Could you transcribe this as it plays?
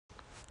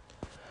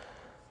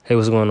Hey,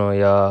 what's going on,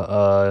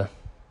 y'all?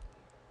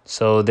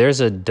 So there's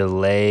a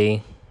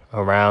delay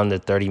around the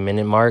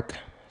 30-minute mark,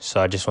 so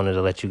I just wanted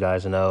to let you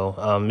guys know.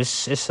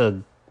 It's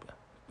a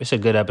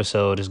good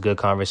episode, it's good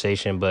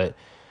conversation, but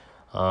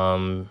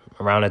around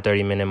the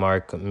 30-minute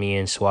mark, me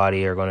and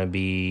Swaty are gonna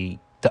be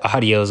the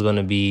audio is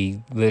gonna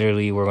be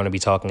literally we're gonna be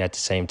talking at the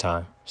same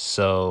time,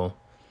 so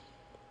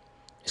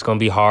it's gonna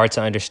be hard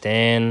to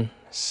understand.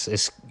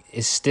 It's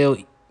still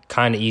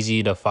kind of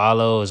easy to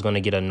follow. It's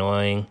gonna get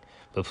annoying,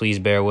 but please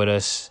bear with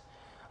us.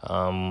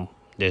 Um,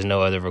 there's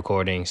no other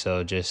recording,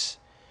 so just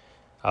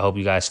I hope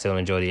you guys still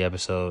enjoy the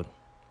episode.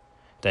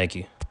 Thank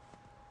you.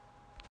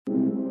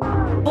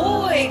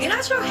 Boy, get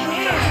out your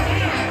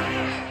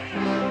hair.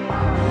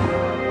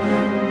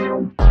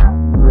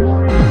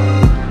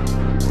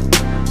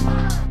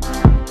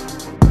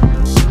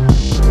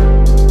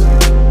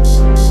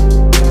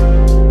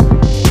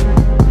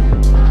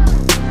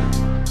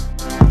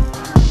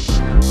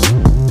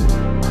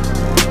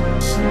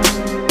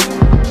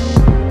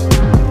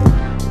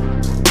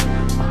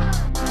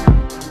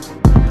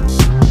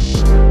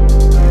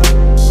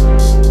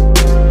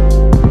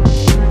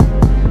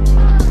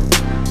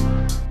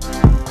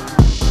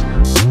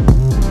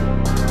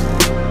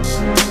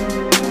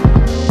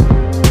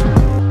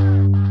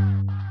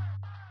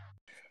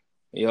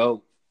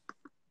 Yo,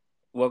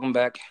 welcome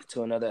back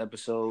to another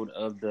episode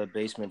of the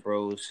Basement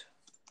Bros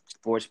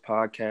Sports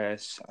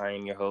Podcast. I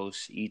am your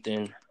host,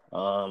 Ethan.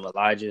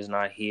 Elijah is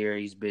not here.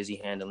 He's busy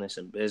handling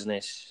some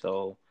business,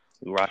 so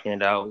we rocking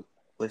it out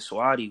with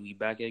Swaty. We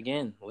back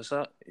again. What's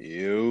up?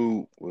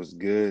 Yo, what's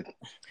good?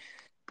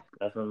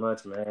 Nothing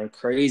much, man.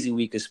 Crazy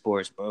week of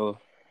sports, bro.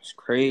 It's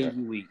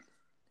crazy Yeah, week.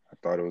 I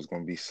thought it was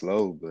gonna be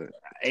slow, but turned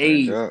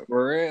Hey, up.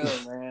 for real,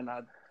 man.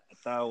 I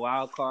thought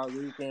wild card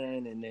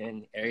weekend, and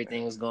then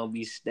everything was gonna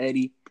be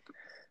steady,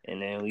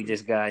 and then we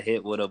just got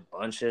hit with a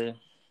bunch of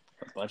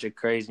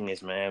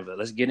craziness, man. But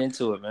let's get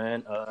into it,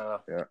 man.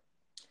 Yeah,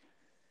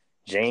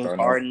 James starting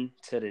off. Harden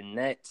to the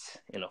Nets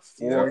in a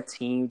Yeah,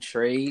 four-team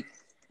trade.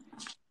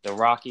 The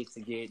Rockets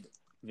to get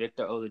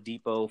Victor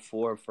Oladipo,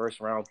 4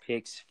 first-round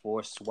picks,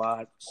 4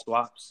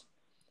 swaps.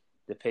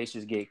 The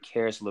Pacers get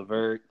Karis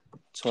LeVert,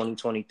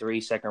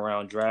 2023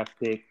 second-round draft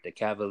pick. The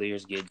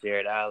Cavaliers get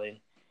Jared Allen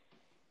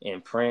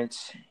and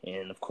Prince.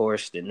 And, of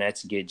course, the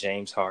Nets get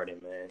James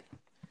Harden, man.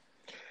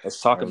 Let's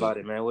talk that was about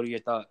it, man. What are your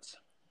thoughts?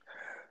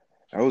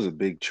 that was a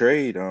big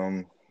trade.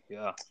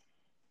 Yeah,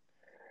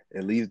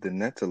 It leaves the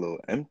Nets a little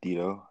empty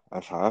though.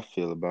 That's how I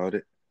feel about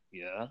it.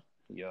 yeah,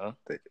 yeah.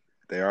 They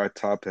they are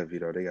top heavy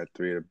though. They got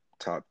three of the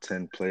top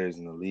 10 players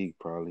in the league,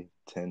 probably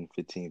 10,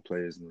 15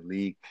 players in the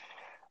league.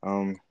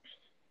 Um,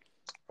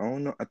 I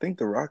don't know. I think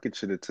the Rockets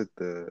should have took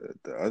the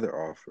other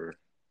offer.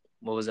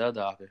 What was the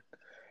other offer?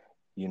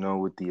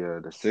 With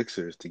the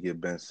Sixers to get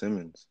Ben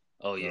Simmons.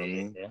 Oh, You know yeah, what I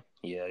yeah, mean?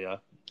 yeah, yeah, yeah,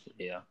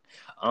 yeah.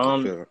 I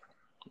Um, feel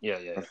yeah,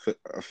 yeah,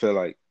 I feel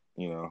like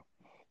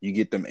you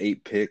get them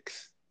 8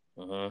 picks.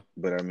 yeah.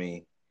 But I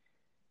mean,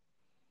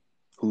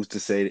 who's to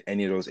say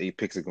any of those 8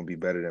 picks are gonna be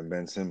better than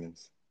Ben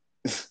Simmons?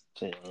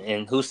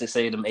 And who's to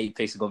say them 8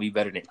 picks are gonna be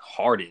better than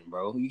Harden,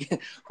 bro?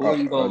 Who are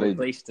you Are gonna they?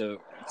 replace to?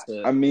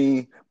 I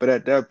mean, but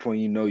at that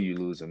point, you're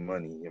losing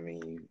money. I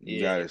mean, you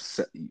Yeah,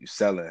 gotta you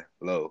selling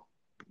low.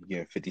 You're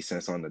getting 50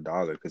 cents on the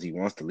dollar because he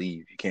wants to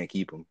leave. You can't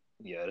keep him.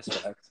 yeah, that's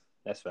facts.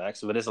 That's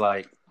facts. But it's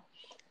like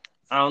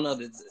I don't know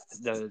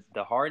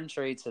the Harden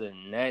trade to the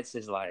Nets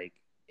is like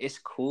it's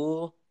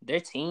cool. The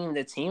team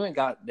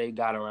they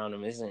got around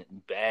them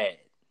isn't bad,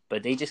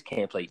 but they just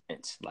can't play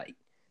defense. Like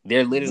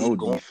they're literally No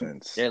going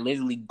defense. they're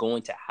literally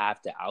going to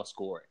have to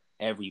outscore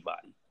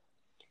everybody.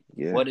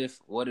 Yeah. What if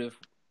Harden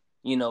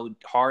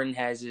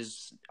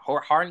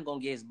gonna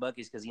get his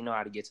buckets because he know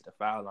how to get to the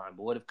foul line.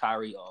 But what if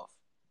Kyrie off?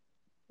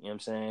 You know what I'm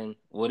saying?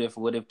 What if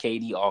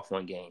KD off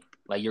one game?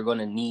 Like you're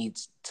gonna need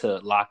to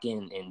lock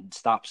in and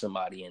stop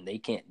somebody, and they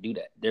can't do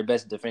that. Their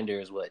best defender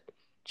is what?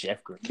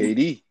 Jeff Green,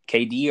 KD.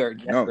 KD or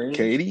Jeff No, Green?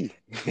 KD.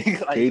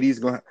 Like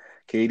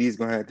KD's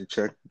gonna have to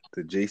check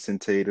the Jason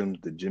Tatum,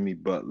 the Jimmy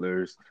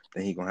Butlers.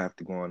 Then he gonna have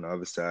to go on the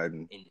other side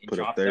and and put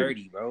up drop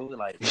 30. 30, bro.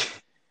 Like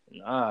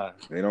nah,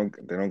 They don't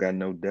got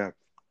no depth.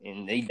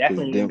 and they Because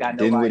definitely ain't got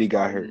Dinwiddie nobody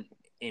got hurt.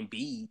 guarding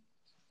Embiid.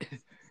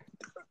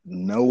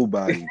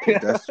 Nobody,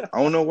 because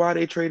I don't know why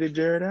they traded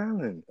Jared Allen.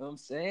 You know what I'm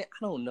saying?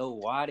 I don't know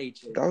why they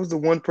That was the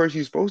one person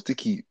you're supposed to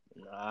keep.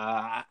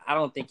 Nah, I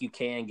don't think you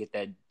can get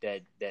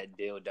that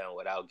deal done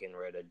without getting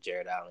rid of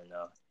Jared Allen,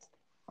 though.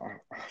 I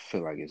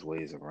feel like there's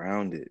ways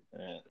around it.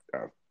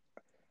 Yeah.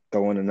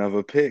 Throwing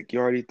another pick. You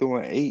already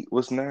throwing 8.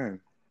 What's 9?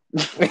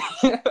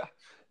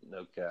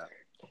 No cap.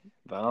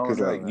 But I don't Because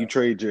know, like you man.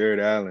 trade Jared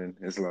Allen,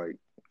 it's like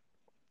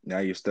now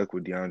you're stuck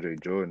with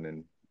DeAndre Jordan,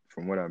 and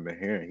from what I've been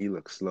hearing, he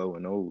looks slow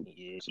and old.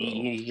 Yeah, So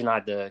he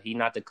not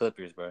the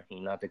Clippers, bro. He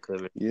not the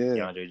Clippers. yeah,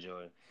 DeAndre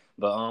Jordan.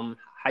 But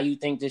how you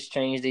think this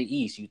changed the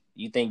East?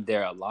 You think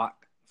they're a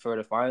lock for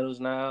the finals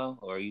now,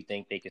 or you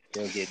think they could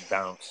still get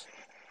bounced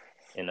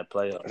in the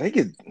playoffs? they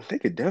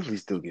could definitely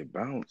still get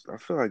bounced. I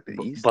feel like the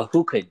East. But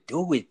who could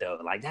do it though?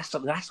 Like that's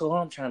what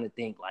I'm trying to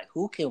think. Like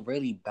who can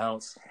really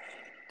bounce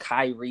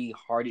Kyrie,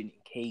 Harden,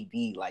 and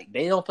KD. Like,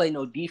 they don't play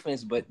no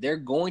defense, but they're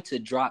going to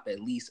drop at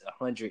least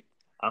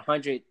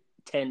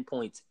 110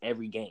 points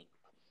every game.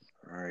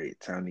 All right,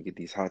 time to get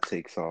these hot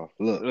takes off.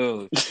 Look.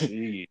 Oh,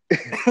 jeez.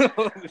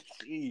 Oh,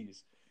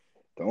 jeez.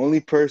 The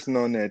only person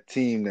on that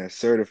team that's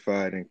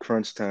certified in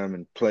crunch time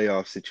and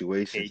playoff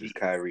situations is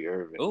Kyrie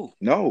Irving. Oh.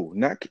 No,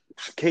 not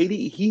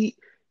KD.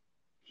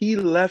 He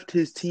left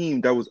his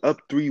team that was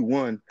up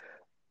 3-1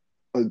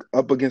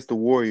 up against the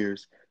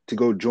Warriors to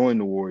go join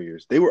the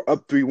Warriors. They were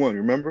up 3-1,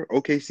 remember?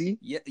 OKC?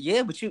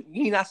 Yeah, but you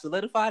not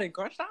solidified in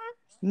crunch time?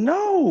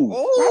 No.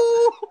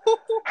 Oh.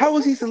 How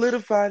was he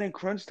solidified in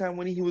crunch time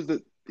when he was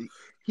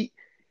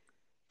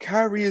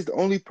Kyrie is the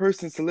only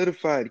person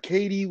solidified.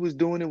 KD was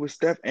doing it with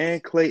Steph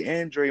and Clay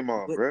and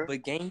Draymond, bro.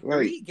 But game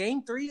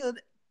three of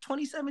the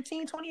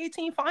 2017,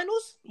 2018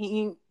 finals,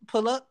 he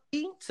pull up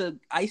to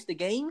ice the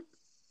game.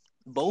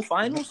 Both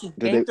finals,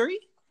 game 3?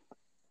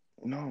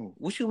 No.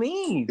 What you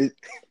mean?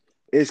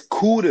 It's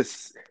cool to,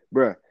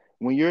 bro.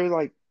 When you're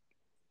like,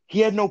 he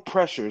had no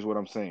pressure, is what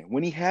I'm saying.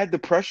 When he had the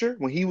pressure,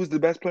 when he was the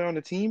best player on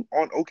the team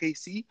on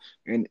OKC,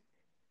 and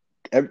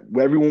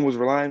everyone was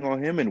relying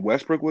on him, and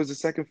Westbrook was the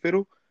second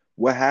fiddle.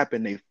 What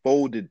happened? They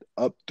folded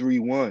up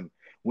 3-1.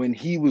 When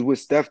he was with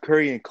Steph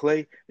Curry and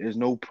Clay, there's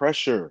no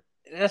pressure.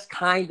 That's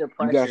kind of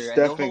pressure.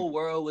 The whole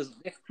world was.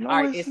 No,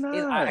 all right, it's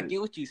not. I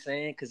get what you're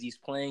saying because he's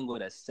playing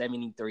with a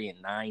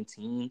 73-9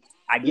 team.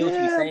 I get what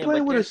you're saying,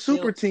 playing but with a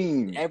super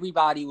team.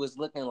 Everybody was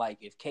looking like,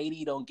 if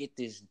KD don't get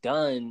this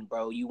done,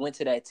 bro, you went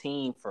to that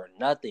team for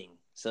nothing.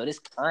 So this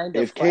kind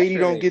of if KD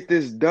don't get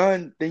this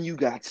done, then you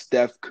got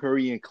Steph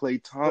Curry and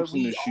Klay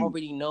Thompson to shoot. We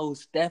already know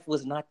Steph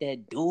was not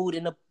that dude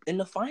in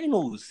the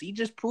finals. He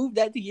just proved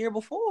that the year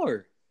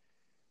before.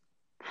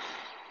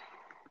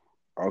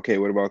 Okay,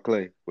 what about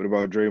Klay? What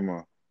about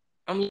Draymond?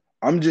 I mean,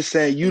 I'm just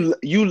saying you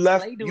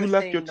left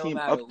your team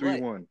up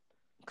 3-1.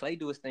 Klay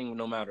do his thing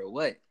no matter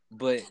what,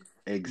 but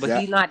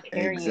he's not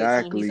carrying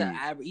a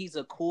team. He's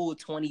a cool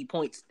 20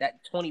 points.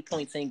 That 20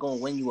 points ain't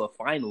gonna win you a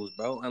finals,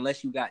 bro,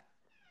 unless you got.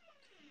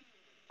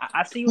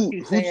 I see what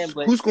you're saying,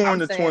 but who's scoring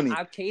the 20?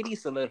 KD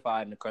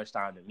solidified in the crunch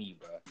time to me,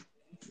 bro.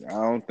 I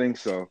don't think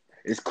so.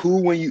 It's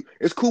cool when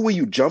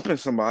you jumping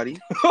somebody.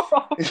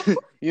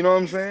 You know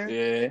what I'm saying?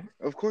 Yeah.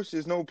 Of course,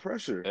 there's no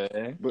pressure.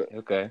 Yeah. But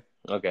okay,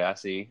 I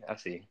see.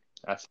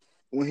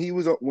 When he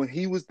was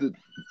the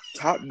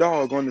top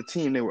dog on the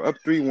team, they were up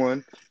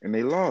 3-1 and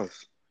they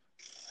lost.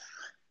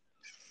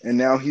 And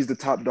now he's the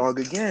top dog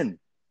again.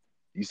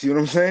 You see what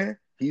I'm saying?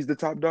 He's the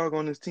top dog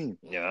on this team.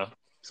 Yeah.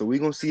 So we're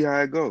gonna see how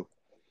it goes.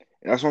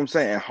 That's what I'm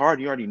saying. And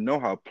Harden, you already know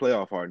how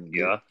playoff Harden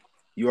gets. Yeah.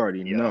 You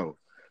already know.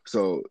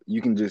 So you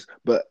can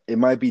but it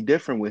might be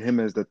different with him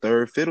as the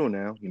third fiddle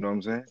now. You know what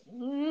I'm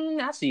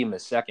saying? I see him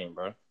as second,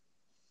 bro.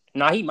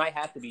 No, he might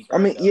have to be third. I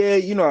mean, though. yeah,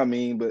 you know what I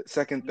mean. But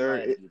second,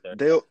 third,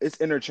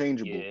 it's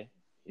interchangeable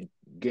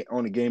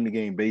on a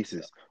game-to-game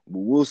basis. But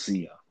we'll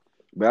see. Yeah.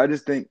 But I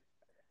just think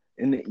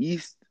in the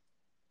East,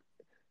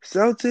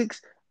 Celtics,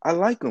 I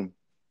like them.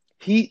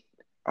 Heat,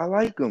 I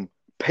like them.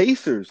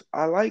 Pacers,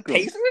 I like them.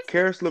 Pacers?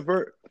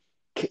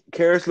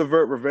 Karis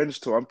LeVert revenge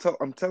tour.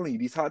 I'm telling you,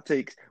 these hot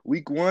takes.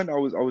 Week 1, I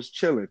was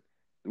chilling.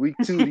 Week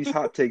 2, these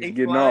hot takes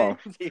getting off.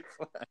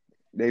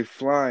 They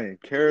flying.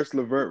 Karis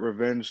LeVert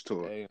revenge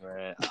tour. Hey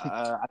man,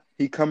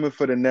 he coming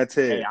for the Nets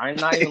head. Hey, I'm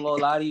not even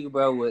gonna lie to you,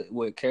 bro.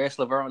 With Karis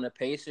LeVert on the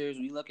Pacers,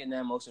 we looking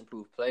at most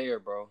improved player,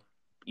 bro.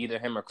 Either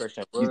him or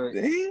Christian Wood.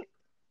 You think?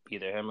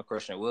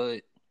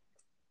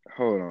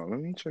 Hold on, let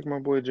me check my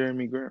boy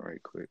Jeremy Grant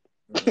right quick.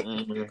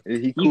 Mm-hmm. Is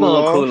he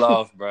cool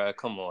off, bro?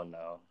 Come on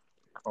now.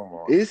 Come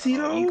on. Is he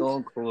though? He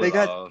gonna cool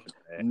off.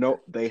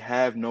 No, they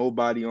have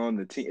nobody on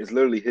the team. It's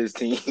literally his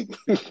team.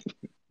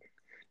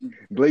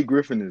 Blake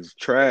Griffin is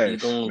trash.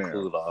 He's gonna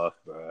cool off,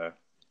 bro.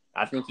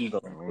 I think he's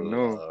gonna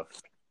cool off.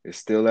 It's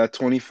still at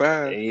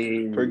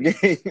 25 per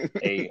game.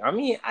 Hey, I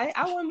mean,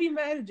 I wouldn't be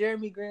mad if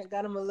Jeremy Grant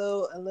got him a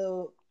little, you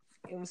know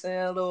what I'm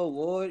saying, a little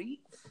award.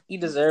 He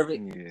deserve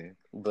it. Yeah.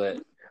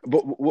 But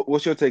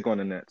what's your take on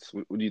the Nets?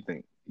 What do you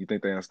think? You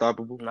think they're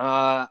unstoppable?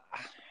 Nah,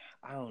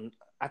 I don't.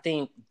 I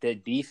think the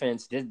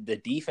defense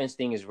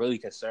thing is really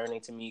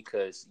concerning to me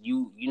because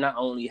you not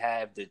only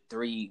have the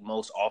 3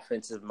 most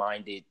offensive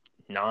minded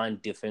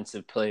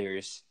non-defensive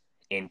players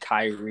in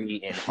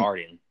Kyrie and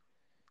Harden.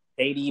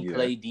 KD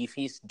played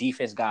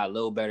defense got a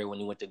little better when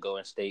he went to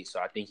Golden State, so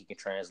I think he can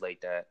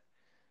translate that.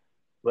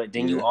 But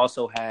then you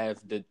also have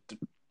the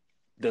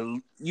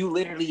you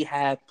literally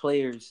have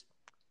players.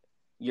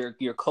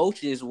 Your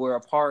coaches were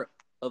a part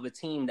of a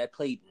team that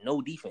played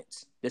no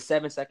defense. The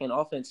 7-second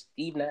offense,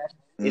 Steve Nash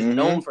is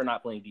known for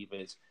not playing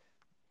defense.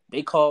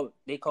 They called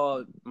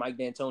Mike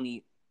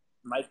D'Antoni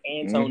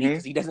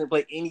because he doesn't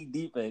play any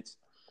defense.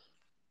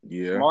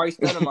 Yeah. Maury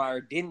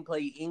Stoudemire didn't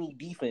play any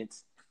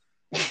defense.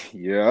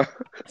 Yeah.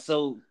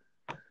 So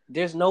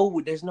there's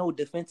no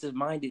defensive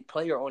minded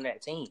player on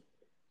that team.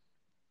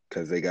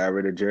 Because they got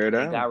rid of Jared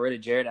Allen. They got rid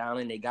of Jared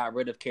Allen. They got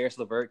rid of Karis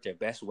LeVert, their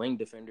best wing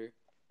defender.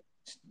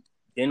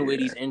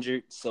 Dinwiddie's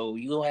injured, so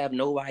you don't have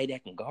nobody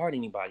that can guard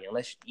anybody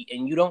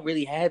and you don't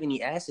really have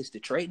any assets to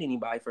trade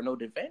anybody for no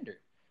defender.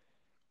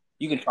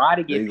 You can try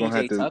to get They gonna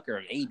have PJ to.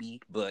 Tucker,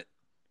 maybe, but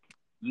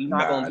you're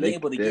not gonna Nah, be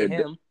able to get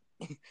him.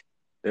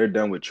 they're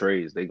done with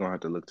trades. They gonna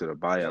have to look to the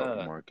buyout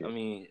Yeah, I market.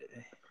 mean,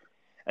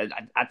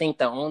 I think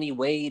the only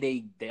way they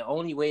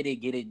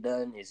get it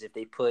done is if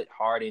they put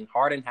Harden.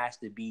 Harden has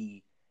to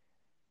be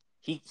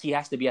he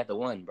has to be at the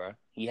one, bro.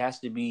 He has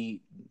to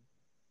be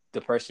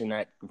the person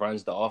that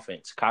runs the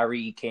offense.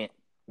 Kyrie can't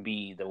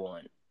be the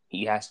one.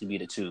 He has to be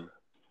the two.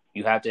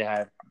 You have to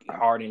have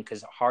Harden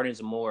because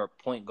Harden's a more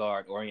point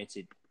guard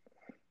oriented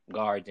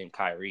guard than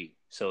Kyrie.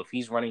 So if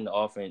he's running the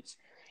offense,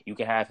 you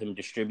can have him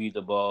distribute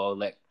the ball,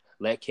 let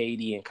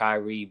KD and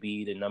Kyrie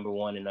be the number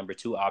one and number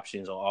two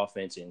options on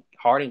offense, and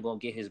Harden gonna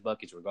get his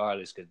buckets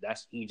regardless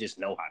because he just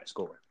know how to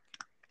score.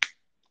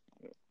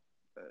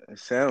 It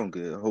sound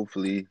good.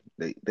 Hopefully,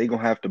 they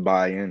gonna have to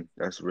buy in.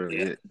 That's really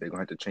it. They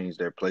gonna have to change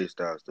their play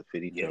styles to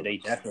fit each Yeah, other. they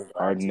definitely have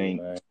Harden to,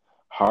 ain't man.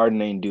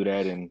 Harden ain't do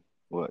that in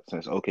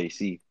since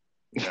OKC.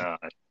 Nah.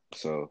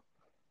 So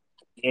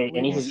And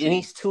we gonna see.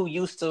 he's too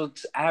used to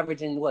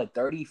averaging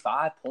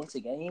 35 points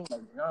a game.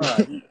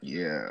 Like,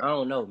 Yeah, I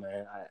don't know,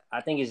 man.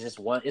 I think it's just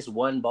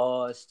one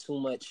ball. It's too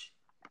much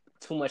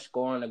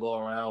scoring to go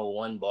around with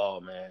one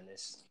ball, man.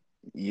 It's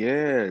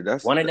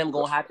that's one of them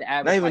gonna have to not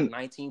average even.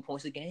 19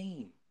 points a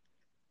game.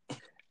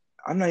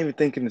 I'm not even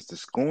thinking it's the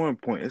scoring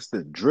point. It's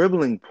the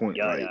dribbling point.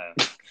 Yeah, Like yeah.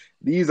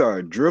 these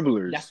are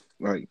dribblers. That's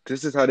Like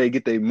this is how they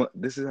get they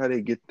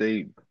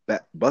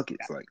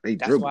buckets. Like they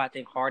that's why dribble. I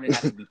think Harden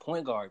has to be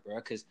point guard, bro.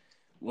 Because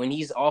when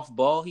he's off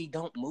ball, he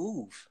don't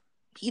move.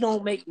 He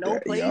don't make no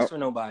plays Yeah. for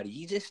nobody.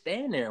 He just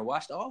stand there and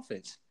watch the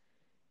offense.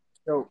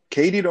 So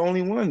KD the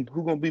only one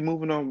who gonna be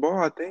moving on ball.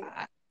 I think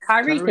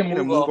Kyrie Kyrie can ain't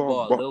a move move off off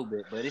ball a ball. little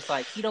bit, but it's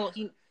like he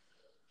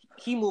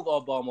move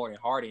off ball more than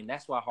Harden.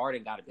 That's why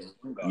Harden got to be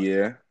point guard.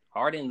 Yeah,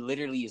 Harden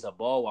literally is a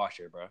ball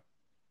washer, bro.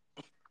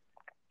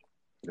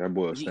 that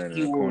boy He, stand in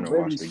he the will corner, watch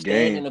literally the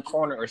stand in game, the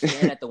corner or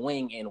stand at the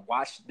wing and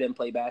watch them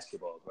play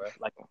basketball, bro.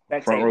 Like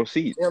front row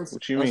spectator. You know seats.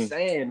 What you I'm mean?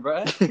 saying,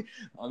 bro.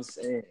 I'm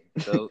saying.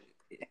 So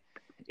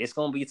it's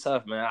gonna be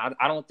tough, man.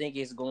 I don't think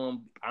it's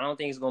going. I don't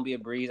think it's gonna be a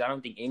breeze. I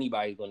don't think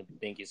anybody's gonna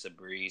think it's a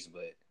breeze,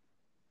 but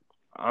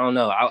I don't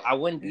know. I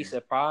wouldn't be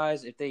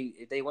surprised if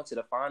they went to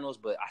the finals,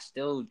 but I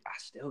still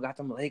got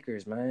them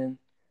Lakers, man.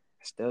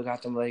 I still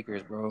got them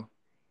Lakers, bro.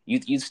 You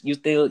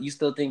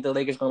still think the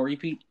Lakers gonna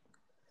repeat?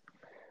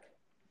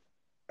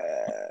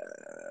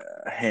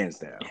 Hands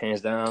down.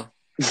 Hands down. All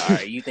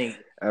right, you think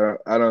I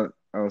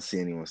don't see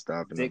anyone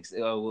stopping them.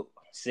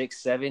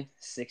 6-7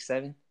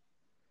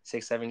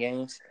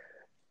 games?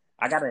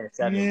 I got it in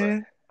 7, Yeah.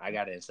 bro. I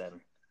got it in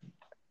 7.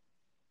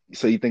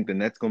 So you think the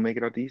Nets gonna make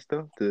it out the East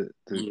though to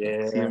see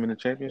Yeah, them in the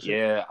championship?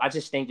 yeah. I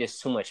just think there's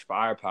too much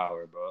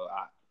firepower, bro.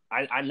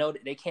 I know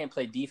that they can't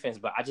play defense,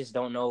 but I just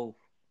don't know.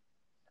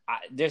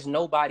 There's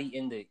nobody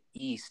in the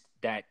East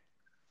that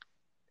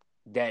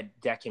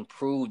can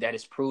prove that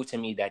is proved to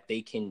me that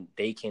they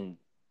can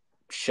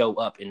show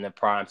up in the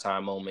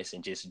primetime moments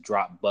and just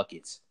drop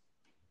buckets.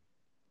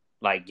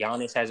 Like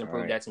Giannis hasn't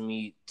proved that to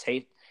me.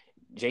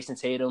 Jason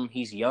Tatum,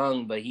 he's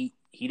young, but he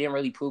didn't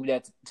really prove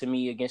that to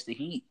me against the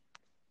Heat.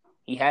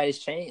 He had his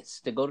chance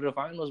to go to the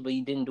finals, but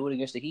he didn't do it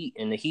against the Heat.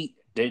 And the Heat,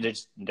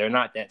 they're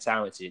not that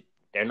talented.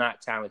 They're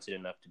not talented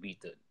enough to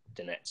beat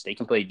the Nets. They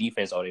can play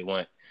defense all they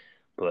want,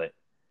 but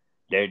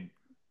they're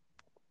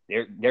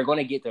going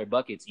to get their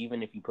buckets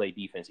even if you play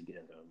defense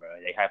against them, bro.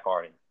 They have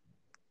Harden,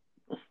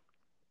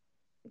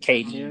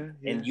 KD,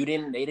 and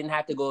they didn't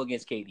have to go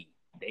against KD.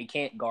 They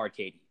can't guard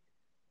KD.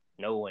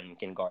 No one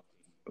can guard.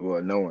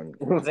 Well, no one.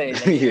 You know what I'm saying?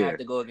 They didn't have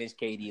to go against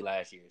KD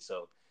last year,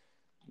 so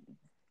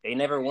they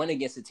never won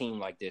against a team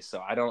like this.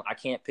 So I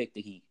can't pick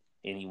the Heat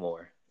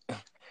anymore.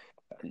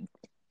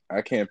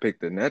 I can't pick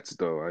the Nets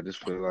though. I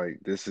just feel like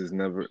this is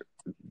never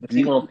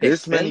You gonna pick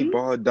this Philly? many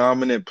ball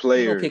dominant You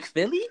players. gonna pick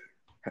Philly?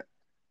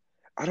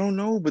 I don't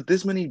know, but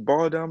this many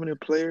ball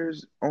dominant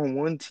players on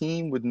one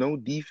team with no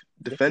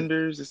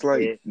defenders, it's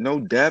like no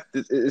depth.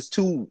 It's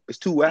too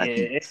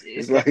wacky. Yeah,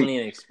 it's like definitely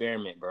an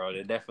experiment, bro.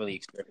 They're definitely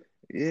experiment.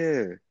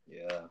 Yeah.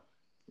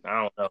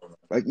 I don't know.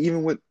 Like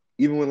even with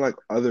like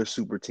other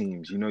super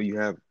teams, you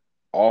have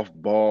off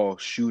ball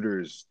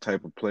shooters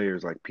type of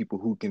players, like people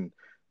who can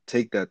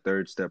take that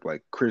third step,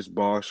 like Chris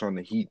Bosh on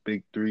the Heat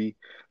big three,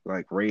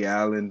 like Ray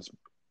Allen's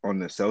on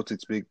the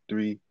Celtics big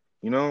three.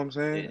 You know what I'm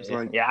saying? It's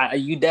like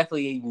you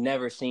definitely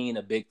never seen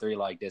a big three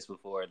like this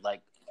before.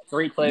 Like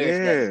 3 players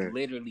that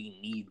literally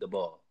need the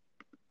ball.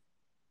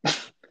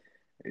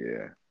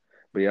 Yeah.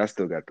 But yeah, I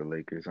still got the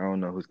Lakers. I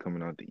don't know who's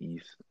coming out the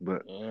East,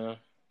 but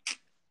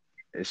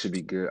it should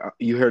be good.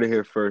 You heard it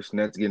here first.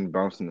 Nets getting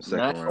bounced in the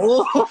second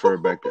round.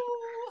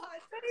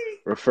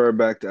 Refer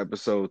back to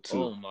episode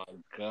 2. Oh my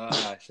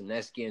gosh,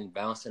 Nets getting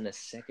bounced in the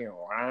second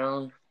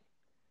round.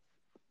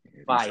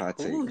 Yeah, By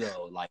who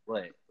though? Like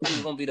what?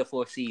 Who's gonna be the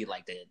 4th seed?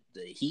 Like the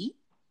Heat?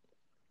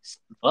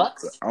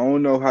 Bucks? I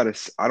don't know how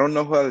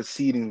the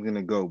seeding's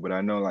gonna go, but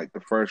I know like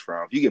the first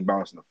round. If you get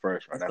bounced in the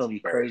first round, that's gonna be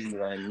crazy,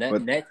 man.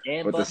 Nets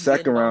and Bucks the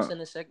second round in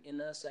the second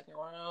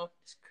round,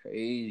 it's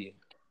crazy.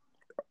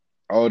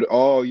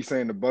 Oh, you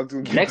saying the Bucks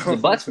will get Next to the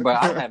bounced? Bucks, bro?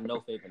 I don't have no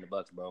faith in the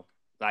Bucks, bro.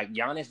 Like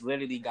Giannis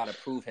literally got to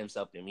prove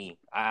himself to me.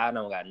 I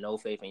don't got no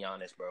faith in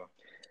Giannis, bro.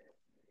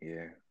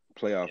 Yeah,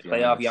 playoff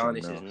Playoff Giannis,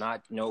 something Giannis is else.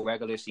 not no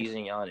regular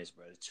season Giannis,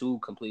 bro. Two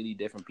completely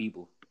different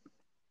people.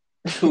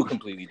 Two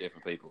completely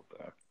different people,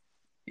 bro.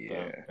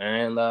 Yeah.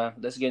 And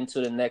let's get into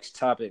the next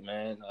topic,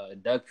 man.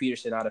 Doug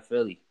Peterson out of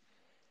Philly.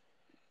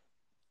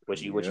 What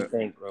you Yep.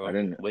 think, bro? I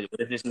didn't. What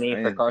does this I mean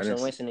for didn't. I didn't.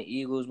 Carson Wentz and the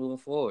Eagles moving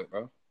forward,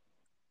 bro?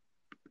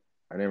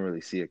 I didn't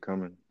really see it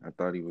coming. I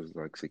thought he was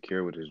like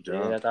secure with his Yeah,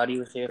 job. I thought he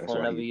was here That's for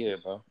why another he. year,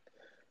 bro.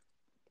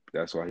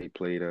 That's why he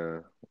played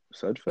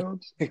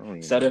Sudfelds. I don't even know what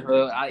his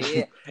Sutherland,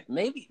 name.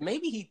 yeah,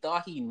 maybe he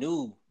thought he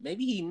knew.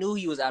 Maybe he knew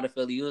he was out of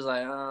Philly. He was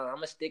like, I'm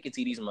gonna stick it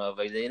to these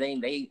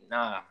motherfuckers.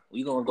 Nah.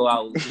 We gonna go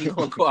out. We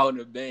gonna go out in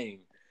a bang.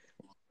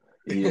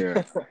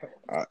 Yeah,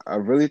 I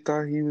really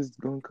thought he was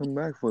gonna come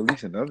back for at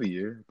least another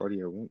year. I thought he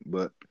had one,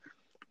 but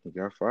he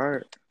got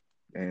fired,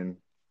 and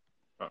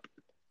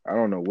I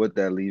don't know what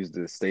that leaves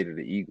the state of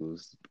the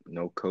Eagles.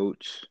 No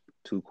coach,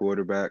 two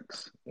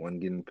quarterbacks, one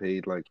getting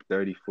paid like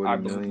 30, 40 All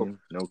right, million,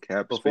 no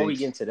cap before we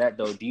get space. into that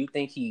though, do you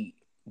think he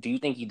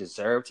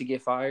deserved to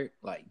get fired?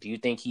 Like, do you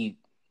think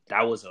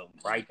that was a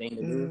right thing to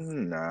do?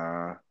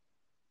 Nah,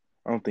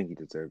 I don't think he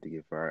deserved to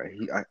get fired.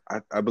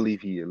 I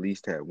believe he at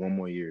least had one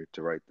more year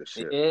to right the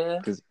ship Yeah,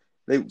 because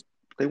they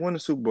they won the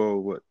Super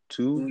Bowl what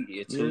 2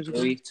 years ago,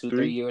 3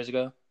 3. years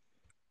ago,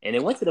 and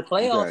it went to the You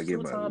gotta playoffs give two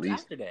him at times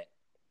least. after that.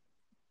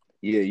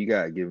 Yeah, you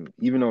gotta give him,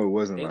 even though it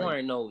wasn't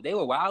like. They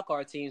were wild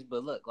card teams,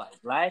 but look, like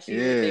last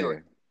year they Yeah,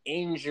 were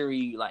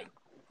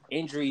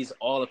injuries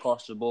all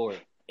across the board,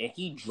 and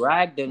he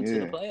dragged them to the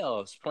yeah.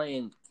 playoffs,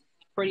 playing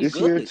pretty This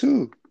year good.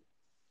 too.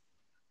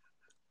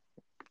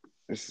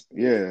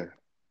 Yeah.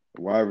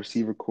 Wide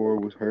receiver core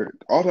was hurt.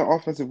 All the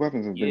offensive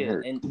weapons have been Yeah,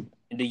 hurt. and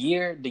the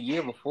year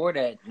before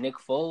that, Nick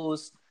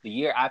Foles, the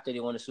year after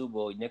they won the Super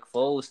Bowl, Nick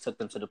Foles took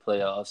them to the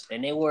playoffs,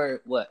 and they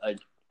were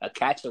a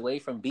catch away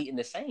from beating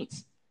the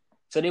Saints.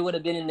 So they would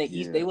have been in the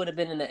East. They Yeah. would have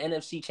been in the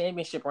NFC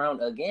Championship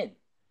round again.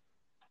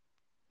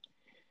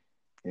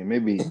 And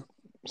maybe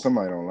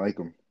somebody don't like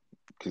him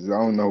because I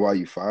don't know why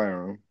you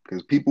fire him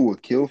because people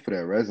would kill for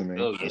that resume.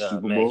 Oh A yeah,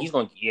 Super man, Bowl, he's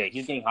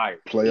getting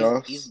hired. He's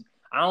playoffs.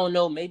 I don't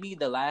know, maybe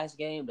the last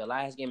game of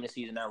the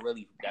season that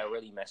really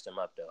messed him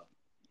up though.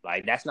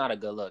 Like that's not a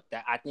good look.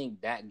 I think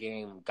that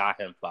game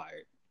got him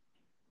fired.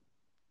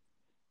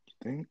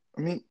 I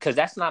mean, Cuz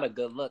that's not a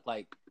good look.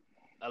 Like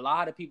a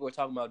lot of people are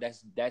talking about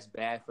that's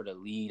bad for the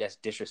league, that's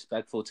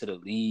disrespectful to the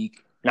league.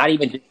 Not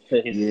even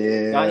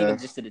yeah,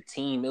 just to the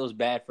team. It was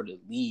bad for the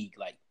league.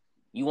 Like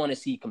you want to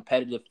see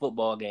competitive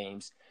football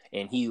games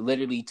and he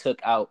literally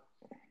took out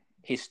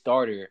his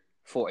starter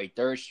for a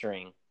third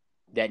string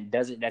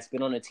that's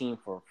been on the team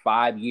for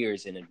 5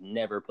 years and have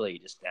never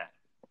played a snap,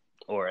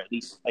 or at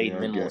least played yeah.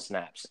 minimal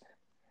snaps.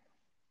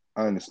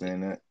 I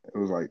understand that. It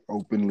was like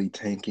openly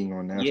tanking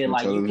on Yeah, national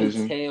like you can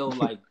television. tell,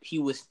 like he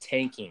was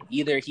tanking.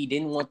 Either he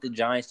didn't want the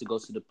Giants to go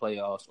to the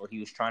playoffs, or he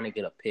was trying to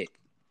get a pick.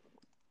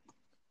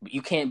 But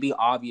you can't be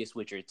obvious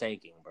with your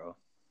tanking, bro.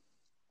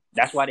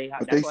 That's why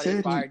But That's they why they said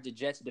he, fired the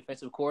Jets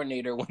defensive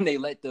coordinator when they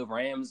let the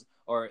Rams,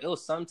 or it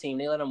was some team,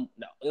 they let them.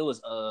 No, it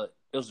was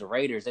the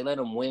Raiders. They let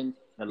them win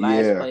the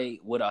last yeah, play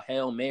with a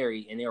Hail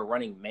Mary, and they were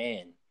running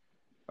man,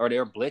 or they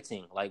were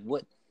blitzing. Like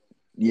what?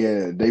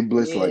 yeah, they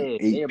blitzed like Yeah,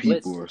 they 8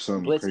 people blitzed or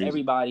something blitzed crazy.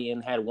 everybody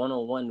and had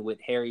 1-on-1 with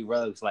Harry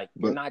Ruggs. Like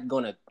you're But not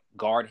gonna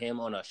guard him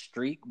on a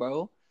streak,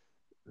 bro.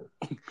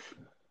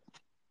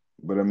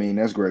 But I mean,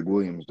 that's Greg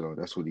Williams though.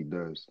 That's what he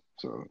does.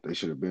 So they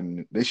should have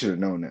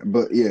known that.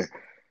 But yeah,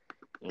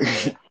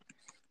 Yeah.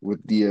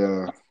 with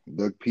the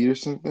Doug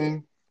Peterson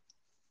thing,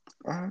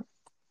 uh,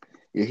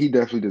 yeah, he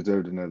definitely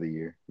deserved another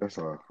year. That's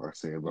all I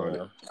say about it.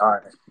 Yeah. All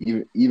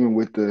right. Even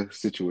with the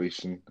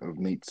situation of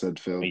Nate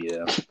Sudfeld.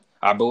 Yeah.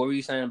 All right, but what were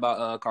you saying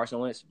about Carson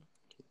Wentz?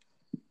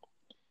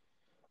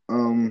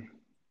 Um,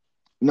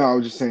 no, I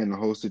was just saying the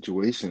whole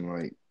situation,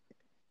 like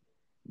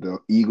the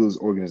Eagles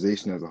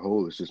organization as a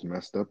whole is just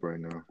messed up right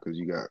now because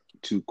you got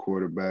two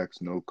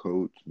quarterbacks, no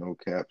coach, no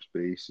cap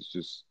space.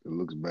 It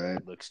looks bad.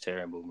 It looks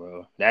terrible,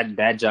 bro.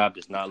 That job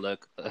does not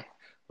look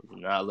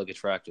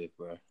attractive,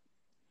 bro.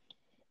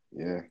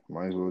 Yeah,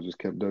 might as well just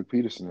kept Doug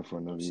Peterson for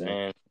I'm another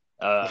year.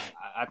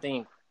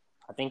 saying,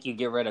 I think you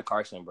get rid of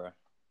Carson, bro.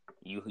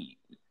 You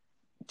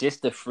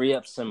just to free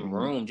up some Mhm.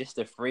 room, just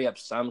to free up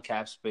some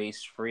cap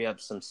space, free up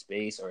some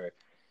space, or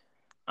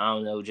I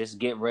don't know, just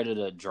get rid of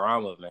the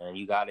drama, man.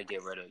 You got to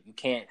get rid of. You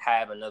can't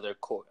have another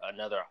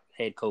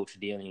head coach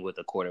dealing with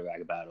a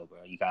quarterback battle,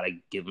 bro. You got to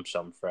give him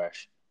something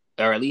fresh.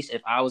 Or at least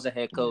if I was a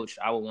head coach,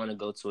 I would want to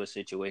go to a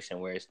situation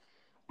where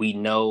we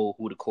know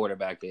who the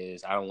quarterback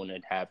is. I don't want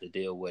to have to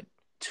deal with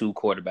two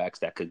quarterbacks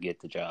that could get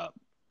the job.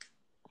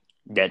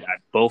 That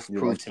both Yeah,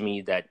 prove to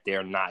me that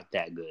they're not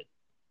that good.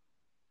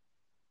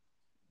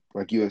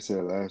 like you had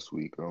said last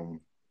week,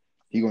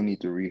 he gonna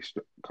need to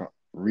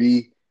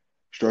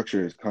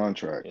restructure his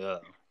contract Yeah.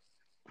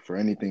 for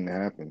anything to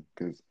happen.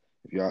 Because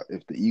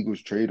if the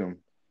Eagles trade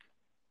him,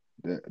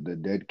 the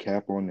dead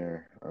cap on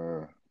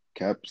their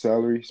cap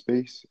salary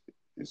space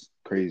is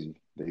crazy.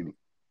 They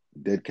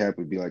dead cap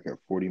would be like at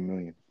 40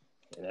 million.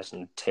 That's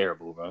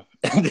terrible, bro.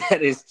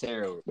 That is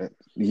terrible.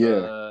 Yeah,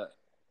 Uh,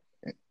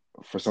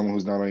 for someone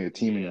who's not on your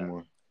team yeah.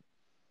 anymore.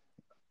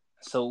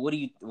 So what do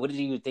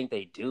you think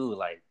they do?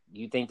 Like,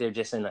 you think they're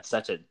just in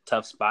such a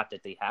tough spot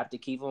that they have to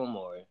keep him,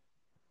 or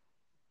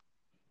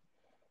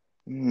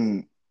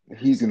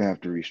He's gonna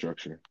have to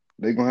restructure.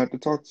 They're gonna have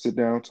to sit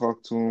down,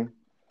 talk to him,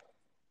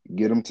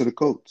 get him to the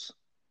Colts.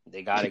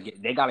 they gotta get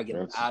him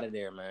That's out of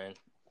there, man.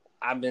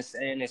 I've been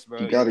saying this, bro.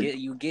 you You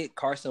gotta. get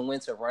Carson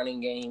Wentz a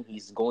running game.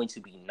 He's going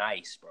to be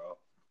nice, bro.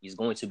 He's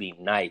going to be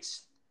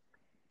nice.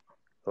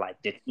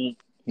 Like the team,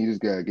 He just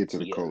gotta get to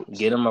the yeah. Colts.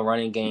 Get him a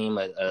running game,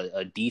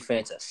 a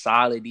defense, a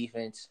solid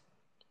defense.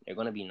 They're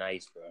gonna be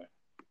nice, bro.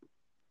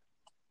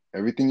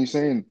 Everything you're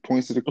saying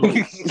points to the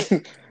Colts.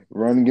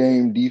 Run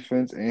game,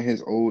 defense, and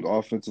his old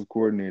offensive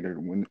coordinator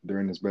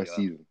during his best Yeah.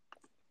 season.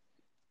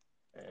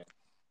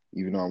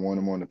 Even though I want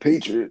him on the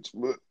Patriots,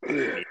 but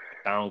I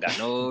don't got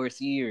no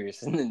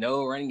receivers,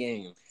 no running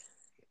game.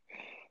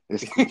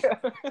 it's cool.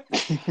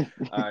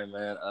 All right,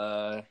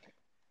 man.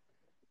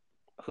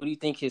 Who do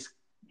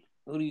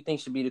you think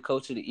should be the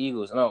coach of the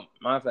Eagles? No,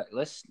 matter of fact,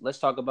 let's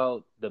talk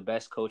about the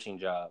best coaching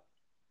job,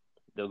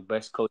 the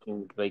best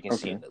coaching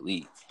vacancy in the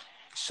league.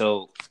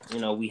 So,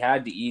 we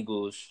had the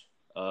Eagles,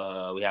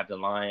 we have the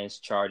Lions,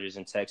 Chargers,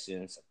 and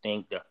Texans. I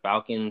think the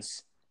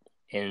Falcons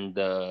and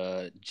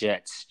the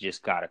Jets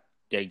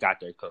they got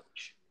their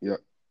coach. Yep.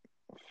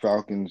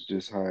 Falcons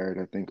just hired,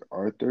 I think,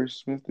 Arthur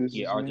Smith is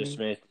his Arthur name,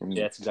 Smith. from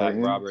Jets got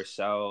Titans. Robert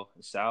Saleh,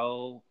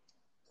 Salah.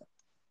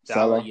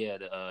 yeah,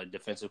 the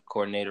defensive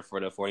coordinator for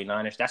the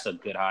 49ers. That's a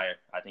good hire.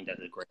 I think that's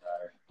a great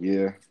hire.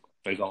 Yeah.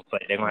 They're gonna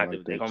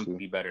they're gonna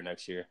be better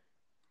next year.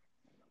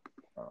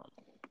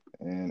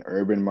 And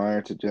Urban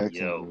Meyer to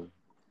Jacksonville. Yo,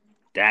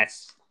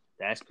 that's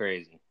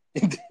crazy.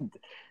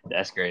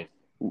 That's crazy.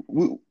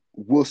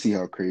 We'll see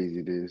how crazy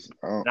it is.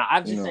 Now,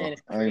 I'm just saying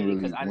it's crazy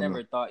because I really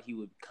never thought he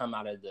would come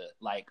out of the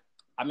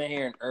I've been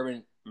hearing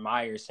Urban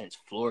Meyer since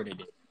Florida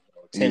days,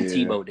 Tim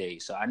Tebow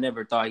days. So I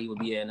never thought he would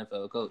be an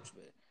NFL coach,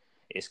 but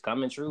it's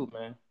coming true,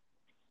 man.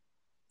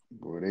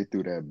 Boy, they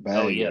threw that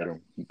bag at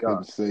him. He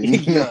couldn't say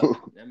no.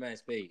 no. That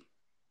man's paid.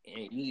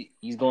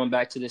 He's going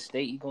back to the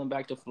state. He's going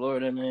back to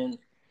Florida, man.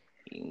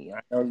 I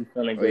know he's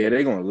feeling good. Oh yeah,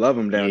 they're gonna love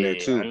him down there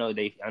too. I know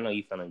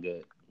he's feeling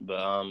good.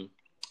 But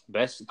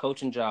best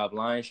coaching job: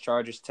 Lions,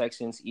 Chargers,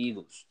 Texans,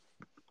 Eagles.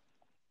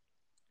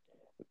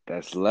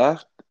 That's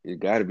left. It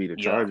got to be the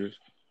Chargers.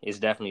 It's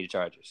definitely the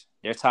Chargers.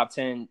 They're top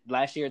 10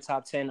 last year.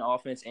 Top 10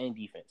 offense and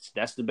defense.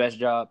 That's the best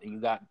job. And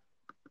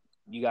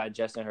you got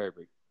Justin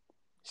Herbert.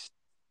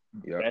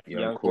 Yep,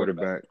 young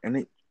quarterback.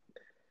 And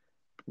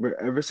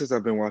ever since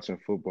I've been watching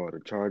football, the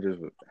Chargers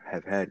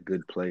have had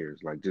good players,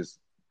 like just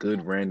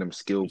good random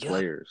skilled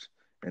players,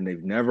 and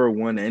they've never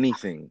won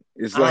anything.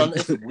 It's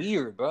it's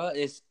weird, bro.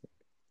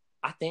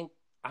 I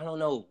don't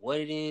know what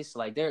it is.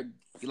 Like they're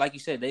like you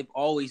said, they've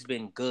always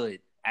been good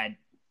at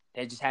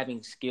just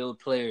having skilled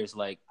players.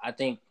 Like I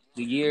think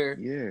the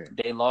year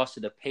they lost to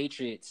the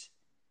Patriots,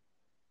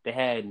 they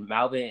had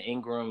Melvin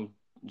Ingram,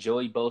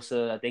 Joey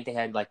Bosa. I think they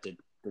had like the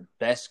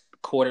best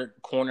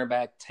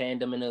cornerback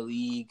tandem in the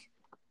league.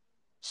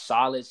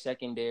 Solid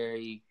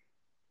secondary.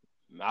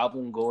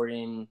 Melvin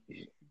Gordon,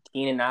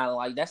 Keenan Allen.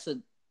 Like that's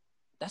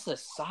a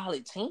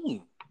solid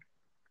team.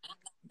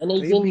 And they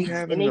be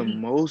having the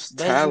most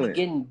talent.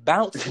 Getting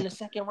bounced in the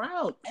second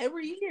round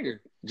every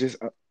year. Just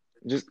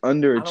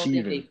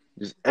underachieving.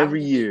 Just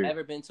every year. They've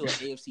ever been to an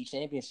AFC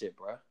championship,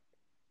 bro?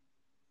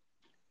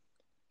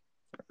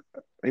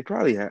 They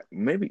probably have.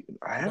 Maybe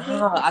I have.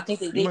 I think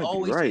they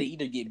always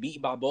either get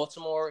beat by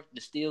Baltimore,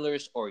 the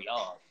Steelers, or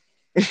y'all.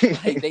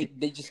 Like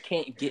they just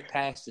can't get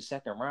past the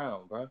second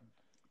round, bro.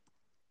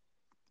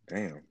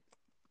 Damn.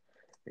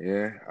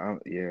 Yeah.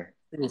 Yeah.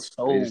 It is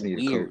so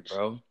weird,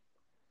 bro.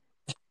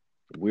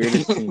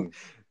 Weirdest team.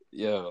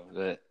 Yo,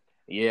 but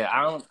yeah,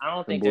 I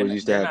don't think they're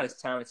not as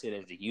talented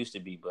as they used to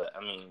be. But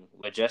I mean,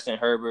 with Justin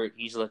Herbert,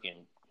 he's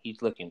looking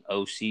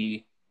OC.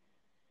 You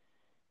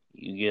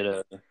get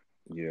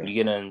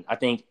I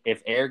think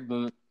if Eric,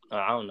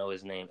 I don't know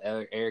his name,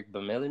 Eric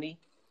Bieniemy.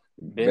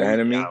 I don't know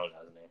his name.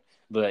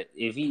 But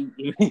if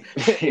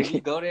he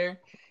go there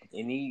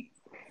and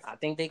I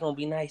think they're gonna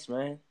be nice,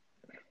 man.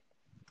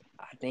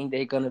 I think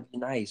they're gonna be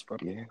nice, bro.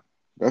 Yeah.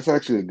 That's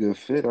actually a good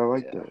fit. I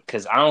like that.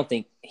 Because I don't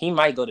think he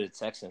might go to the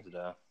Texans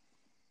though.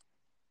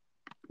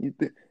 You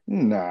think?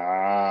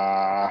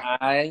 Nah.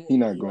 He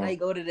not going. He might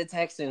go to the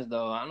Texans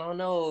though. I don't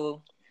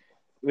know.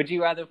 Would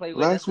you rather play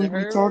with Last week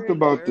we talked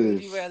about this.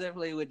 Would you rather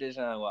play with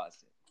Deshaun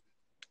Watson?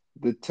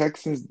 The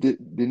Texans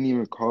didn't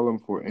even call him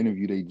for an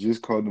interview. They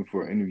just called him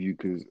for an interview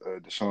because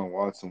Deshaun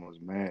Watson was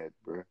mad,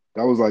 bro.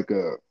 That was like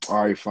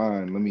all right,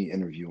 fine, let me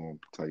interview him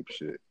type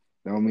shit.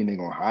 That don't mean they're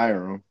gonna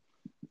hire him.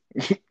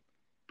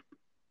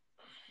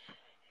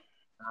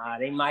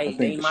 They might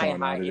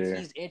hire if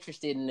he's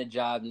interested in the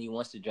job and he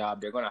wants the job.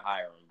 They're gonna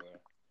hire him, bro.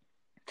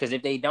 Because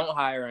if they don't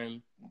hire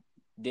him,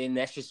 then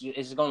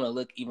it's gonna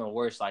look even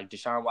worse. Like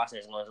Deshaun Watson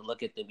is going to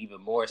look at them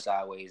even more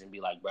sideways and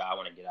be like, "Bro, I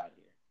want to get out of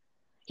here."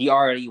 He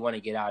already want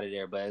to get out of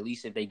there, but at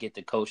least if they get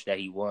the coach that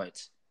he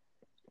wants,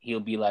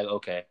 he'll be like,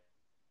 "Okay,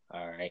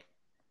 All right.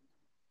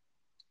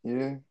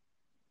 Yeah.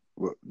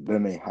 Well,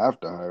 then they have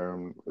to hire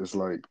him. It's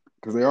like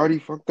because they already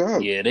fucked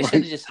up. Yeah, they should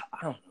have Like, just. I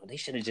don't know. They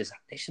should have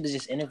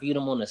just interviewed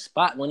him on the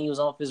spot when he was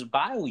off his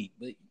bye week.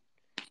 But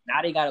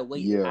now they gotta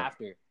wait yeah.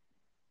 after.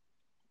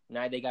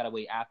 Now they gotta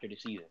wait after the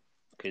season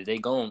because they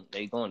going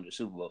to the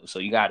Super Bowl. So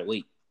you gotta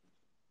wait.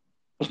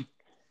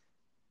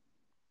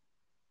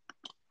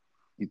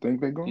 You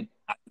think they're going?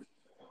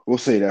 We'll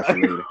say that for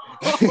later.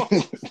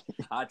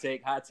 Hot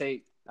take. I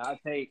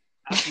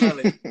smell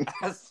it.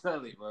 I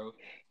smell it, bro.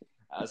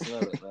 I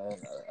smell it,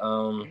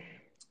 man.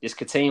 Just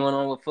continuing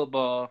on with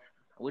football.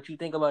 What you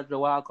think about the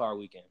wild card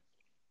weekend?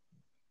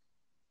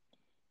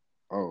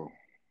 Oh,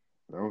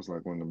 that was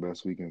like one of the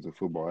best weekends of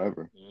football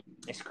ever.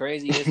 It's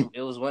crazy.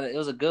 It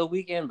was a good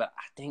weekend, but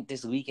I think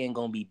this weekend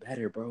gonna be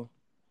better, bro.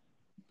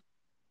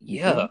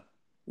 Yeah,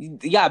 you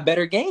got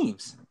better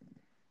games.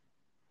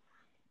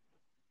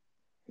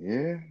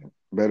 Yeah,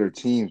 better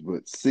teams,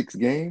 but 6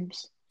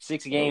 games.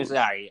 6 games. Was...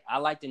 All right. I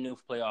like the new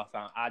playoff.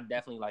 I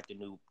definitely like the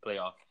new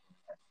playoff.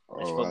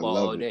 It's Oh, I football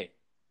love all it.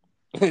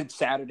 day.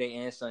 Saturday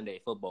and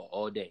Sunday football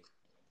all day.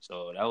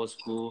 So that was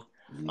cool.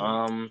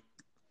 Yeah.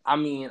 I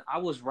mean, I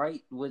was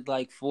right with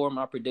like 4 of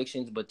my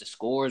predictions, but the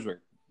scores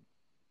were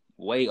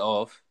way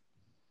off.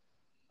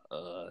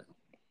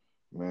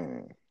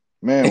 Man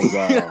was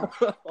I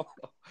off.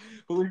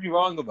 Who was you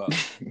wrong about?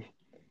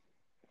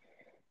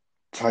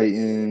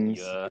 Titans,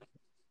 Yeah,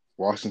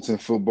 Washington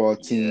football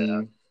yeah, team,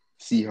 yeah.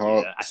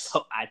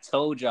 Seahawks. I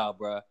told y'all,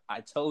 bro.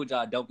 I told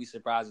y'all don't be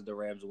surprised if the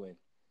Rams win.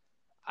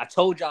 I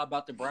told y'all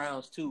about the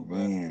Browns too, bro.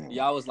 Man.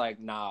 Y'all was like,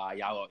 nah.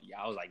 Y'all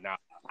was like, nah.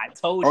 I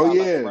told Oh y'all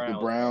about yeah, the the Browns.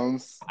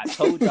 Browns. Bro. I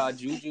told y'all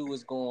Juju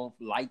was gonna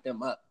light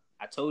them up.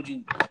 I told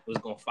you it was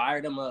gonna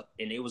fire them up,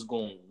 and they was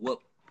gonna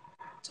whoop.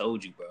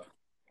 Told you, bro.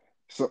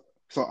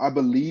 So I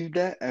believed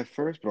that at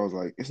first, but I was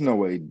like, "It's no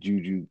way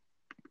Juju,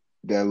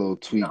 that little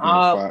tweet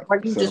gonna Why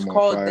you set just him on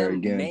called fire them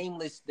again."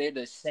 nameless? They're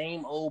the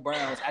same old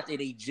Browns. After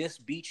they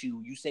just beat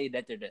you, you say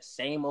that they're the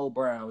same old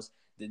Browns.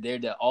 That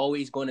they're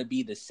always going to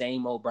be the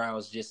same old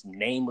Browns, just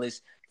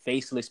nameless,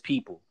 faceless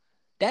people.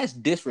 That's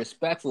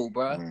disrespectful,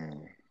 bro.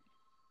 Man.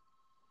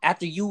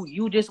 After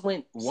you just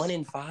went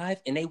 1-5,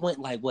 and they went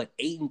like what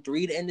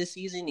 8-3 to end the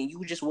season, and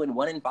you just went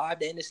 1-5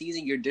 to end the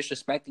season. You're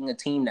disrespecting a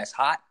team that's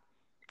hot,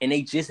 and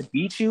they just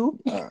beat you.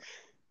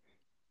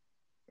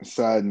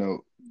 Side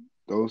note: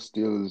 those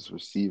Steelers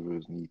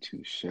receivers need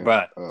to shut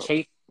Bruh, up.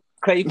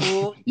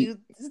 Claypool, you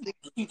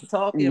keep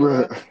talking,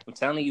 bro. I'm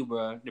telling you,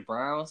 bro. The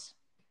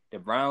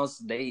Browns,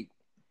 they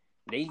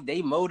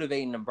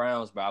motivating the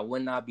Browns, bro. I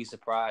would not be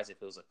surprised if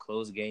it was a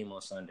close game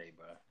on Sunday,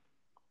 bro.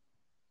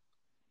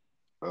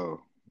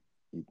 Oh,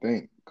 you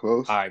think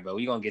close? All right, bro.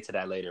 We gonna get to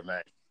that later,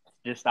 man.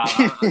 Just stop.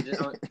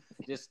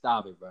 Just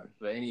stop it, bro.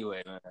 But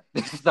anyway, man,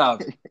 just stop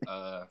it.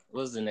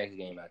 What's the next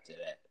game after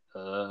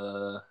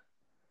that?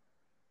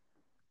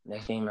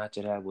 Next game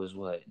after that was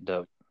what?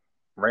 The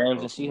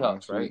Rams and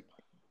Seahawks, right?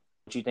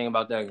 What you think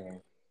about that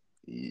game?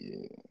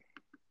 Yeah.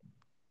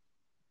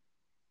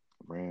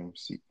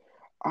 Rams.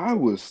 I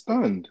was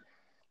stunned.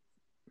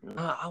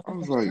 Nah, I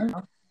was like,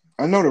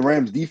 I know the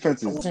Rams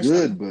defense is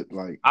good, but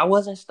like, I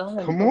wasn't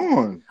stunned. Come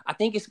on. I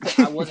think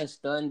I wasn't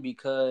stunned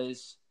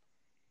because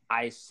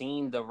I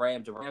seen the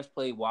Rams. The Rams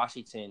played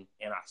Washington,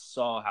 and I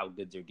saw how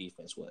good their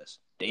defense was.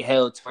 They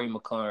held Terry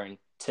McLaurin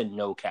to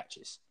no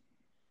catches.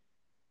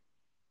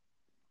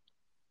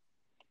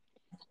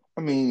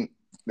 I mean,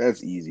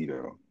 that's easy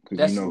though,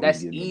 because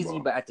that's easy,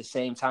 but at the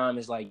same time,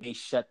 it's like they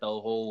shut the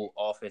whole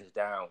offense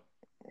down.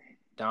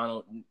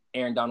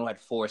 Aaron Donald had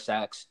 4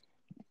 sacks.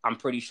 I'm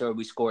pretty sure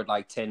we scored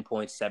like 10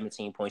 points,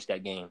 17 points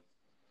that game.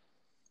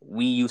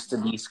 We used to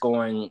be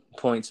scoring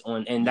points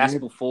on, and that's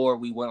before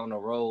we went on a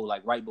road,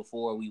 like right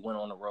before we went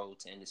on the road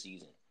to end the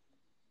season.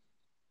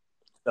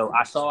 So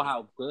I saw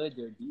how good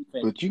their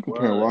defense was. But you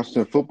compare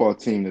Washington football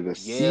team to the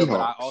Seahawks. Yeah, but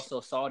I also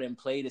saw them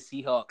play the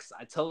Seahawks.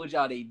 I told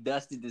y'all they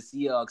dusted the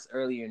Seahawks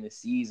earlier in the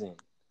season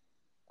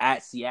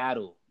at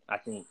Seattle, I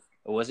think.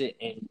 Or was it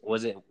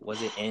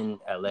in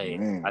LA?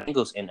 Man. I think it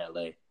was in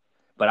LA.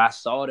 But I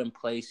saw them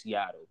play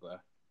Seattle, bro.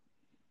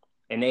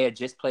 And they had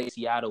just played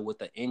Seattle with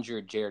the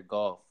injured Jared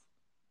Goff.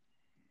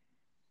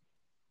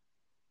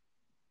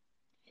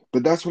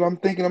 But that's what I'm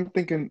thinking. I'm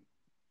thinking,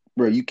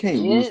 bro, you can't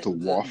lose to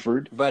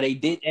Wofford. But they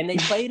did, and they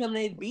played them.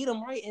 They beat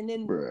them, right? And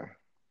then bruh.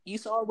 You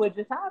saw what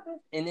just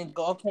happened. And then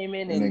Goff came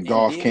in and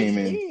Goff did came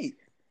what in. he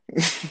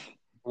did.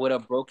 With a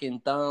broken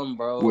thumb,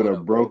 bro. With a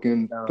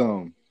broken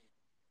thumb.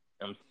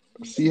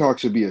 Seahawks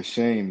should be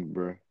ashamed,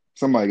 bro.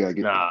 Somebody got to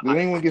get. Did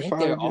anyone get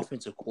fired? Their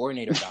offensive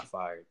coordinator got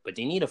fired, but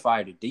they need to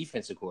fire the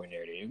defensive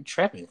coordinator. They're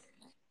tripping.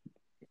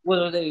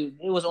 Well, it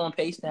was on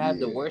pace to have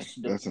the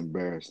worst. That's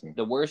embarrassing.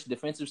 The worst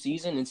defensive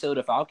season until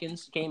the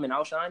Falcons came and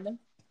outshined them.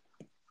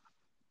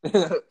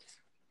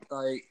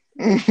 Like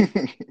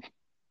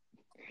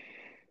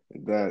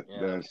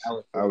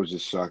I was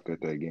just shocked at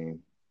that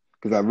game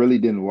because I really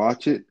didn't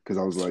watch it because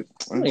I was like,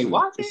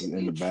 this is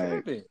in the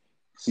bag. Tripping.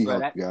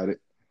 Seahawks got it.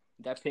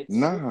 That pick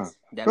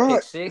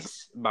pick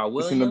six by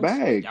Williams. It's in the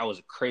bag. That was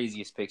the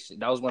craziest pick six.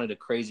 That was one of the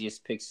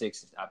craziest pick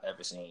sixes I've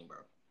ever seen, bro.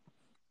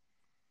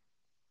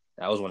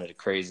 That was one of the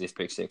craziest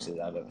pick sixes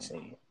I've ever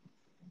seen.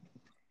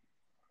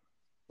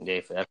 They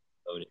forever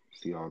loaded.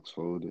 Seahawks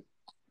folded.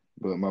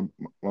 But my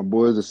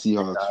boy's a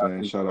Seahawks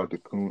fan. Shout out to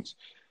Kuntz.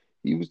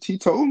 He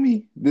told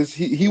me this.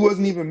 He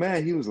wasn't even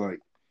mad. He was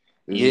like,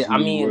 "This Yeah, is I who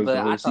he mean, was but the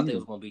I whole thought they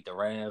was season." gonna beat the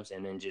Rams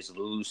and then just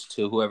lose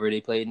to whoever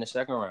they played in the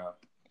second round.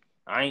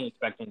 I ain't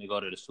expecting to go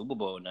to the Super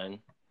Bowl or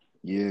nothing.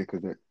 Yeah,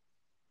 cause that.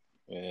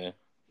 Yeah.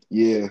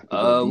 Yeah, cause that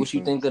defense. What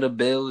you think of the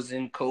Bills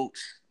and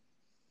Colts?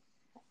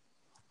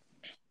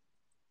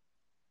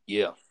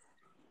 Yeah.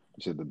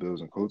 You said the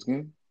Bills and Colts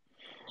game.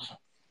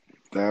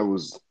 That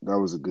was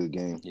a good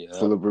game. Yeah.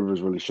 Phillip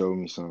Rivers really showed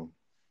me something.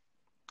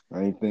 I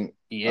didn't think.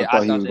 Yeah, I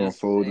thought he was gonna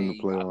fold in the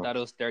playoffs. I thought it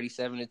was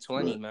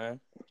 37-20, man.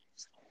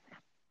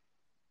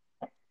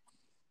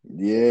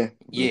 Yeah,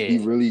 but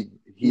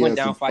he went had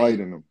down some fight fighting.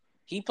 in him.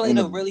 He played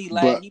a great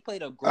last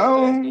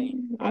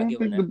game. I'll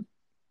give him that.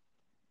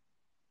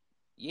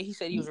 Yeah, he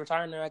said he was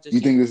retiring there after the You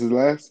season. think this is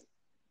last?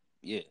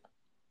 Yeah.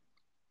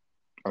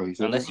 Oh, he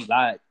said unless that? he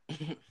lied.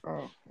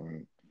 Oh,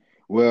 right.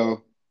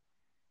 Well,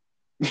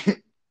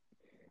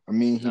 I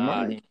mean, he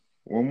might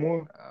one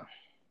more.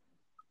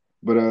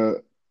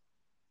 But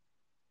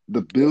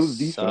the Bills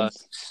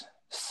defense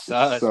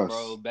sus,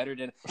 bro. Better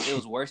than it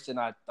was worse than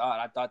I thought.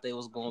 I thought they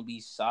was gonna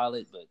be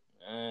solid, but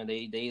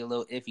they a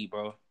little iffy,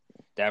 bro.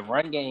 That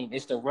run game,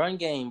 it's the run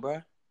game,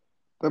 bro.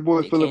 That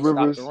boy Phillip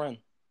Rivers. Stop the run.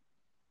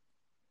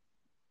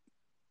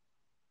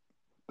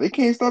 They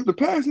can't stop the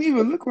pass.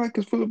 Neither look like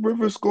because Phillip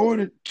Rivers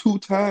scored it 2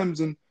 times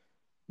in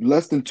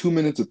less than 2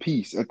 minutes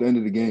apiece at the end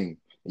of the game.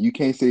 And you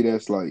can't say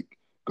that's like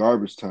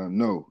garbage time.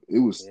 No, it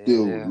was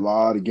still a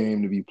lot of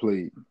game to be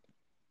played.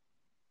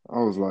 I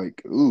was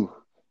like, ooh.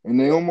 And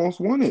they almost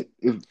won it.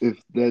 If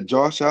that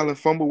Josh Allen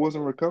fumble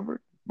wasn't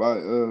recovered by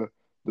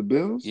the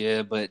Bills.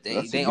 Yeah, but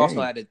they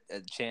also had a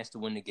chance to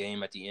win the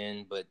game at the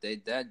end. But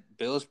that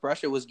Bills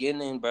pressure was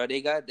getting in, bro. They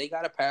got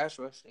a pass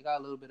rush. They got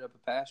a little bit of a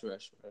pass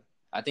rush, bro.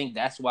 I think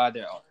that's why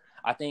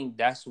I think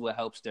that's what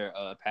helps their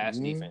pass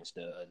defense,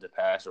 the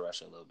pass rush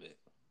a little bit.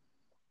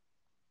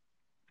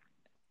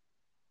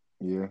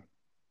 Yeah.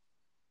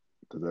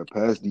 Because that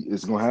pass,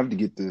 it's gonna have to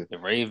get the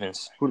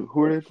Ravens.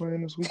 Who are they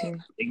playing this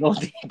weekend?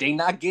 They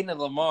not getting a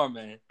Lamar,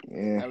 man.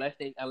 Yeah.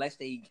 Unless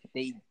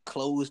they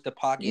close the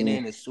pocket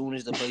in as soon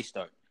as the play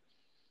starts.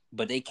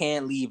 But they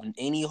can't leave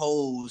any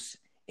holes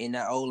in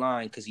that O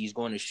line because he's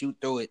going to shoot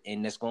through it,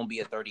 and it's going to be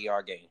a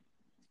 30-yard game.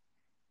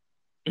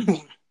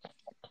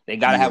 They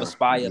got to have a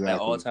spy up at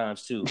all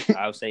times too.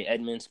 I would say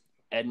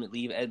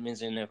leave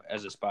Edmonds in there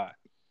as a spy.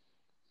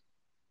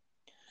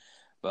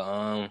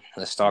 But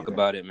let's talk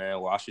about it, man.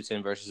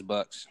 Washington versus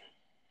Bucks.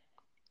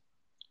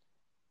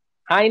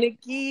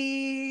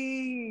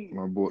 Heineke,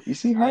 my boy. You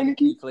see Heineke?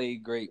 He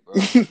played great, bro.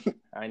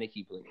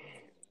 Heineke played.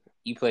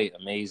 He played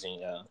amazing,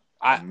 yo.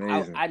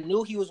 I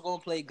knew he was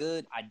gonna play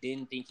good. I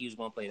didn't think he was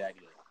gonna play that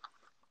good.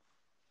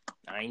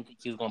 I didn't think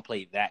he was gonna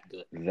play that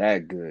good.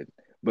 That good,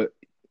 but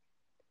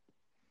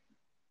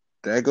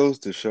that goes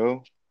to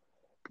show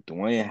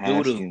Dwayne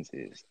Haskins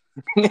is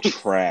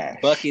trash.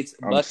 Buckets.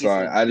 I'm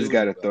sorry. I just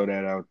got to throw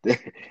that out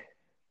there.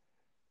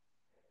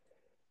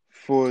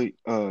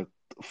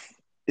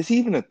 Is he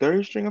even a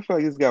third string? I feel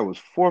like this guy was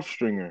fourth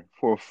stringer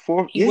for a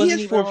fourth. He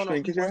is fourth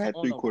string because I had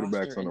 3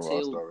 quarterbacks on the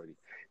roster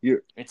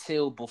already.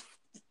 Until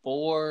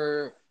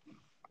before,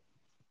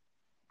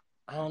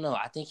 I don't know.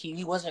 I think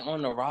he wasn't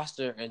on the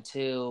roster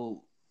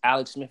until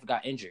Alex Smith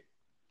got injured.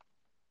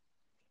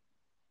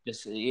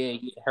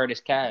 He hurt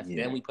his calf.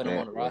 Yeah, then we put him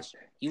on the roster.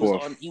 He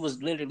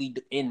was literally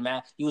in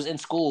math. He was in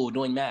school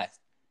doing math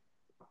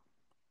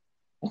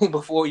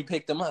before we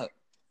picked him up.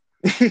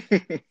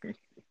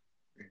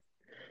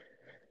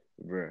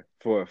 Bruh,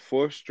 for a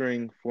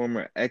 4th-string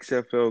former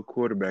XFL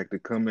quarterback to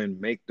come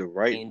in, make the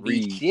right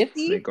reads,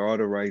 make all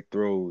the right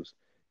throws,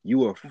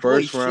 you a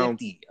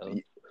first-round,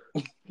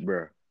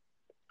 bruh.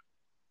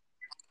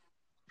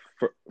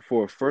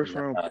 For a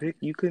first-round pick,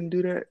 you couldn't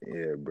do that?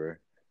 Yeah, bruh.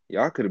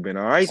 Y'all could have been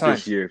all right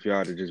this year if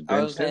y'all had just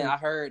benched him. I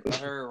heard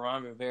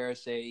Ron Rivera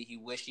say he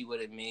wished he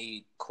would have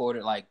made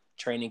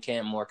training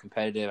camp more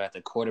competitive at the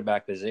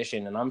quarterback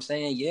position, and I'm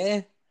saying, yeah,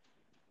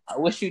 I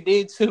wish you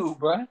did too,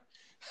 bruh.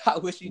 I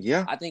wish you.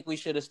 Yeah. I think we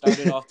should have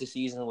started off the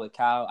season with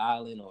Kyle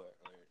Allen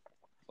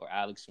or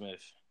Alex Smith,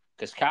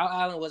 because Kyle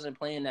Allen wasn't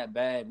playing that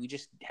bad. We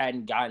just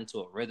hadn't gotten to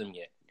a rhythm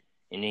yet,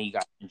 and then he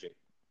got injured.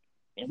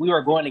 And we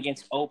were going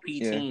against OP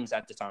teams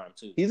at the time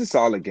too. He's a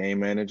solid game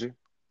manager.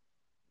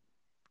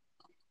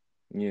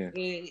 Yeah.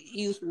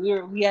 We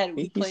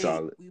played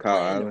solid. Kyle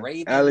Allen, the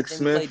Ravens, Alex then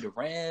Smith. We played the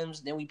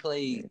Rams, then we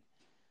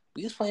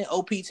was playing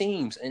OP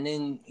teams, and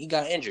then he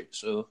got injured.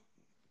 So.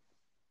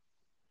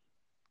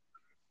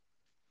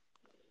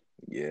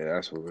 Yeah,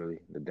 that's what really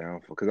the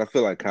downfall. Because I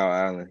feel like Kyle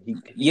Allen,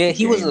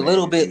 he was a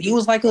little bit. He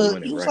was like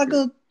a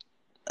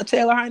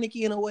Taylor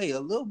Heineke in a way, a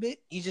little bit.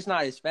 He's just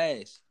not as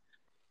fast.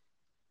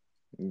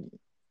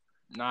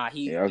 Nah, I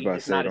was about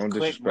to say, don't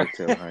disrespect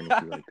Taylor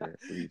Heineke like that.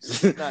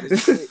 He's not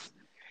as quick.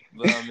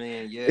 But I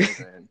mean, yeah,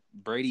 man.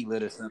 Brady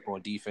lit us up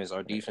on defense.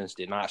 Our defense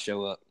did not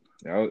show up.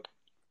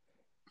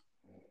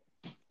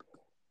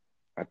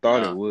 I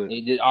thought it would.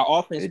 Our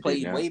offense It did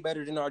played not. way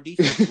better than our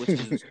defense, which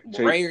is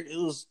Trey, rare.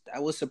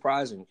 That was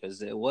surprising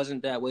because it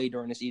wasn't that way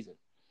during the season.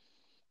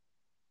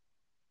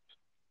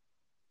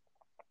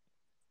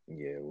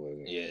 yeah, it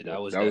wasn't. Yeah, But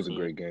that was that was a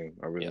definitely great game.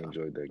 I really yeah.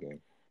 enjoyed that game.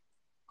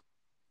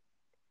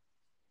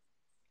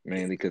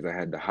 Mainly because I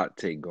had the hot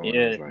take going. I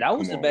Yeah, was like, that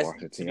was come the on, best.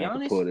 Washington, To you be have to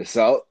honest, pull this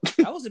out.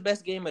 that was the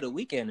best game of the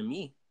weekend to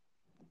me.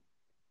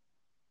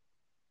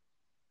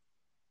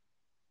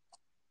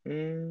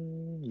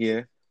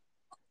 Yeah.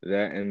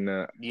 That and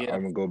Yeah.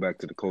 I'm gonna go back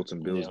to the Colts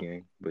and Bills Yeah.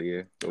 game. But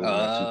yeah, those are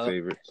my two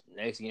favorites.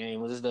 Next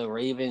game was the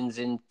Ravens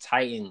and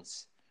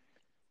Titans.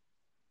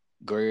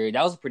 Great.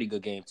 That was a pretty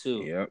good game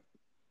too. Yep.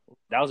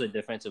 That was a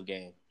defensive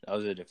game.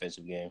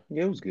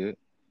 Yeah, it was good.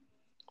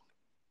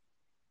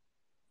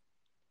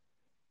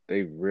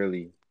 They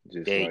really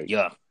just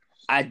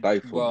I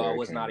stifled Derrick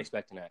was not Henry.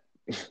 expecting that.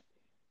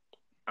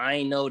 I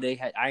didn't know their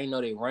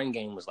run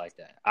game was like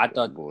that. I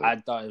thought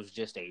it was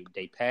just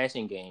they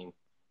passing game,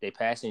 they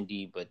passing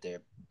D, but their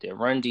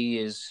run D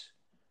is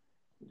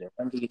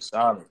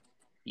solid.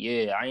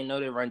 Yeah, I didn't know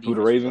their run Who,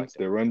 the defense was like Ravens? that.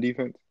 Their run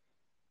defense.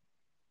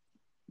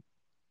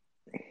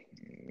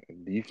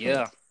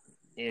 Yeah,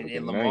 and nice.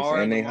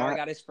 And they Lamar hot.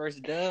 got his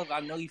first dub.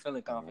 I know he's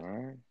feeling confident. All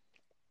right.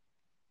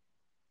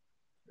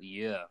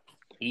 Yeah,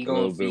 A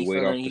little bit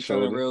weight off the he's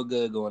shoulder. feeling real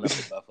good going up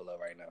to Buffalo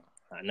right now.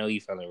 I know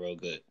he's feeling real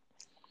good.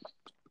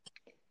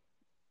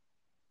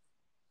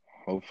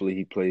 Hopefully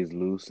he plays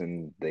loose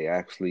and they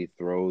actually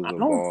throw the I ball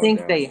don't think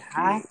down they the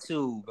have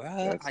field. to,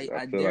 bro.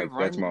 I feel like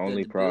that's my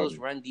only the Bills'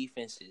 problem. run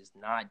defense is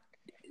not.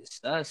 It's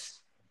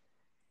us.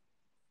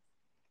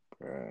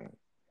 Bruh.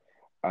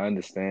 I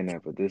understand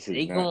that, but this is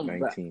They not going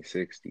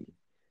 1960.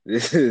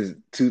 This is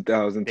they gonna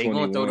throw the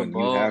 2021. You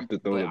ball, have to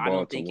throw but the I ball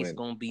don't to think it's win.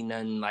 gonna be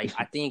nothing like.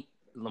 I think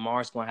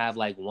Lamar's gonna have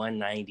like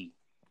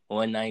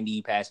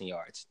 190 passing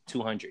yards,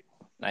 200.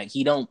 Like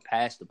he don't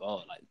pass the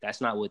ball. Like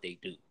that's not what they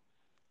do.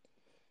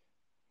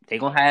 They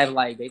gonna have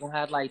like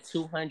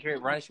 200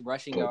 rushing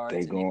But yards,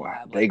 and they gonna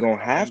have they like gonna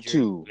have 100,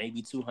 to.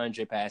 maybe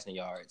 200 passing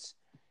yards,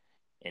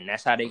 and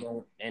that's how they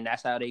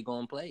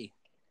gonna play.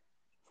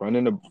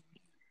 Running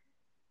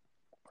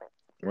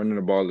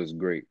the ball is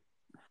great.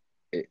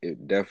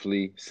 It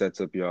definitely sets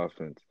up your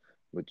offense,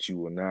 but you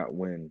will not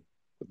win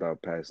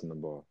without passing the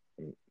ball.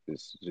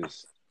 It's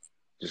just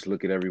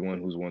look at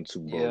everyone who's won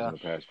Super Bowls in the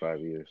past 5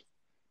 years.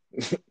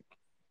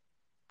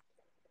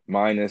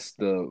 Minus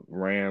the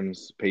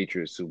Rams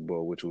Patriots Super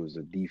Bowl, which was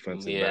a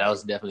defensive battle. That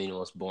was definitely the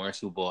most boring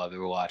Super Bowl I've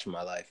ever watched in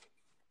my life.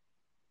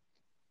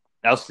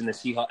 Elston the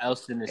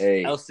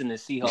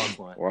Seahawks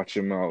one. Watch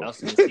your mouth.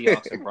 Elston the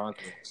Seahawks and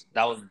Broncos.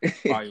 That was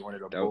probably one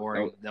of the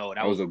boring.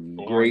 That was a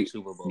boring great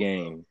Super Bowl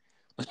game.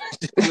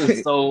 It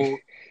was so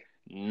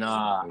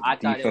nah. I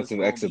thought it was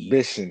an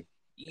exhibition.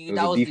 It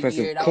was a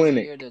defensive clinic. That was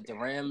the year that the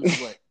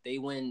Rams they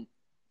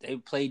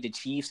played the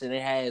Chiefs and they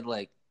had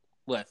like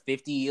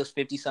 50. It was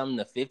 50 something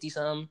to 50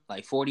 something,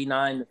 like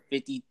 49 to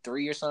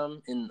 53 or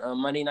something in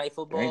Monday Night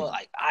Football. Dang.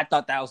 Like I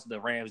thought that was the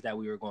Rams that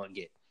we were going to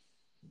get.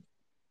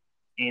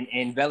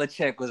 And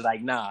Belichick was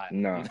like, nah,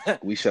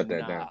 we shut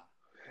that down.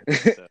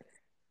 So,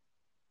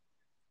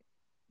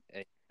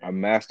 a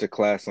master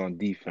class on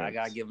defense. I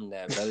gotta give him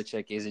that.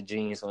 Belichick is a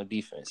genius on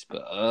defense.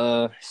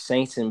 But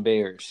Saints and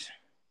Bears.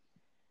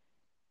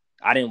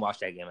 I didn't watch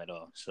that game at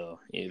all. So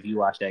if you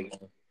watch that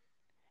game,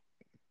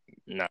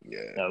 no,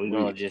 we're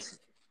gonna just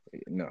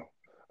no.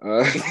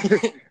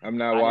 I'm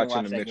not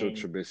watching the Mitchell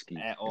Trubisky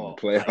at all in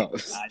the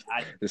playoffs.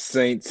 Like, the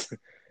Saints.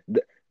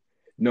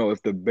 No,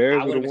 if the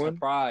Bears would have won,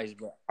 surprised,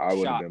 but I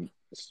would have been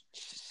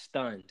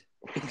stunned.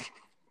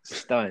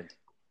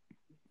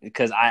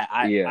 Because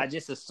I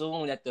just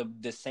assumed that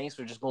the Saints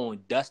were just going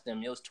to dust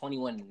them. It was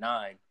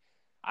 21-9.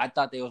 I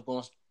thought they was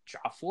going to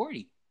drop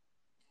 40.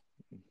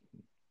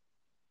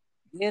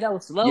 Yeah, that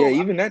was low. Yeah,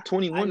 even that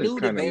 21 is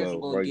kind of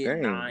low. Like,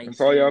 dang, 9,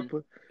 that's all y'all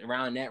put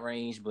around that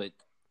range. But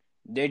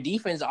their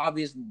defense,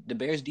 the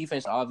Bears'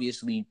 defense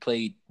obviously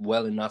played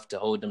well enough to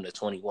hold them to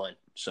 21.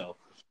 So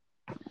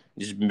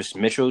just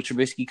Mitchell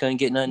Trubisky couldn't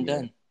get nothing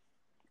done.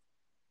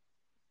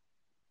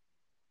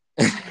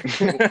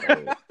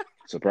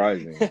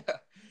 Surprising.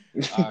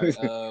 All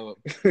right,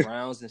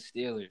 Browns and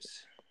Steelers.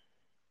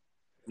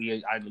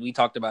 We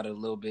talked about it a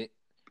little bit,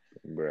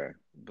 bruh.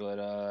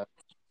 But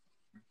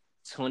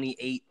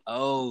 28-0.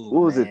 What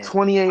was it?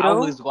 28-0. I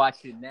was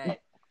watching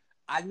that.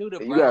 I knew the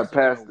Browns got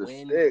past were the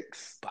win,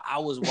 sticks. but I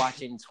was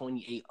watching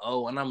 28-0,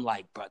 and I'm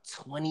like, bro,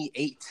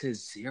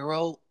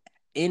 28-0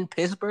 in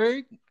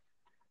Pittsburgh.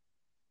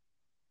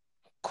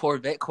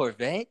 Corvette.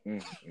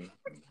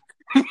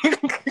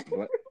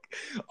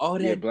 All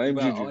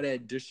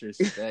that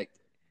disrespect.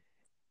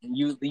 And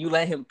you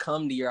let him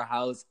come to your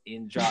house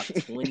and drop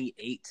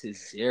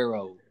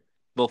 28-0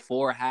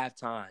 before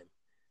halftime.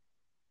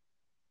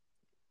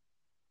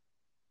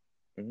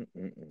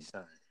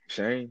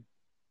 Shame.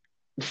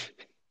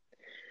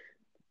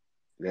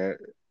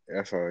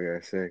 That's all I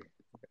gotta say.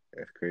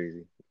 That's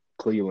crazy.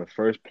 Cleveland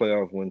first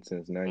playoff win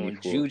since '94. On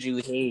Juju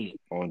head.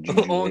 On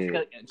Juju on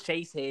head.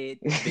 Chase head.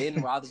 Ben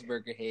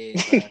Roethlisberger head.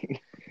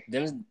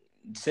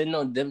 sitting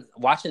on them,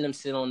 watching them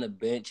sit on the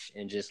bench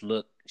and just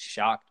look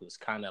shocked was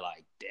kind of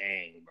like,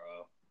 dang, bro.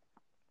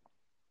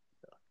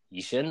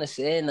 You shouldn't have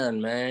said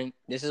nothing, man.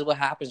 This is what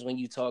happens when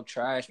you talk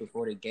trash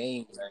before the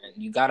game, man.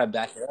 You gotta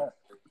back it up.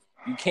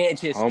 You can't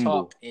just Humble.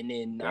 talk and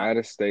then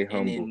Gotta stay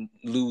humble. and then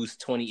lose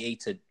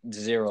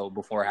 28-0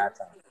 before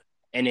halftime,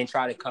 and then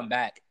try to come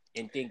back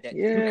and think that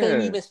you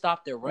couldn't even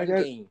stop the run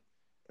game.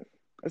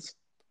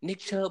 Nick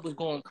Chubb was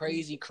going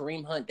crazy.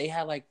 Kareem Hunt, they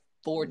had like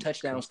 4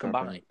 touchdowns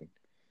combined.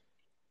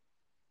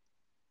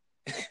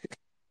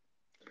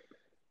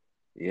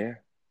 Yeah.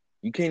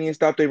 You can't even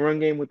stop their run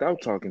game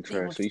without talking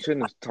trash. So you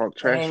shouldn't have talked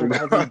trash.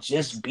 Bro, they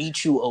just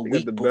beat you a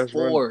week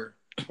before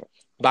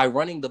by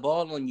running the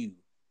ball on you.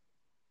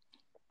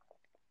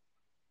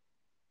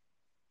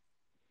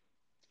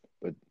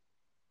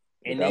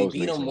 And they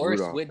beat them worse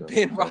with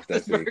Ben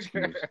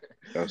Roethlisberger.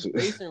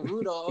 Mason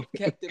Rudolph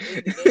kept them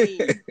in the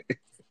game.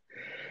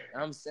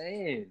 I'm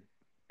saying.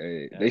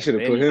 Hey, they should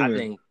have put him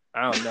in.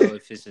 I don't know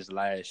if it's his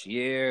last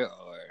year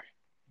or.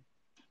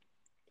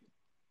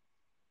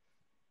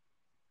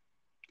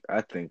 I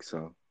think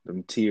so.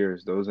 Them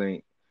tears, those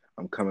ain't.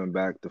 I'm coming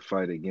back to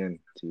fight again.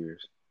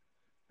 Tears.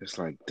 It's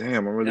like,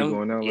 damn, I'm really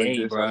going out like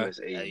this. Bro.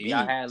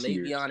 Y'all had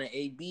Le'Veon and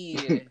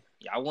AB.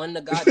 Y'all wouldn't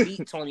have got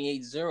beat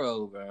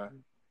 28-0, bro.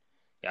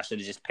 Y'all should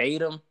have just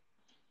paid him.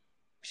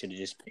 Should have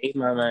just paid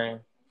my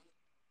man.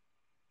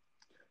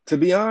 To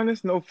be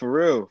honest, no, for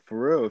real.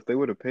 If they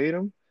would have paid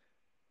him,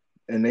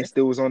 and they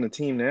still was on the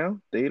team now,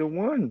 they'd have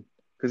won.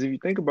 Because if you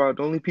think about it,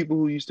 the only people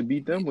who used to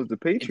beat them was the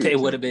Patriots. They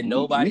would have been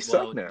nobody. We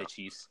suck now. The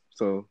Chiefs.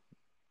 So,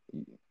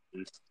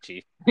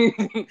 Chiefs. as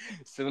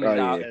soon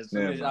as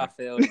y'all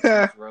failed, the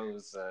Chiefs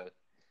rose.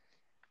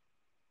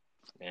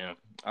 Yeah.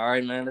 All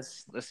right, man.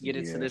 Let's get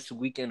into this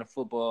weekend of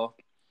football.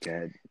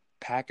 God.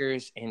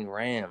 Packers and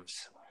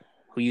Rams.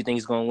 Who you think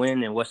is going to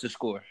win, and what's the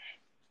score?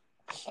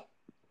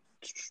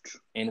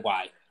 And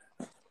why?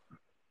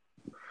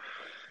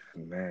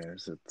 Man,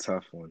 it's a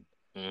tough one.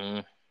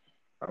 Mm-hmm.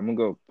 I'm going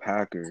to go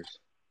Packers.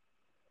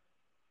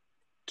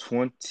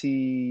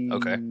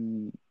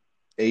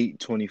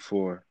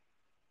 28-24.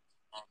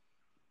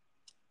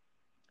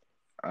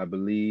 I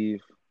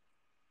believe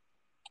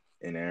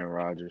in Aaron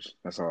Rodgers.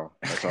 That's all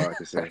I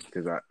can say,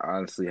 because I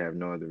honestly have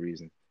no other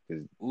reason.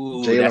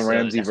 Jalen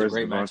Ramsey versus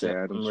Devontae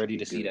Adams. I'm ready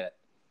to see that.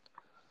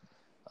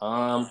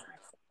 And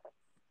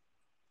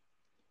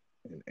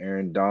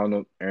Aaron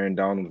Donald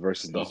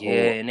versus the whole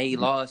and they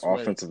lost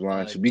offensive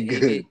line should be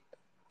good.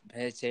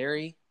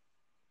 Terry.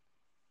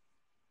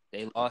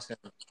 They lost him.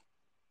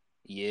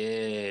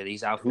 Yeah,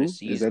 he's out for the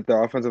season. Is that the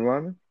offensive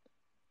lineman?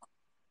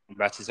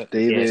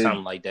 David,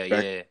 something like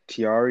that.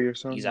 Tiari or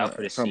something. He's out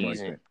for the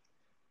season. Like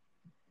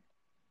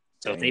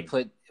so if they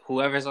put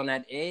whoever's on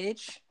that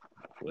edge,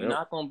 you're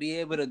not gonna be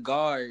able to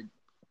guard.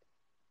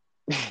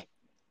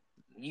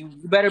 You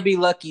better be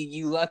lucky.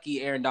 You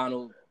lucky, Aaron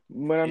Donald.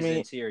 But is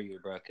interior,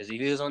 bro. Because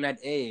if he was on that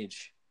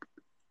edge,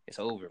 it's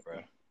over, bro.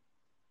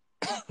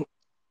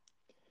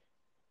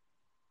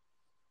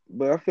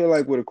 But I feel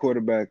like with a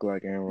quarterback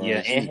like Aaron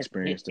Rodgers, he's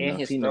experienced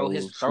enough. He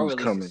knows who's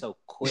coming. So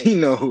quick. He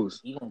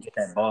knows. He gonna get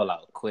that ball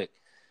out quick.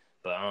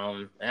 But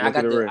and I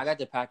got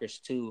the Packers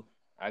too.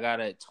 I got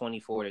a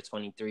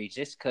 24-23,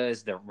 just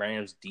because the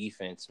Rams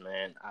defense,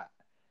 man.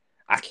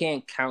 I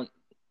can't count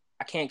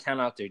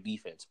out their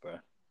defense, bro.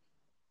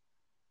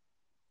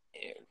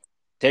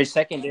 Their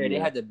secondary, they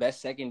had the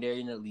best secondary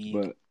in the league.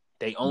 But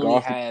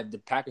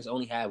the Packers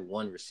only have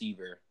one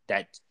receiver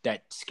that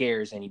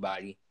scares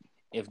anybody.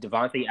 If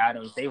Devontae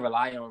Adams, they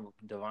rely on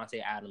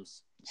Devontae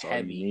Adams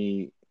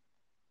heavy.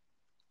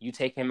 You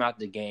take him out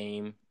the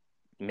game.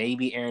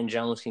 Maybe Aaron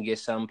Jones can get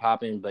something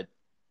popping, but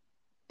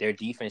their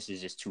defense is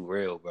just too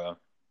real, bro.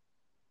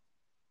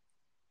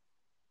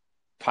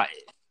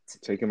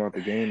 Take him out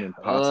the game and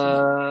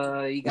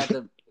possibly. You got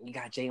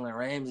Jalen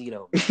Ramsey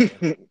though.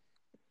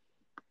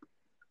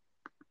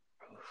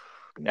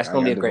 That's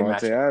gonna be a great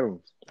matchup.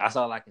 Adams. That's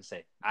all I can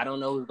say. I don't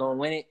know who's gonna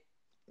win it,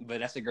 but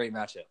that's a great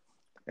matchup.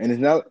 And it's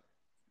not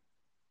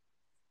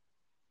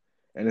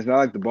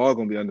like the ball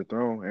gonna be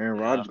underthrown. Aaron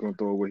Rodgers gonna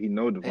throw it where he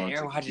know Devontae.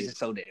 Aaron Rodgers is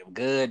so damn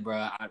good,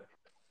 bro.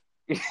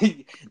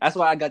 That's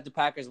why I got the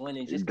Packers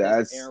winning, just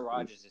because Aaron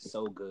Rodgers is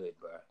so good,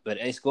 bro. But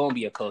it's gonna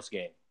be a close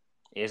game.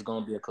 It's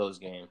gonna be a close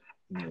game.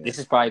 Yeah. This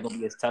is probably gonna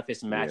be his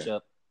toughest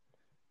matchup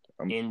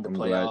in the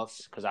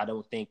playoffs, because I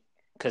don't think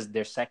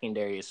their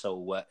secondary is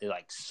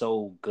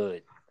so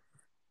good.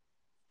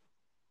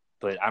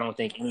 But I don't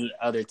think any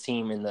other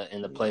team in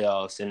the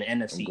playoffs in the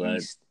NFC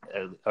East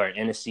or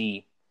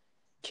NFC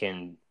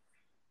can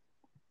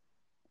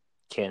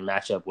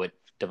match up with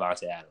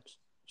Devontae Adams.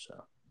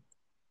 So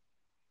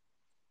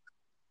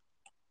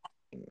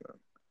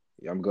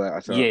yeah, I'm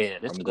glad.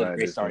 This is a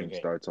great starting game.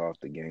 Starts off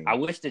the game. I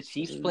wish the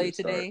Chiefs played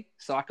today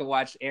so I could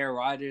watch Aaron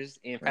Rodgers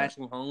and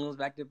Patrick Mahomes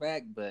back to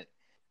back, but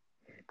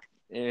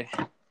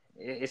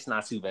it's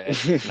not too bad.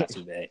 It's not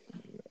too bad.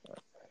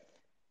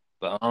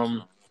 But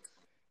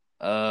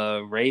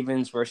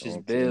Ravens versus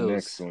Bills.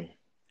 Next one.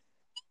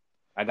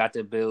 I got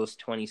the Bills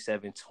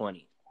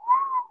 27-20.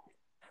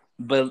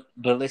 But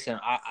listen,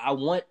 I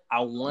want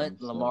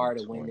Lamar 27,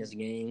 to win 20. this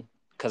game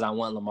because I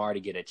want Lamar to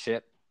get a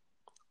chip.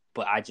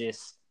 But I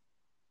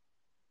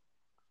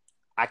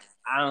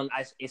don't.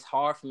 It's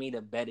hard for me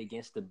to bet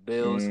against the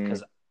Bills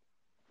because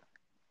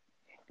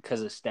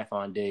of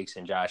Stephon Diggs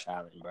and Josh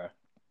Allen, bro.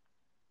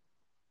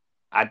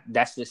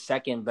 That's the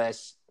second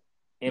best,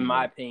 in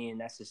my opinion.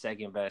 That's the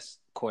second best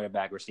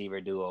quarterback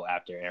receiver duo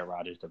after Aaron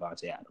Rodgers,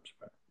 Devontae Adams,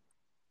 bro.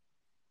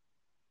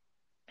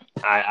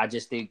 I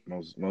just think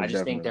Most I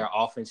just think definitely. their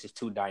offense is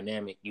too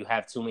dynamic. You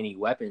have too many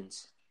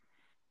weapons.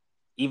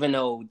 Even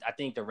though I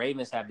think the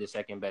Ravens have the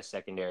second best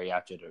secondary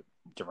after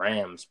the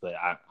Rams, but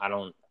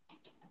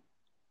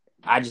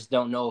I just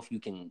don't know if you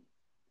can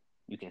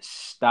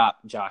stop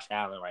Josh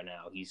Allen right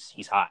now. He's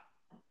hot.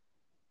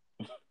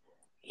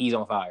 He's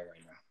on fire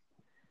right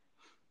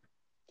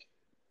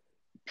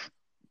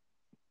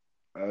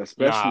now.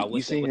 Especially, you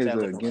What's seen that his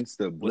looking like? against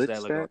the What's blitz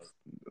that looking like? stats?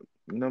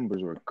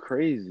 Numbers were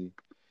crazy.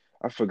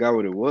 I forgot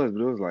what it was,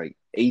 but it was like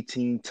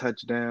 18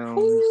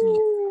 touchdowns and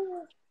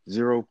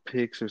 0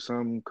 picks or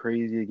something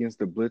crazy against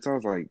the blitz. I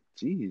was like,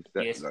 geez,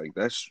 Yes,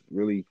 that's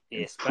really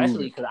especially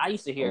improving because I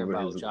used to hear over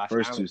about his Josh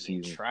first Allen two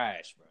being seasons.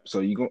 trash, bro.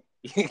 So you go,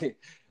 I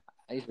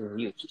used to hear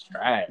he was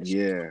trash.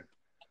 yeah.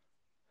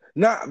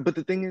 Nah, but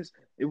the thing is,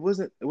 it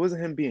wasn't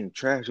him being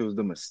trash. It was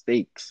the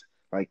mistakes.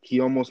 Like he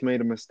almost made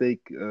a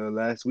mistake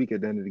last week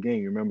at the end of the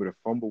game. You remember the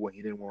fumble when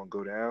he didn't want to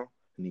go down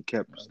and he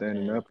kept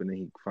standing Man. up and then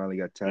he finally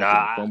got Nah, tackled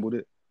and fumbled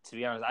it. to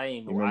be honest, I didn't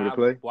You even. remember the I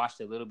play?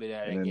 watched a little bit of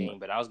that And then, game,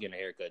 but I was getting a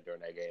haircut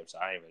during that game, so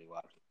I didn't really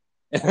watch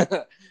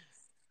it.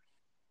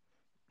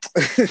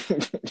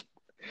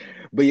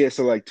 but yeah,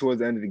 so like towards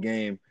the end of the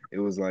game, it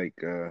was like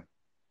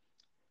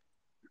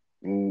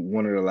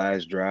one of the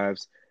last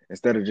drives.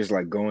 Instead of just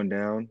like going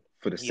down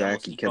for the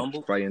sack, he He kept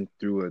fumbled. fighting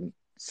through a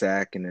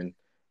sack and then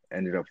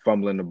ended up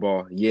fumbling the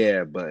ball.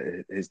 Yeah, but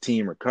his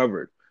team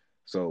recovered.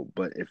 So,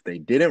 but if they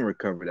didn't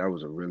recover, that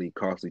was a really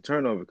costly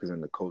turnover because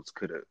then the Colts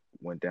could have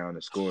went down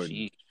and scored,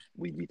 and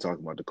we'd be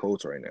talking about the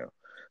Colts right now.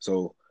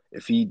 So,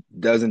 if he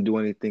doesn't do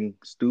anything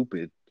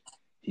stupid,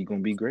 he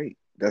gonna be great.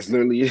 That's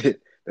literally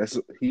it. That's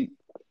he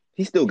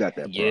still got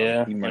that problem.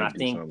 Yeah, He and I might do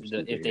think something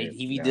stupid if here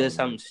he now does and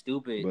something then,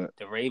 stupid, but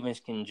the Ravens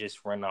can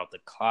just run out the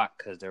clock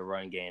because their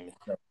run game is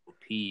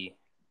OP.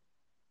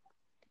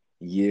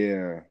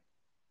 yeah.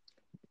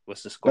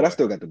 What's the But I score?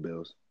 still got the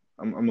Bills.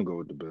 I'm gonna go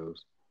with the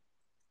Bills.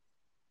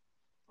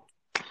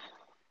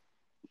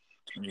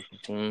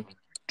 2015.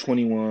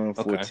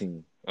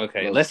 21-14.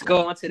 Okay. Low Let's go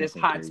scoring. on to this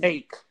Nothing hot crazy.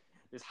 take.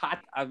 This hot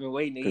I've been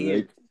waiting to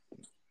hear.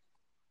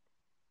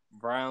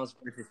 Browns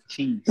versus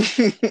Chiefs.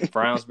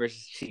 Browns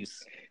versus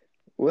Chiefs.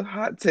 What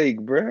hot take,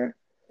 bruh?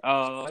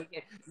 Oh,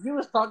 you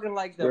was talking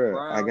like the Bruh, I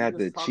Browns. You got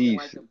was the talking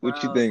Chiefs. like the What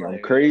you Browns. think? I'm Like,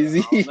 I don't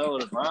crazy? know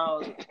the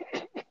Browns.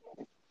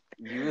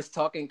 You was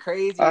talking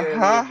crazy earlier,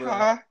 bro.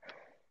 Ha.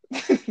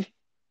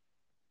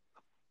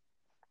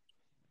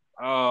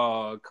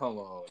 Oh, come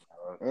on.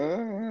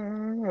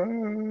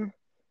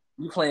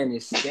 You playing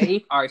this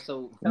safe? All right,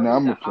 so tell No, me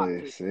I'm the gonna hot play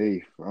it pick.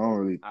 safe. I don't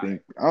really All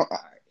think. right. I, All right.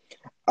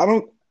 I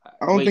don't. All right.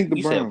 I don't Wait, think the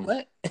you said Browns.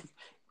 what?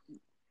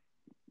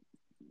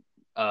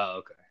 Oh,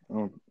 okay.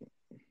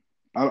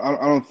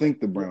 I don't think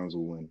the Browns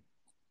will win.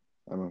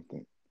 I don't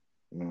think.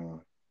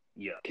 No.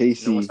 Yeah. No one's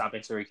KC.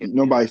 stopping Tariq.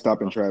 Nobody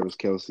stopping Travis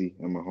Kelce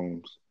and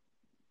Mahomes.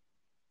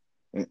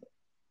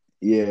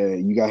 Yeah,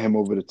 you got him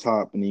over the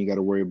top, and then you got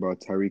to worry about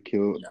Tyreek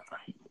Hill No,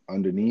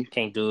 underneath.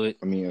 can't do it.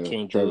 I mean,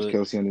 Can't Travis do it.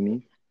 Kelce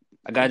underneath.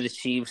 I got the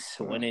Chiefs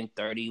winning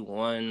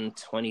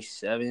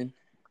 31-27.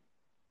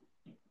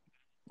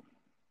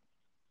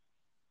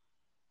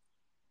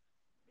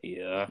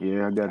 Yeah.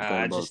 Yeah, I got that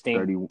I about just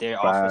think their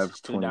offense 35,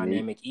 is too 28.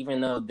 dynamic.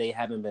 Even though they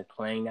haven't been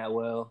playing that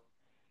well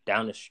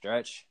down the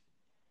stretch,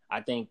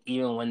 I think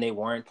even when they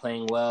weren't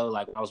playing well,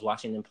 like I was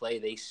watching them play,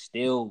 they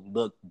still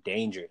looked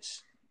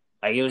dangerous.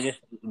 Like it was just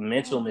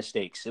mental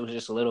mistakes. It was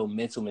just little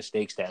mental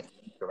mistakes that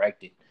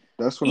corrected.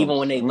 That's what I'm Even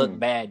when they look saying.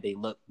 bad, they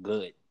look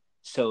good.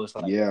 So it's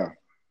like, Yeah.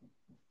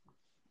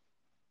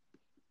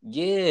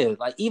 yeah,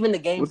 like even the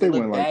games What they they look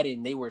went like bad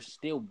in, they were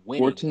still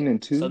winning.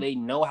 14-2? So they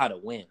know how to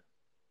win.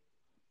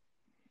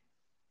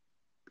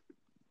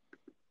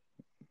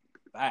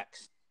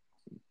 Facts.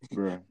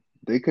 Bruh.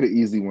 They could have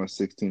easily won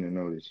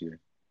 16-0 this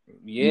year.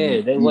 Yeah,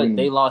 they Even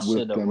lost to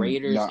with the them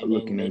Raiders, not and then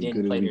looking they as didn't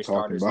good as play we their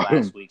talking starters about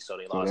last them. week, so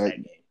they So lost that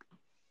game.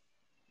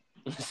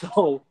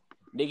 So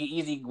they could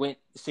easily went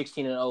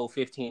 16-0,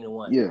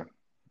 15-1. yeah,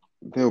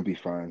 they'll be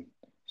fine.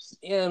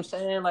 You know what I'm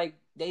saying? Like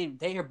they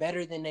are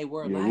better than they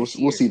were Yeah, last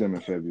we'll year. see them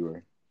in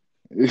February.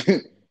 It's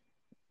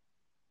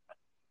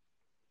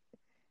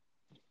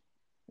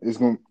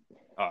gonna.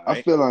 All I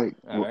right. feel like.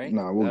 All right.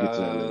 We'll get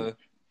to that later.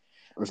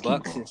 Let's keep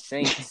Bucks going. and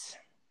Saints.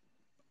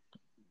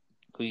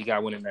 Who you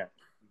got winning that?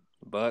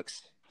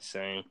 Bucks.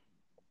 Same.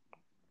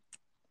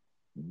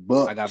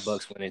 Bucks. I got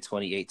Bucks winning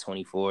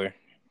 28-24.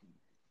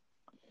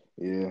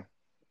 Yeah.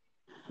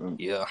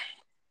 Yeah.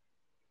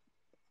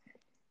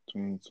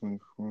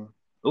 2024.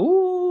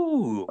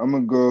 Ooh. I'm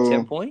gonna go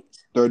 10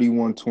 points.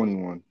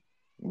 31-21.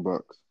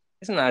 Bucks.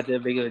 It's not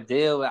that big of a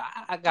deal.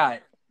 I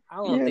don't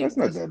Yeah, think that's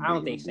not that I big don't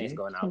of a think Saints deal.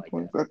 going 10 out like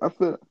points.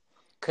 that.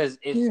 Because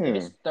if Yeah.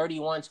 it's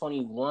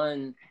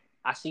 31-21,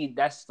 I see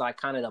that's like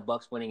kind of the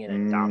Bucks winning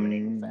in a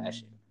dominating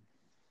fashion.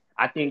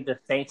 I think the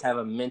Saints have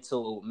a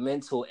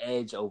mental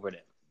edge over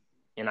them,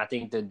 and I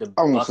think that the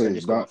I won't Bucks say are it's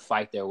just going to not.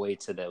 fight their way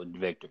to the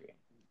victory.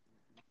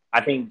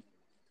 I think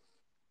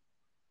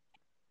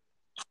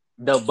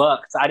the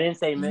Bucks. I didn't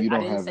say You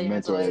don't have mental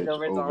mental edge edge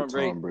over over Tom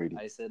Brady. Tom Brady.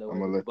 I said I'm over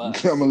gonna the let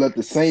Bucks. I'm gonna let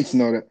the Saints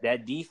know that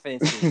That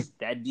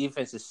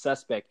defense is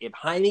suspect. If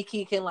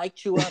Heineke can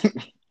light you up,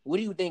 what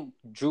do you think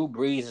Drew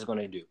Brees is going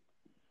to do?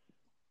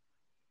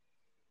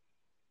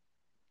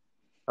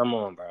 Come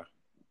on, bro.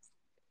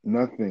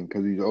 nothing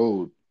because he's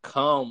old.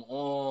 Come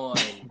on,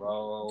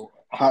 bro.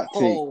 Hot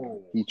take.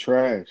 He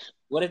trash.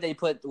 What did they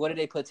put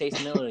Taysom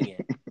Hill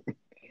again?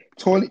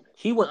 20,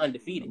 He went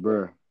undefeated.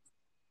 bruh.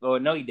 Oh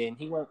no, he didn't.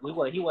 He went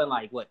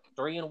like what,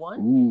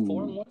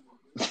 3-1,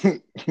 4-1?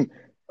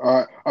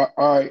 All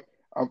right.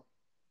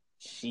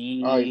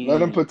 Jeez. All right, let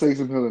him put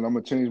Taysom Hill in. I'm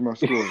gonna change my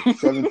score.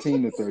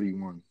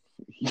 17-31.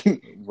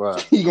 Bro,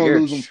 He gonna you're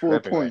lose him 4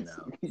 tripping right points.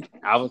 now.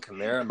 Alvin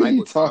Kamara, What are you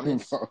Michael talking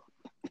Thomas about?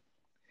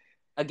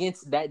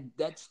 against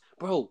that's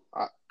bro.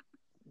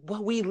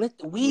 Well, we lit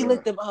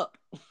Bruh. them up.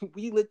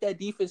 We lit that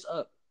defense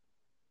up.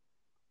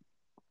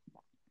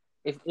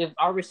 If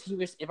our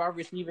receivers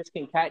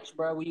can catch,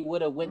 bro, we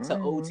would have went to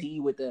OT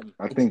with them.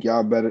 I think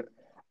y'all better.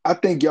 I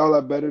think y'all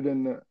are better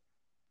than the.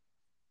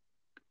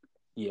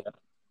 Yeah,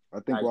 I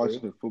think I agree.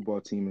 Washington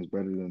football team is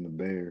better than the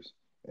Bears,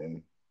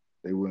 and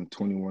they went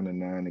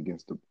 21-9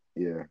 against the.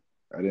 Yeah,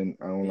 I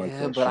don't like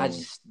that. But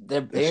showing.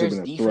 The That should Bears have been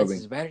a defense thrilling.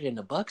 is better than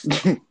the Bucks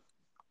though.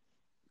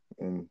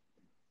 And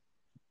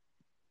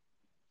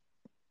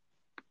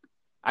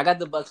I got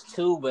the Bucks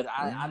too, but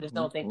I just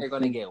don't think they're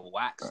gonna get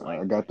waxed.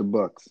 I got the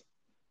Bucks,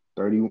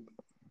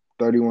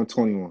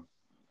 31-21.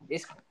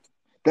 It's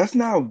That's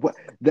not what.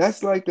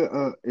 That's like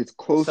a. It's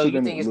closer so you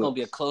than think it it's gonna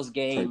be a looks. close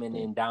game, and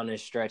thing. then down the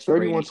stretch, 31-21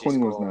 Brady's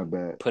is not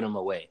bad. put them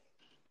away.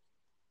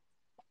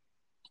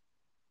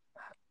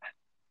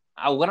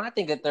 When I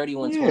think of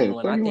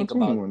 31-21, I think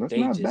about That's they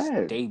not just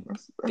bad. they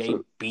That's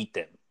beat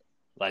them.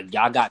 Like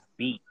y'all got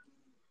beat.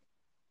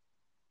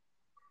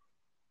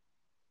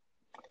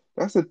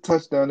 That's a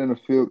touchdown and a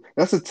field.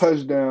 That's a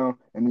touchdown,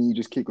 and then you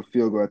just kick a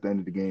field goal at the end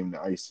of the game to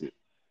ice it,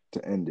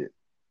 to end it.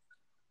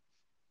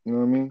 You know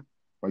what I mean?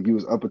 Like you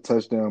was up a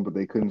touchdown, but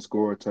they couldn't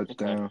score a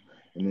touchdown,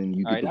 and then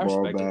you get the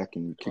ball back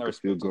and you kick a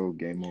field goal,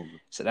 game over.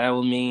 So that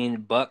would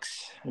mean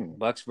Bucks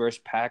versus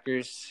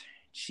Packers,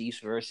 Chiefs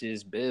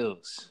versus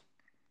Bills.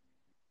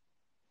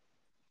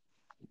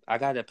 I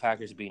got the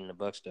Packers beating the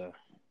Bucks though.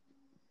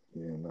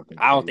 Yeah, nothing.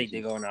 I don't think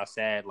they're going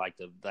outside like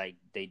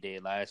they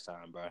did last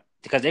time, bro.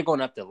 Because they're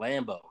going up to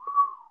Lambeau.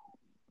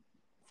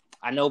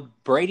 I know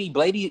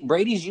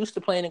Brady's used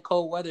to playing in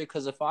cold weather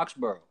because of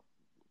Foxborough.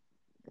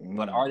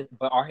 But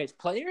are his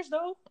players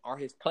though? Are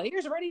his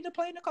players ready to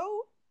play in the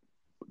cold?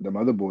 Them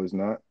other boys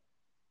not.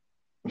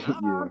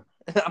 Yeah,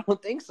 I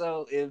don't think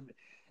so.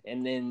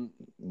 And then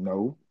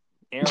no,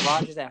 Aaron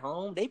Rodgers at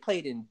home. They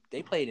played in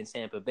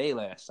Tampa Bay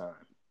last time.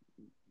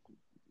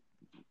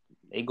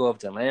 They go up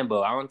to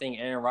Lambeau. I don't think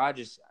Aaron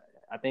Rodgers.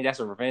 I think that's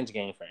a revenge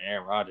game for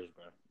Aaron Rodgers,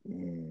 bro.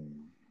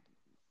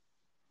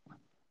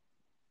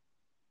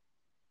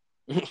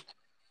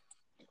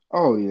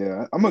 Oh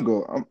yeah, I'm gonna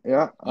go.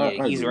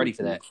 I he's ready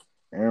for that.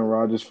 Aaron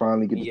Rodgers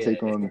finally get to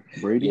take on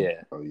Brady.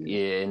 Yeah. Oh yeah.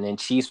 Yeah, and then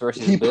Chiefs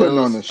versus he Bills. Putting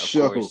on the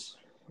show. Of course,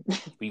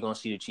 we gonna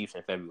see the Chiefs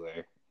in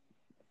February.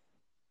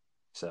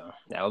 So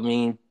that would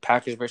mean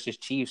Packers versus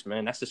Chiefs,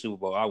 man. That's the Super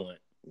Bowl I want.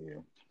 Yeah.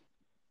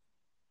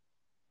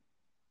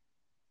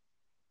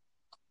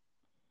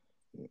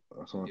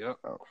 Yep.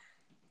 I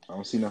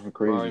don't see nothing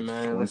crazy. All right,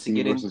 man. Let's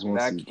get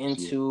back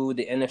into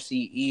the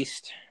NFC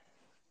East.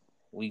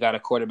 We got a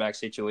quarterback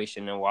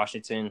situation in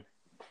Washington,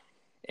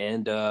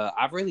 and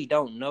I really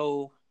don't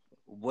know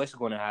what's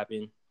going to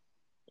happen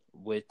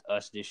with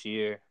us this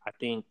year. I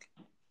think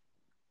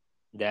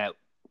that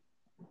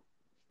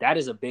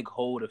is a big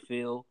hole to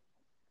fill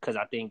because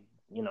I think,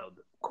 the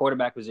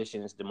quarterback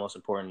position is the most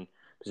important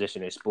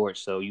position in sports.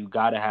 So you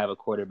got to have a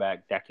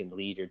quarterback that can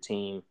lead your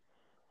team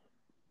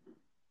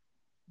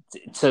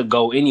to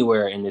go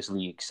anywhere in this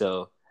league.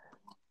 So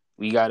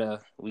I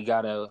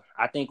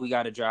think we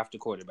gotta draft a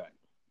quarterback.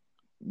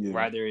 Yeah.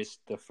 Whether it's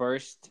the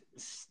first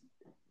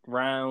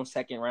round,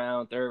 second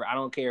round, third, I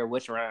don't care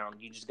which round,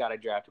 you just gotta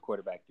draft a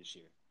quarterback this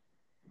year.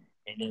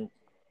 And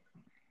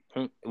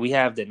then we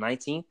have the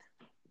 19th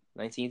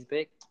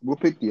pick.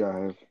 What pick do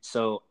y'all have?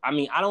 So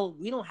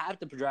we don't have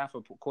to draft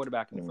a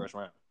quarterback in the first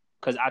round.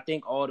 Because I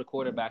think all the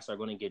quarterbacks are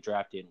gonna get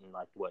drafted in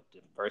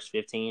the first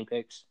 15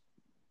 picks.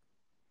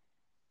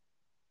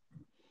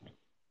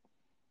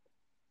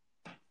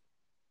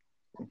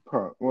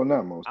 Well,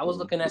 not most. I was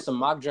looking at some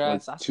mock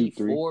drafts. I see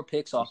 4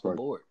 picks off the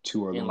board.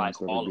 2 other ones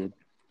that are good.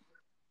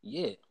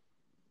 Yeah,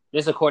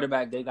 there's a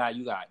quarterback. You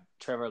got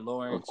Trevor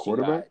Lawrence.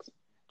 Quarterbacks.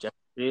 Justin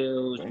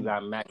Fields. You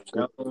got Mac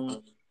Jones.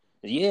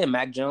 Yeah,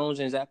 Mac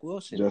Jones and Zach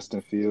Wilson.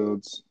 Justin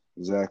Fields,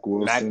 Zach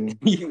Wilson,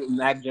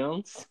 Mac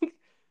Jones.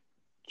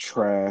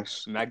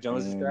 Trash. Mac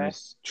Jones is trash.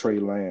 Trey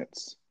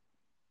Lance.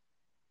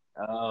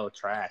 Oh,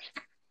 trash.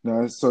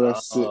 No, so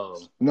that's Oh,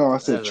 six. No, I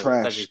said I thought you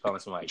trash. was calling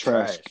somebody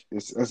Trash.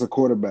 trash. That's a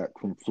quarterback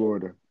from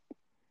Florida.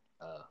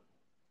 Uh,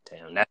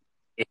 Damn, that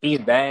if he's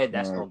bad,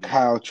 that's gonna be.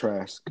 Kyle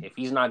Trask. If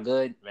he's not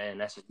good, man,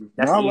 No, that's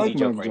I an like easy Mac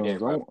joke right there, Jones.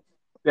 bro.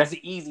 That's an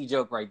easy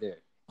joke right there.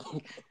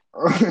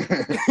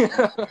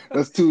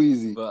 That's too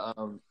easy. But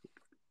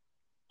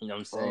you know what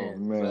I'm Oh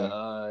saying? But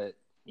man,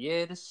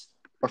 yeah,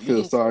 I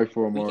feel sorry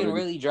for him we can already.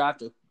 really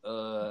draft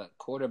a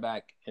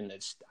quarterback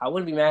I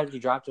wouldn't be mad if you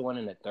drafted one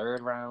in the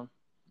third round,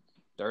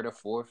 third or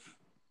fourth.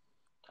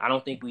 I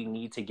don't think we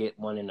need to get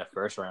one in the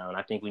first round.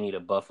 I think we need to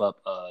buff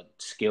up a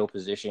skill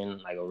position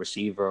like a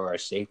receiver or a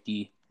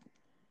safety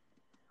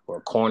or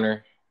a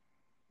corner.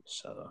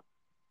 So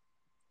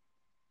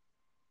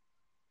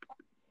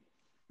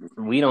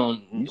we You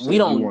don't said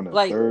you want a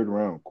like third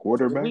round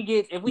quarterback,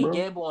 if we bro?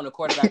 gamble on a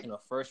quarterback in the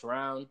first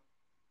round,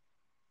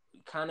 we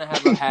kind of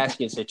have a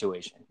Haskins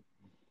situation.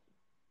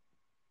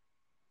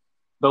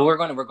 But we're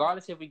going to,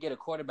 regardless if we get a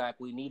quarterback,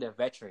 we need a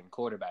veteran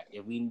quarterback.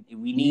 If we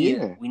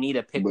Yeah, need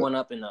to pick but one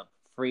up in the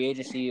free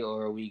agency,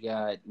 or we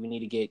need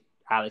to get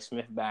Alex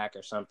Smith back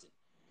or something.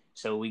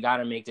 So we got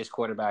to make this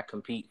quarterback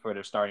compete for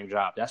the starting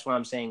job. That's why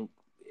I'm saying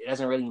it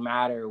doesn't really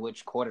matter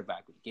which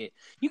quarterback we get.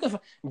 You can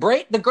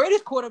the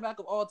greatest quarterback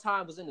of all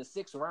time was in the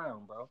 6th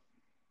round, bro.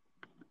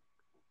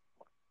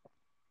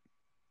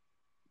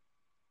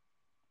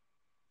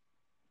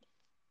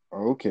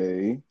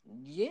 okay.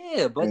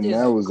 Yeah, but And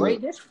that was a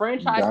this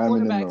franchise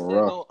diamond in the quarterback still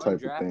rough go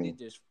type of thing. undrafted.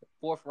 This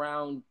 4th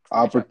round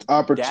franchise Dak,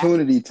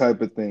 Opportunity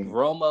type of thing.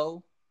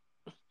 Romo.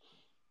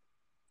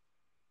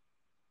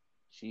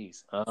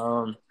 Jeez.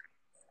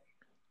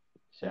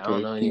 Shit, I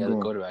don't Okay, know any keep other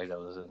going. quarterbacks that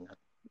was in there.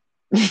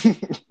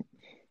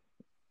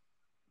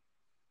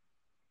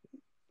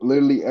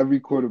 Literally every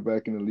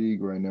quarterback in the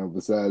league right now,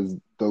 besides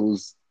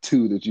those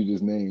two that you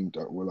just named,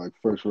 were like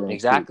first round picks.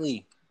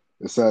 Exactly.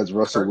 Besides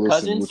Russell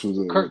Wilson, which was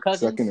a Kirk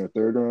second Cousins, or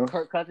third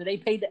round. They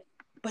paid that,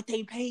 but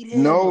they paid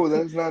him. No,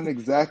 that's not an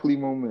exactly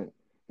moment.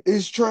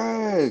 It's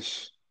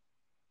trash.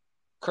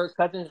 Kirk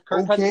Cousins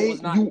Okay,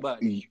 was not,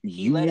 but he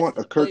you led us want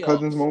to a the Kirk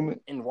Cousins playoffs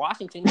moment? in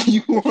Washington.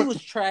 You He want?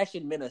 was trash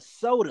in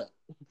Minnesota.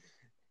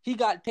 He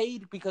got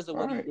paid because of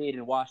All what he right. did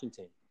in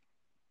Washington.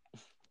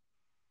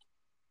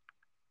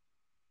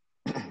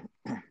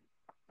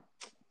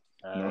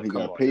 No, he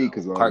Come got on paid now.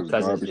 because of all Kirk those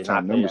Cousins garbage did time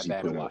not play numbers that he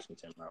bad in put up.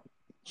 Washington, bro.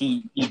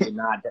 He did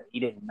not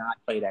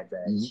play that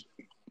bad.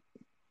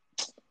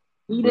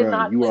 He did Bro,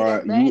 not play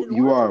that bad in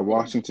you are a Washington.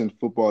 Washington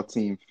football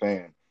team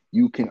fan.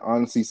 You can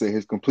honestly say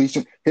his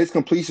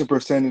completion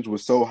percentage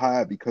was so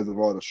high because of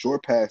all the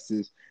short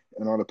passes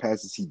and all the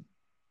passes he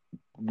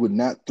would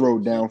not throw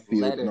He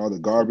downfield led and us all the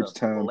to garbage the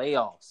time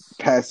playoffs.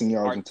 passing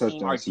yards and Our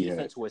touchdowns he had.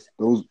 defense was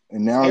Those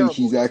and now terrible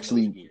he's in those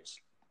actually years.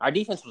 Our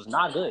defense was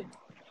not good.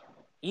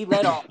 He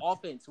led our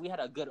offense. We had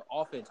a good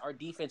offense. Our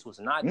defense was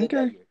not good that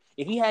okay. year.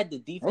 If he had the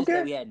defense that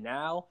Okay. we had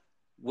now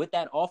with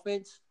that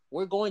offense,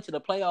 we're going to the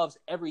playoffs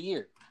every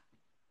year.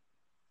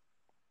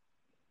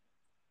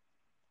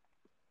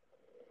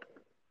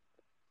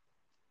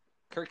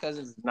 Kirk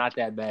Cousins is not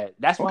that bad.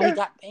 That's why he Okay.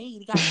 got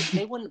paid.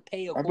 They wouldn't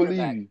pay a I believe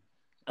quarterback you.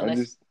 I unless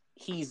just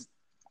he's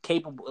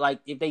capable. Like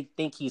if they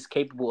think he's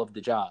capable of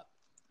the job,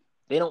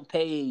 they don't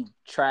pay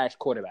trash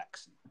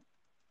quarterbacks.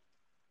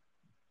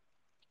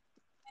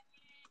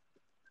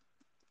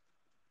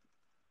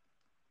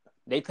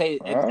 They pay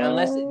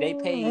unless they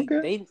pay.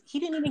 okay. He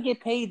didn't even get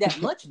paid that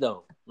much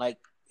though. Like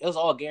it was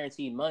all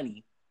guaranteed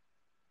money,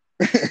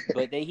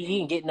 but he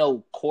didn't get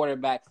no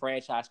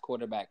franchise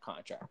quarterback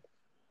contract.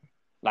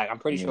 Like I'm I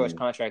pretty sure his mean,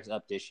 contract's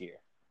up this year,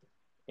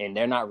 and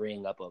they're not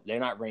ringing up. They're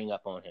not ringing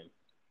up on him.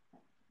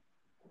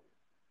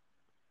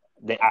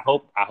 I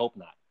hope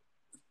not.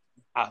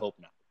 I hope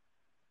not.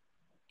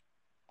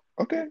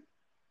 okay.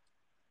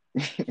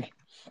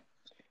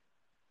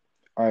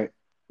 All right.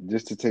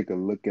 Just to take a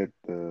look at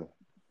the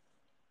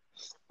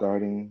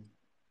starting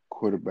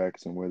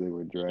quarterbacks and where they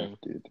were Mm-hmm.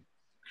 drafted.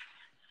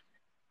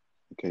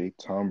 Okay,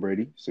 Tom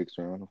Brady, 6th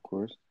round, of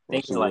course. I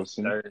think it's Russell like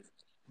Wilson, third.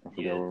 I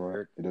forgot Yeah, what round.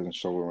 third. It doesn't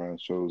show what round.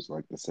 It shows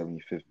like the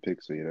 75th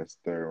pick, so yeah, that's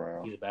 3rd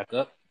round. He's back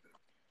up.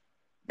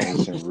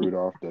 Mason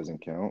Rudolph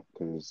doesn't count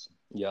because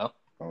Yeah,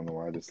 I don't know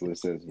why this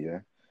list says yeah.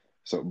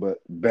 So, but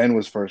Ben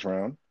was 1st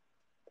round.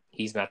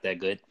 he's not that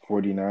good.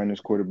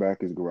 49ers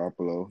quarterback is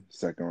Garoppolo,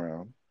 2nd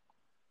round.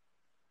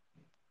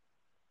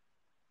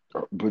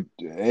 But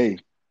hey,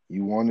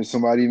 you wanted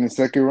somebody in the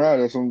 2nd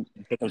round. That's when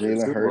Pick him to the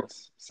Jalen Super Bowl.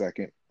 Hurts,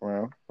 2nd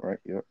round, right?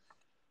 Yep.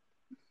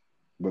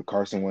 But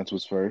Carson Wentz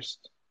was 1st.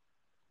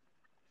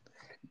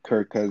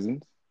 Kirk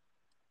Cousins,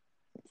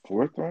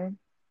 4th round.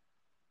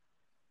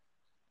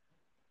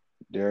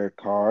 Derek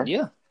Carr,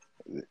 Yeah,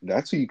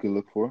 that's who you could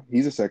look for.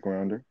 He's a 2nd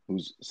rounder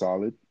who's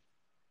solid.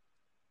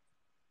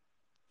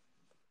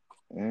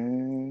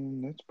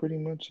 And that's pretty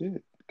much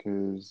it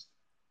because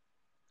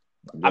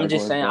I'm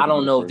just Jaguars saying. I about to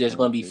don't get a know if 1st there's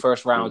going round to be pick.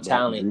 first round Quarterback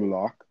talent Drew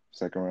Lock,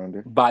 2nd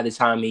rounder. by the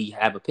time we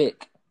have a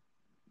pick.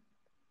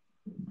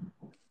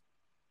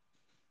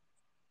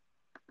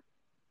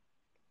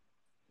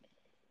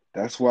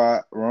 That's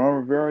why Ron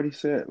Rivera already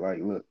said, like,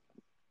 look,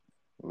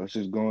 let's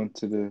just go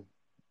into the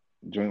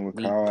Joint with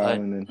Kyle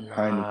Allen and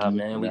Heineke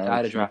man, and we Alex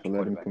gotta Smith draft a and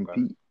let him quarterback, bro.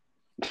 compete.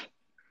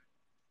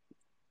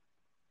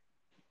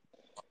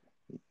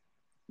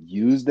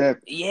 Use Yeah,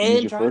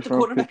 your draft first the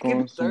round pick quarterback in the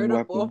on some third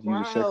or fourth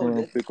weapons. Use your second round.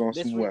 round pick on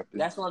some weapons.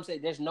 That's what I'm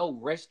saying. There's no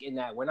risk in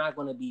that. We're not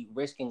going to be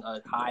risking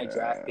a high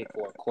draft pick for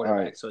a All right.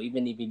 quarterback. So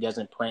even if he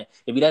doesn't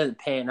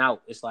pan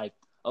out, it's like,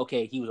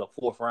 okay, he was a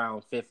fourth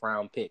round, fifth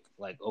round pick.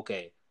 Like,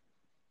 okay,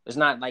 it's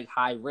not like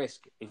high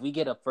risk. If we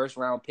get a first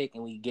round pick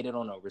and we get it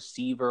on a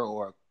receiver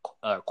or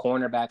a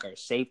cornerback or a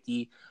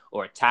safety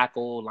or a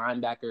tackle,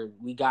 linebacker,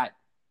 we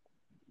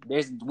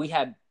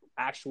have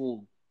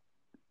actual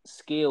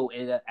skill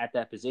at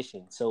that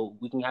position. So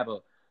we can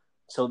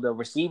so the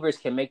receivers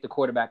can make the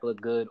quarterback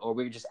look good, or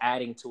we're just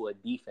adding to a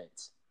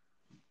defense.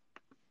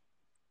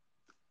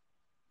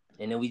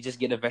 And then we just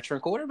get a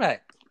veteran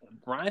quarterback.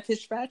 Ryan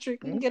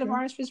Fitzpatrick. We can get a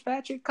Ryan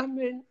Fitzpatrick come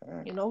in.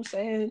 You know what I'm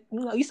saying?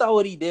 You saw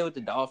what he did with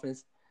the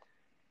Dolphins.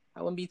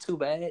 That wouldn't be too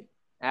bad.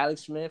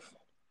 Alex Smith,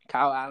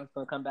 Kyle Allen's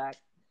gonna come back.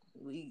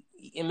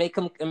 And make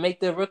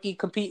the rookie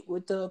compete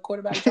with the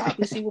quarterback job.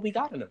 Let's see what we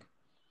got in him.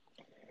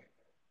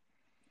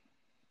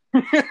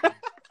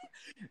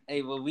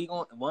 Hey, well,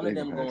 one of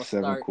them gonna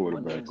start. One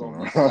of them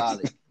gonna be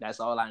solid. That's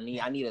all I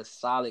need. I need a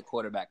solid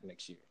quarterback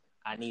next year.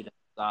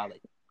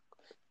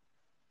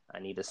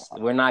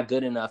 We're not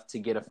good enough to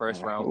get a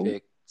first round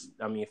pick.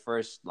 I mean,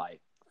 first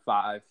like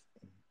 5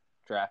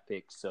 draft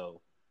picks.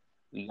 So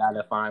we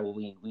gotta find what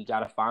we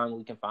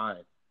can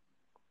find.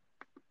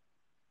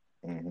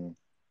 Mm-hmm.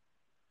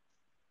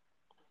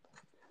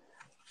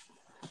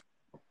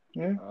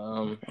 Yeah.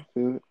 I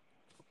feel it.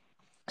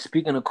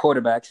 Speaking of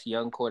quarterbacks,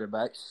 young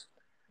quarterbacks,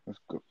 let's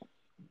go.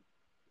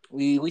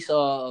 We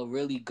saw a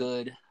really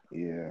good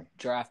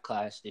draft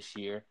class this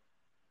year.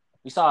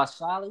 We saw a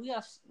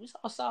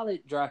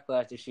solid draft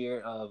class this year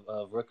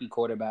of rookie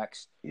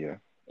quarterbacks. Yeah.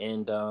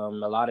 And a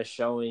lot of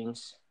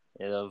showings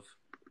of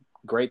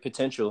great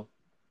potential,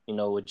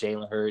 with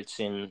Jalen Hurts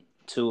and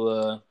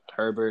Tua,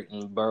 Herbert,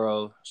 and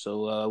Burrow.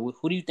 So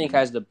who do you think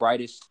has the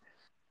brightest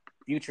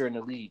future in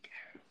the league?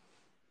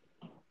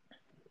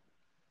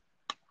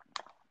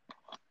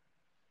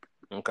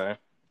 Okay.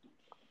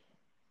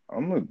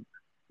 I'm going to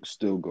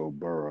still go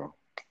Burrow.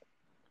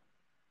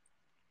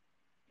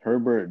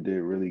 Herbert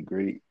did really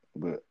great,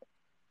 but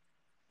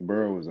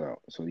Burrow was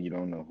out, so you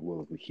don't know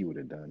what he would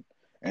have done.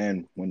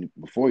 And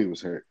before he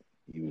was hurt,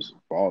 he was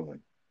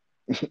balling.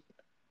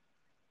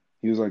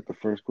 He was like the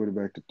first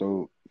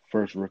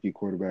rookie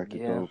quarterback to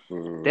throw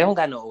for. They don't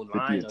got no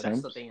O-line, though.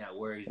 That's the thing that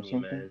worries me,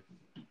 man.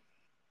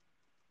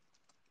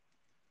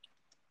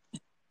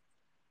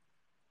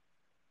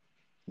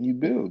 You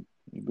build.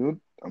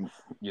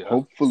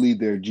 Hopefully,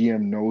 their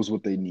GM knows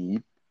what they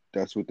need.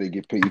 That's what they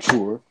get paid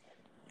for.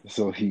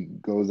 So he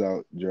goes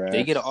out, drafts,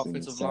 they get an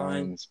offensive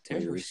line.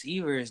 Their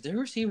receivers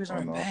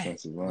aren't bad.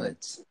 Offensive line.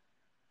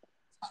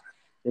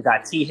 They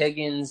got T.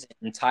 Higgins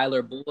and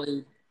Tyler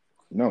Boyd.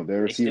 No,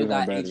 their receivers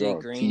aren't bad at all.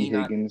 Green. T.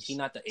 Higgins. He's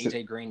not the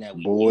AJ Green that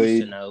we Boyd,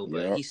 used to know,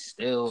 but he's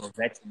still a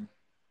veteran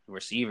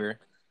receiver.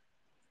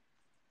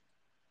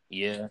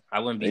 Yeah,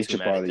 I wouldn't be too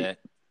mad at that.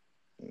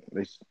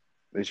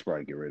 They should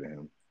probably get rid of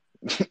him.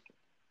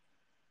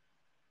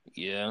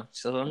 Yeah,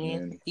 so I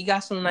mean, he got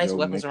some nice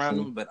weapons around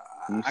him, but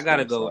I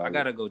gotta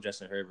go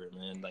Justin Herbert,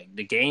 man. Like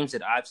the games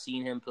that I've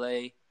seen him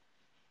play,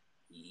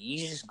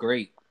 he's just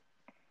great.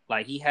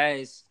 Like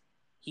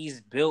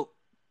he's built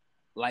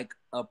like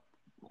a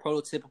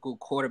prototypical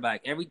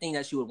quarterback. Everything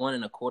that you would want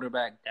in a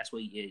quarterback, that's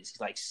what he is. He's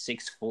like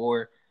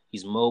 6'4".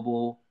 He's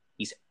mobile.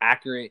 He's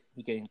accurate.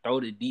 He can throw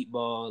the deep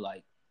ball.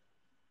 Like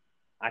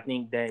I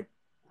think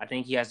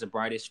he has the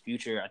brightest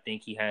future. I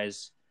think he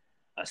has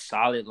a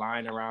solid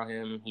line around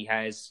him. He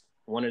has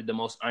one of the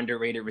most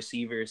underrated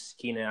receivers,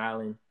 Keenan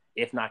Allen,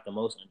 if not the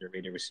most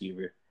underrated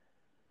receiver.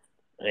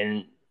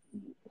 And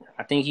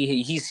I think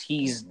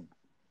he's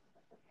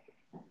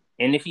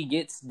and if he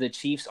gets the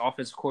Chiefs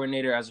offensive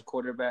coordinator as a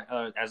quarterback,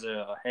 as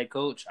a head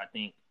coach, I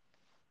think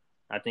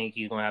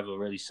he's gonna have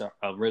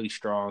a really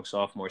strong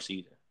sophomore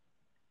season.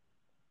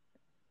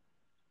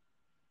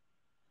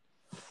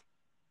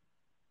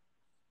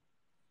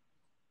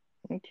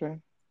 Okay.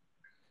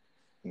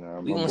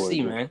 Nah, we're gonna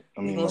see, man.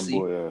 My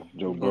boy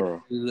Joe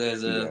Burrow. Who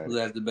has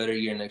the better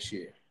year next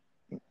year?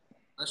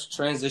 Let's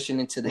transition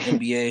into the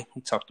NBA.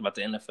 We talked about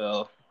the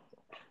NFL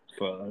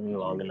for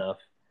long enough.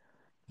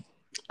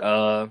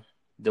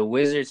 The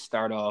Wizards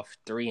start off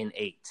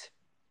 3-8.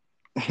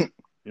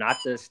 Not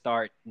the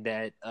start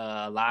that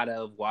a lot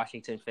of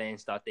Washington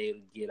fans thought they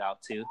would get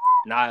out to.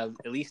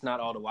 At least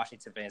not all the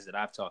Washington fans that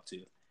I've talked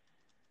to.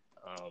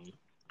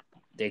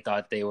 They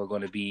thought they were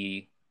going to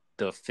be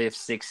the 5th,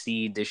 6th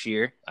seed this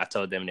year. I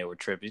told them they were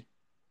tripping.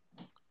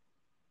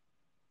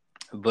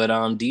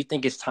 But do you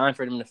think it's time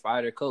for them to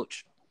fire their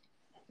coach?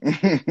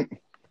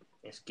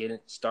 It's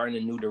starting a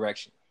new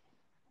direction.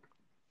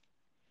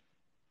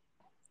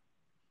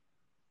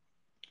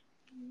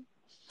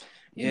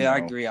 Yeah, I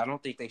agree. I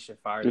don't think they should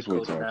fire the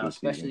coach now,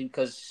 especially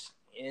because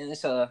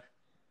it's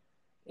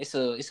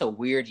a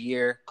weird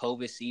year,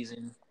 COVID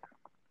season.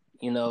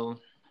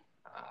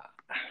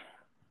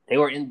 They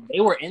were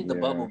in the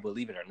Yeah, bubble,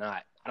 believe it or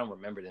not. I don't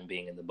remember them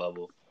being in the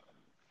bubble.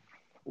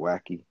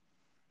 wacky.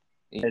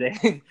 Yeah,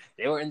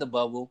 they were in the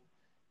bubble,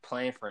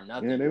 playing for Yeah,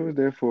 nothing. they was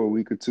there for a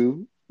week or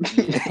two.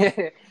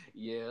 Yeah,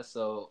 yeah.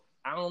 So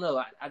I don't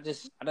know. I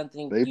don't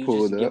think They you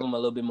pulled just give up. them a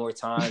little bit more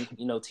time.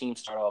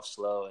 Teams start off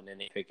slow and then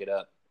they pick it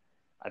up.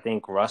 I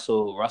think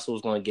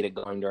Russell's going to get it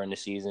going during the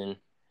season.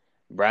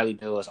 Bradley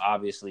Beal is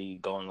obviously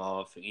going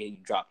off. He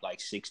dropped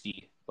like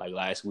 60 like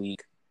last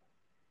week,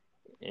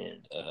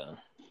 and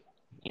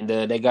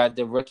they got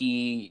the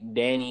rookie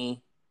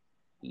Danny.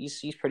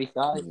 He's pretty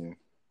solid. Yeah,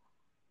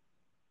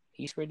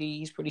 He's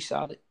pretty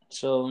solid.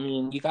 So I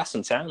mean, you got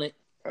some talent.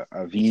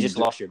 You just Avid.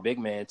 lost your big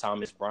man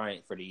Thomas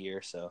Bryant for the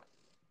year. So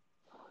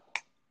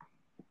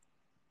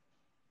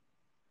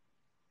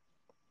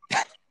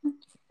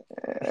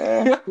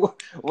Eh,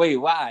 wait,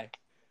 why?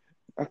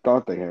 I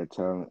thought they had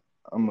talent.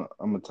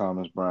 I'm a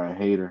Thomas Bryant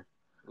hater.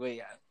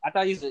 Wait, I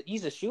thought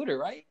he's a shooter,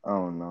 right? I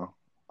don't know.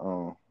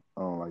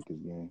 I don't like his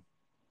game.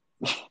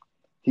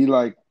 He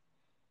like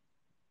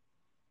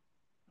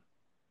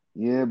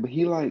Yeah, but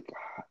he like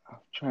I'm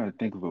trying to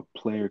think of a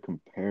player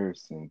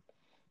comparison.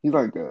 He's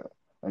like a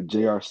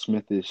J.R.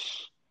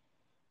 Smithish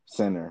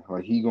center.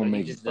 Like he gonna But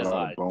he make just a does a lot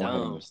lot of of boneheaded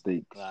dumb,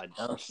 mistakes. I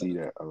see stuff.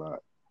 that a lot.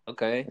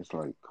 Okay, It's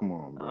like, come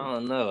on, I bro.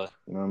 don't know.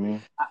 You know what I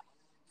mean?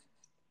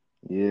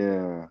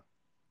 Yeah,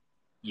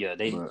 Yeah,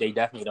 but they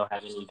definitely don't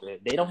have any.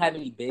 They don't have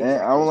any bigs and I that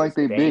can don't like just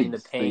they bang in the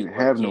bigs. They paint or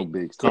have no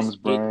bigs. Thomas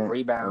get Bryant,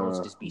 rebounds,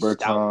 just be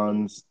stout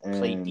and Bertans,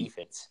 play and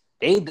defense.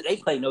 They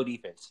play no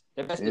defense.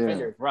 Their best yeah,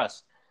 defender is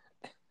Russ.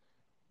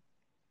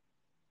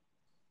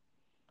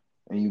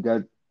 and you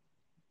got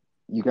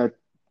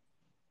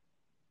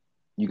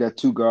you got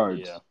two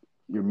guards. Yeah.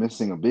 You're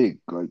missing a big.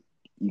 Like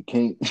you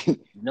can't.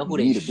 You know You who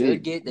they need a should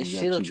big get? They when you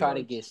got should two try to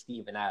guards. get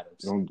Steven You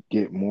Adams. don't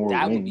get more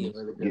That would be a wings.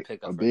 really good Get a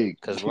pickup for them big.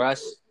 because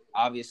Russ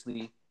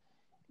obviously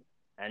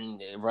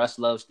and Russ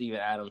loves Steven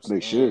Adams They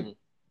should. and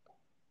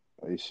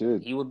They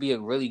should. he would be a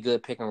really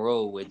good pick and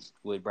roll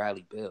with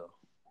Bradley Beal.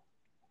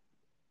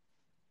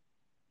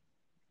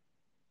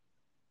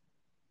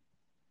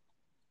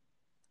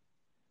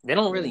 They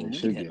don't Yeah, really they need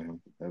should get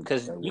him him.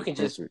 because That you work can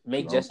just perfect. Because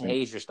make I don't Justin think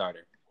Hayes your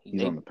starter.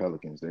 he's on the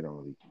Pelicans. They don't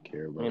really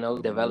care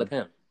about Develop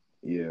him. him.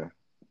 Yeah.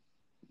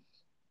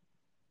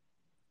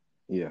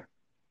 Yeah.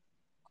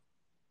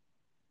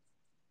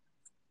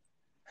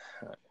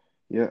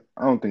 Yeah.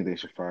 I don't think they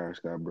should fire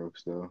Scott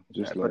Brooks though.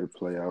 Just let it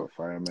play out.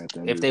 Fire him at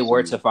the end If of they the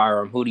were to season. fire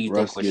him, who do you think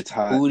Russ gets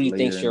hot who do you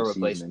later think's in your the season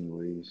replacement?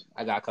 anyways.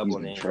 I got a He's couple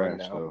of been names right trash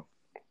now. though.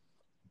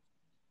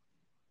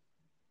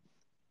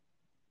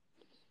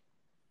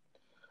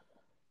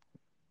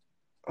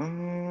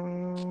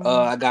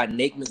 I got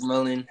Nate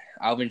McMillan,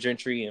 Alvin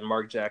Gentry, and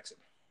Mark Jackson.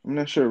 I'm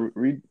not sure.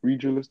 Read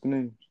your list of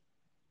names.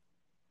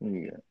 What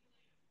you got?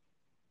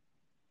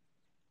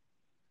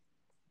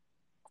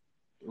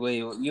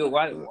 Wait, you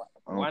why I don't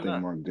why think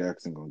not? Mark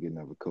Jackson gonna get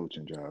another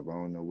coaching job. I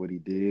don't know what he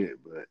did,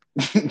 but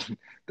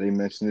they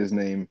mentioned his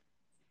name.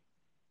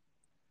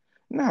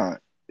 Nah,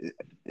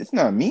 it's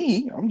not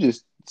me. I'm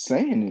just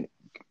saying it,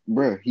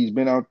 bruh. He's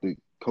been out the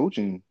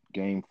coaching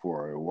game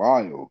for a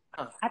while,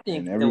 I and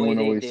think the way everyone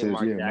they always did says,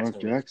 Mark "Yeah, Mark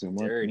Jackson was Jackson."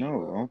 Mark, dirty, no, I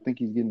bro. don't think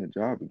he's getting a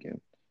job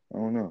again. I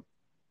don't know.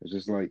 It's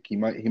just like he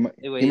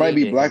The he way might they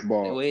be did him, the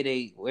blackballed.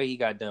 way he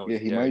got done Yeah,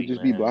 was he might dirty,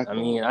 just be man. I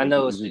mean, blackballed. I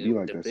know It it's just be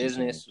like the that sometimes.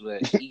 business,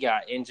 but he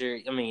got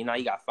injured. I mean, now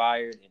he got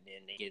fired, and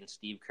then they getting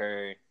Steve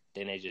Kerr.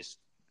 Then they just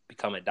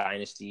become a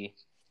dynasty,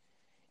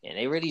 and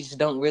they really just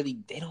they don't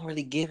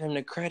really give him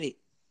the credit.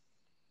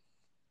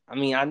 I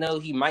mean, I know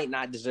he might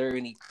not deserve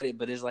any credit,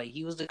 but it's like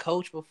he was the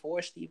coach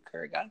before Steve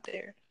Kerr got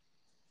there.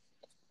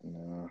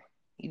 Nah,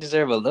 He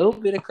deserves a little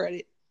bit of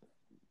credit.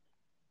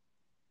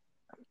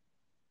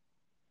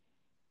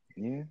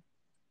 yeah,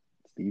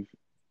 Steve.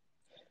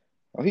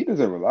 Oh, he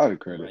deserves a lot of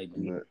credit, Might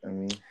be. but I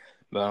mean,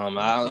 But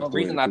it's the just the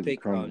way the reason I cookie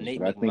picked crumbles. Nate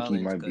But I think he McMullen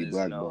is might be because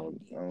blackballed.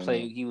 I don't know.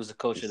 he was the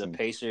coach of It's the him.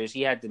 Pacers.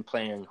 He had them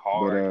playing But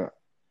hard.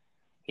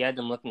 He had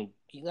them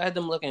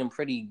looking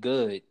pretty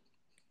good,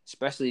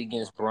 especially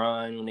against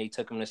Bron when they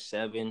took him to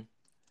 7.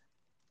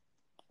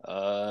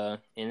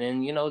 And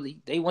then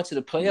they went to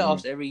the mhm.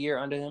 playoffs every year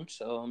under him.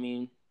 So I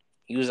mean,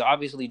 he was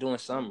obviously doing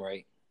something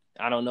right.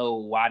 I don't know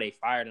why they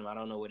fired him. I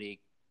don't know what they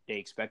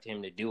expected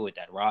him to do with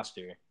that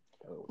roster.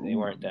 They Ooh.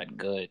 weren't that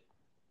good.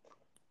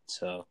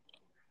 So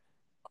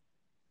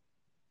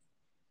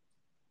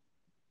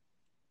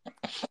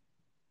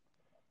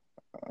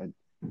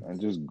I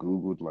just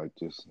googled like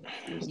just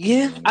list of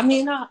yeah, I names.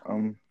 mean, that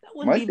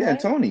wouldn't be Mike bad.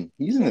 D'Antoni,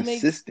 he's He's an gonna make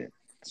assistant,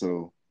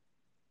 so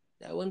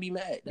that wouldn't be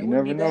mad. That you wouldn't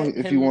never be know bad.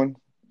 if he Him, wants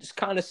it's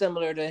kind of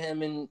similar to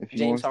him and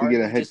James to get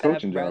Harden. a You head just have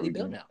coaching job Bradley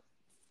Beal again. now.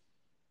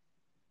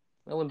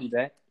 That wouldn't be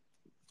bad.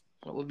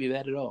 That wouldn't be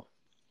bad at all.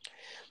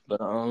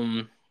 But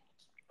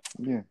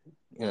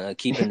Yeah,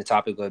 keeping the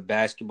topic of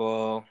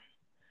basketball,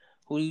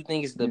 who do you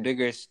think is the yeah.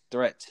 biggest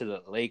threat to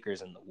the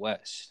Lakers in the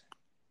West?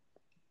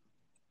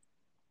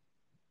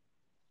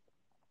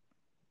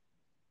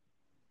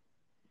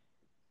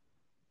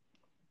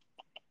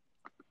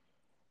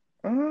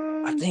 I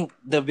Um, think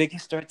the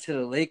biggest threat to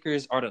the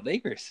Lakers are the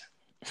Lakers.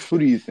 Who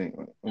do you think?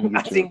 Let me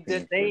I get your think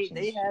that opinion first.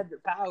 they have the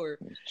power.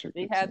 Let's check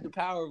They the have the team.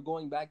 power of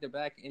going back to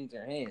back in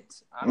their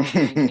hands. I don't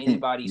think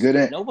anybody.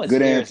 No one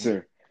Good scares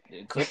answer. me.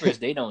 The Clippers,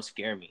 they don't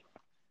scare me.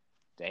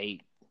 They're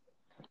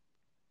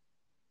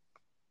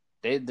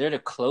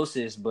the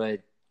closest,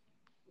 but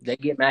they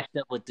get matched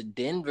up with the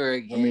Denver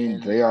I mean,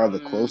 again. they are the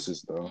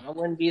closest though, I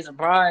wouldn't be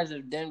surprised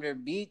if Denver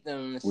beat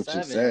them which is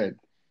 7. sad.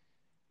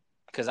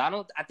 Because I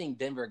think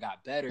Denver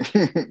got better.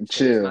 So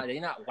Chill. they're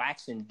not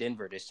waxing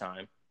Denver this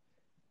time.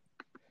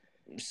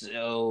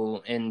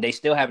 So, and they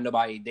still have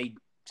nobody. They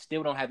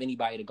still don't have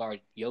anybody to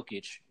guard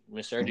Jokic.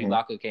 Serge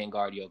Ibaka can't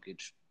guard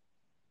Jokic.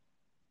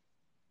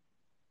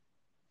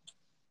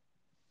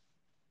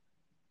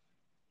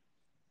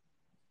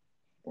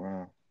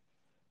 Wow.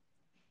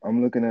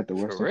 I'm looking at the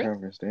For Western real?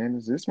 Conference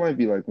standings. This might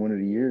be like one of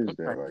the years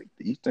that like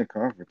the Eastern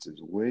Conference is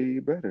way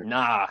better.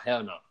 Nah,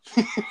 hell no.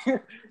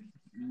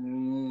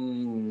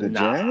 The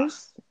Nah.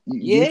 Jazz? You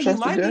Yeah, you trust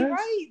the might be Jazz?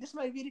 right. This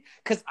might be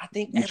because I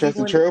think You trust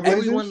the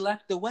everyone Trailblazers?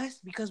 left the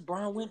West because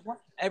Bron went west.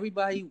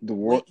 Everybody The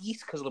went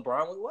East because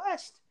LeBron went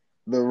West.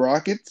 The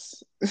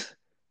Rockets?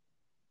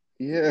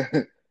 Yeah.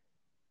 It's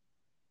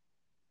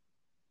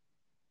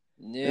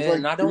Yeah,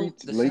 and like I don't.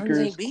 The Suns Lakers,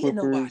 ain't beating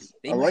nobody. Clippers.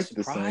 They I might like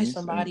the surprise Suns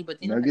somebody, and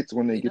but Nuggets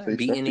when they they're get their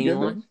not stuff beating together.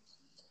 anyone.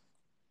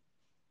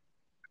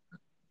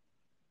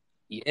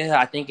 Yeah,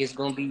 I think it's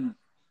gonna be.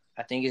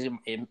 I think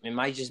it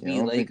might just Yeah, I be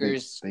don't think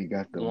Lakers they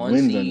got the 1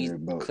 wins under seed, their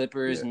belt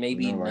Clippers yet.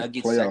 maybe Like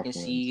Nuggets playoff 2nd wins.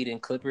 seed,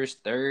 and Clippers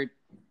 3rd.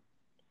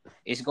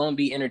 It's gonna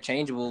be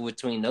interchangeable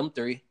between them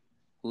three.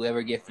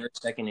 Whoever get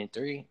 1st, 2nd, and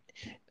 3.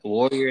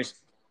 Warriors,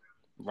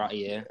 right?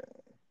 Yeah.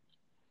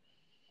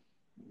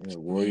 Yeah,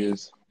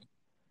 Warriors,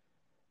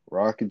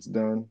 Rockets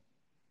done.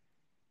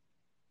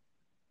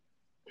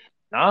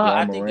 Nah, Ja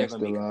I think they're Morant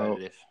gonna be still out.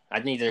 competitive.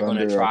 I think they're gonna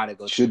Thunder try to go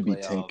to the should be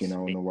tanking. playoffs. I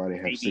don't know why they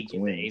have Maybe 6 get the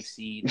 8th wins.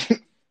 seed.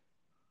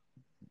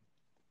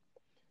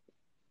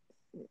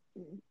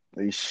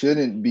 They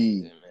shouldn't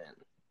be. Yeah, man.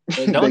 But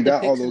They don't the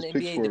got all picks in those the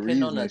picks NBA for a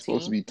depend on reason. the They're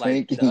supposed to team, be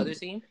like the other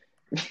tanking.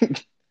 team?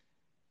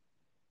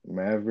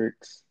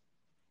 Mavericks.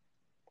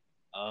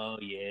 Oh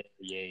yeah.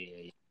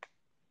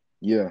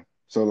 Yeah.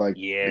 So like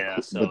Yeah,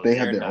 but so they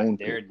have their own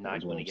pick, they're not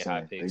is what going to I'm get high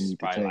saying. They picks, need to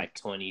probably like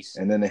tank. 20s.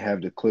 And then they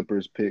have the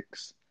Clippers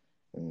picks.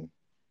 And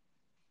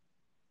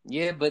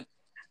Yeah, but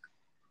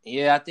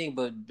I think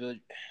but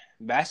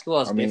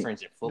basketball is I mean,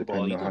 different than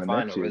football. depending You on can how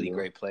find next a year really go,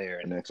 great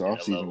player the next in a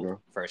offseason low go.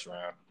 first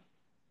round.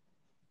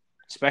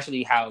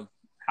 Especially how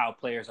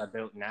players are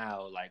built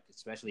now, like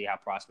especially how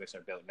prospects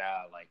are built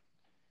now, like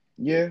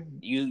Yeah.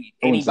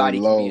 I wouldn't say anybody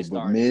can be low, a but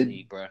star in this mid.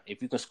 league, bro.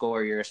 If you can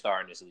score, you're a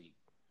star in this league.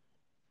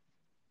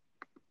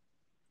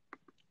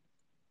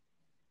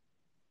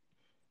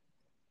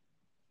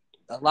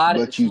 A lot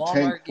of But you small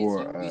tank markets, for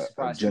you would be a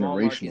surprised. Small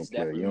markets generational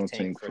player. You definitely don't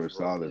tank tank for for role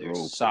solid players,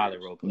 role solid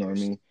players. role You know what I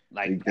players. mean?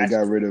 Like They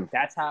got rid of.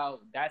 that's how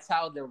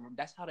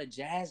the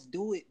Jazz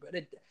do it, bro.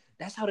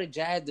 That's how the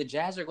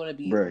Jazz are going to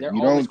be. Bruh, They're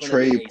you always don't going to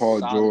be trade a Paul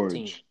solid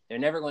team. George. They're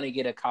never going to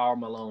get a Karl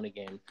Malone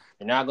again.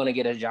 They're not going to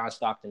get a John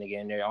Stockton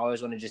again. They're always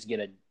going to just get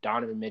a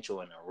Donovan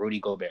Mitchell and a Rudy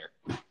Gobert,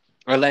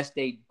 unless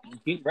they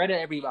get rid of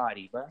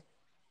everybody, bro.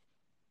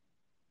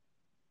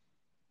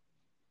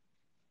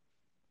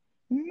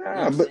 You know what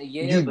Nah, I'm but saying?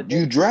 Yeah, but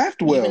you then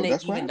draft well.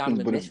 That's what even happens.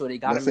 Donovan But if Mitchell, they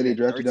got let's him say in they the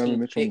drafted Donovan 13th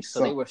Mitchell and he pick,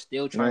 so they were sucked,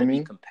 still you know trying what I to be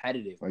mean?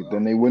 competitive, Like bro.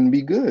 then they wouldn't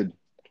be good.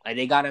 Like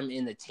they got him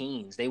in the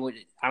teens. They would.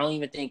 I don't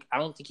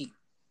think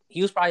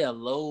he was probably a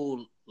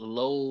low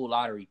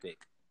lottery pick.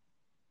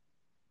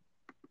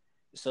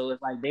 So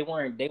it's like they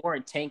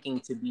weren't tanking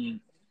to be.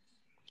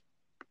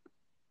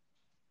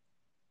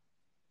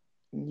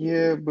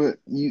 Yeah, but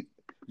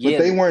Yeah,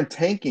 they weren't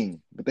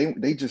tanking. But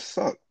they just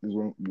sucked.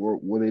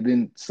 Well, they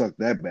didn't suck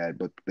that bad,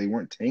 but they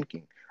weren't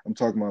tanking. I'm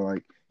talking about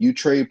like you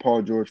trade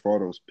Paul George for all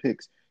those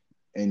picks,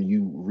 and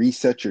you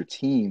reset your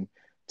team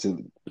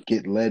to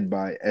get led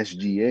by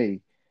SGA.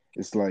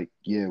 It's like,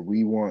 yeah,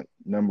 we want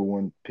number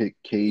 1 pick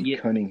Cade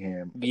yeah,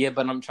 Cunningham yeah.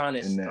 But in that I'm trying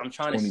to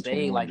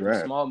say 2021 like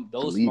draft to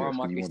those lead small us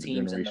because you market want the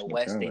teams in the generational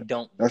West, they talent.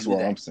 don't That's do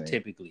what I'm that saying.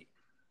 typically.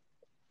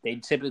 They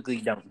typically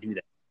don't do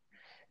that.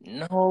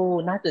 No,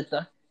 not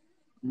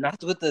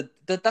with the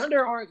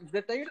Thunder aren't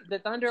the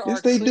Thunder Yes,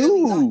 are they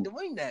clearly not do.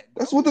 doing that,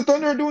 That's bro. what the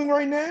Thunder are doing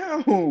right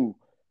now.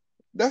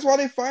 That's why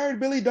they fired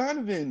Billy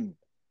Donovan.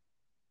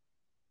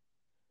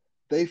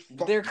 They're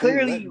They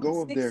clearly let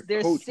go of their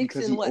they're coach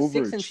because he 6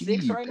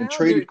 overachieved right and now. They're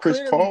traded Chris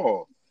clearly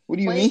Paul. What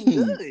do you playing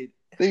mean? good.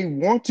 They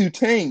want to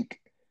tank.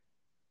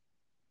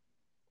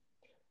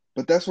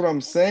 But that's what I'm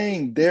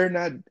saying. They're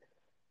not.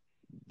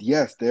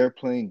 Yes, they're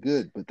playing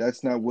good, but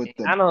that's not what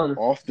the I don't.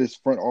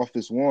 front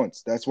office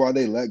wants. That's why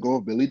they let go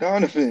of Billy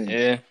Donovan.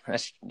 Yeah,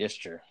 that's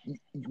true.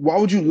 Why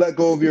would you let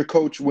go of your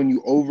coach when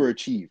you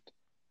overachieved?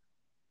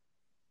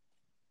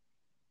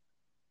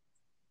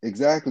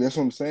 Exactly. That's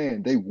what I'm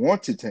saying. They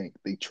want to tank.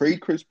 They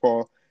trade Chris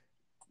Paul,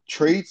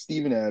 trade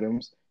Steven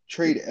Adams,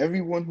 trade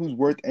everyone who's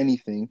worth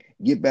anything,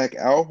 get back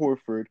Al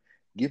Horford,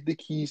 give the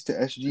keys to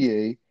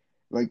SGA.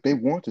 Like they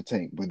want to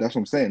tank, but that's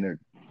what I'm saying.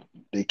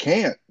 They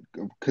can't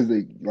because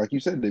they, like you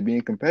said, they're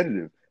being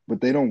competitive,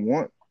 but they don't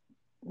want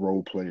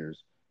role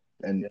players.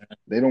 and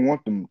they don't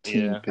want them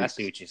team picks. I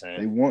see what you're saying.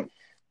 They want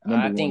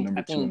number one, number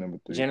I two, think number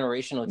three.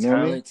 generational You know what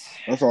I mean? talent.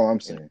 That's all I'm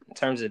saying. In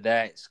terms of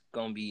that, it's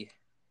gonna be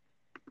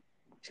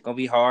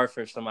hard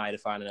for somebody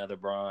to find another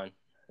Bron,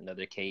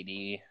 another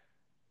KD.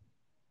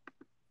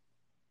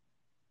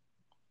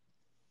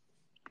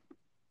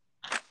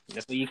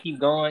 That's why you keep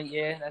going.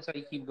 Yeah, that's why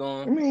you keep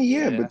going. I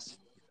mean, but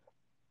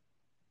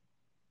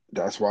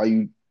that's why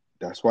you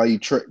that's why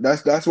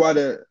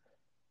the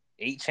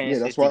 8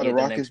 chances. that's why to the get the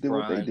Rockets next did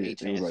what they Bron, did.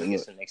 8 It was chances like, to get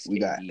look, the next we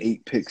got KD.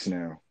 8 picks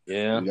now.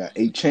 Yeah, we got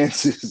 8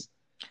 chances.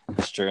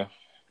 That's true.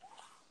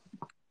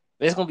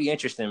 It's gonna be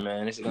interesting,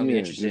 man. It's gonna be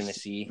interesting to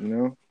see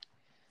who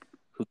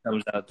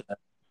comes out.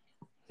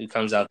 Who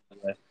comes out the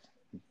West?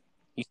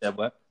 You said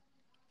what?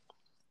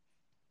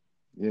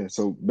 Yeah.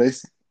 So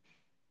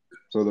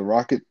the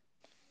Rocket.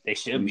 They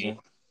should be.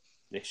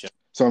 They should.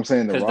 So I'm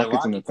saying the Because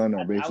Rockets and the Thunder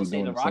are basically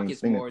doing the the same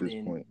Rockets thing more at this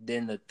point.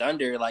 than the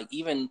Thunder. Like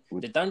even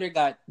the Thunder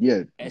got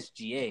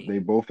SGA. They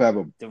both have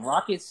the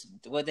Rockets.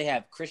 What they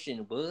have,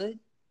 Christian Wood.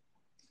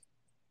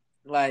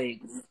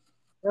 Like, you know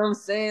what I'm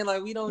saying?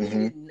 Like we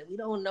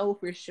don't know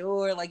for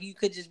sure. Like you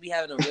could just be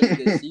having a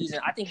really good season.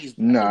 I think he's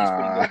pretty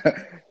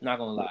good. Not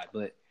gonna lie,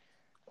 but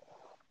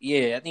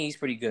yeah, I think he's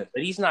pretty good.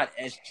 But he's not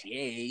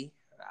SGA.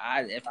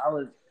 I'd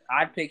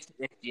pick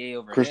SGA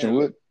over Christian him.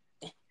 Wood.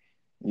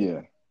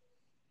 Yeah.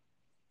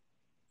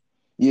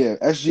 Yeah,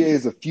 SGA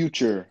is a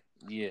future.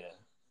 Yeah.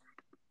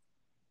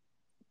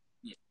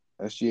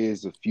 SGA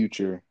is the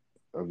future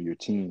of your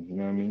team. You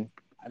know what I mean?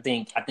 I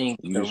think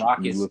the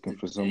Rockets looking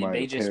for somebody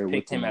they just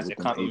picked him as a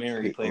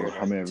complimentary player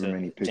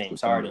to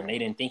James Harden. They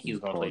didn't think he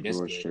was going to play this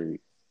good.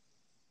 Straight.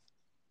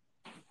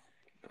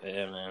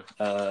 Yeah,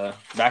 man.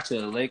 Back to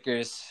the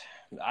Lakers.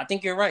 I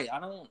think you're right.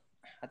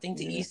 I think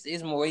the East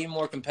is way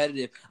more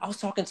competitive. I was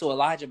talking to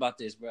Elijah about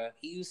this, bro.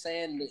 He was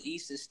saying the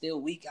East is still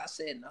weak. I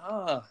said,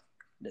 nah,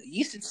 the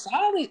East is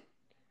solid.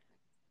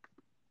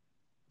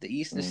 The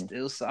East is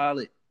still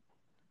solid.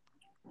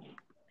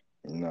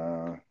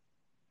 Nah,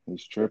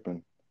 he's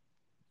tripping.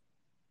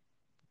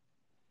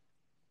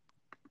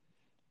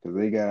 Because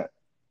they got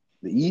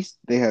the East,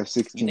 they have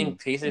 16. You think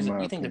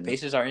the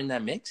Pacers are in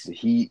that mix? The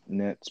Heat,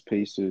 Nets,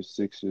 Pacers,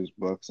 Sixers,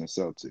 Bucks, and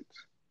Celtics.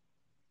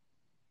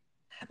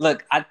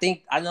 Look, I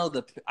know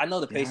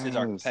the Pacers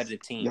are a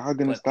competitive team. Y'all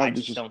gonna stop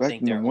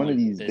disrespecting them one of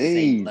these days.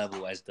 Same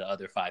level as the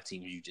other 5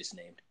 teams you just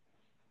named.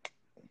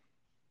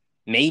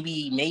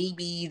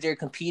 Maybe they're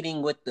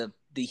competing with the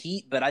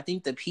Heat, but I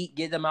think the Heat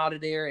get them out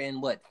of there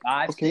in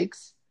 5,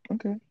 6?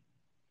 Okay.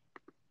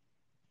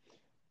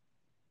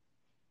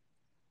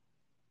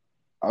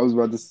 I was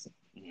about to say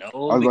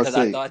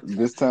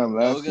this time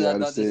last year, I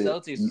thought the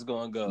Celtics was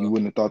going to go. You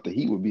wouldn't have thought the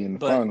Heat would be in the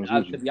finals,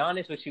 would you? To be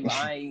honest with you,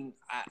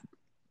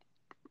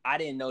 I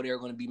didn't know they were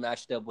going to be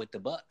matched up with the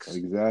Bucks.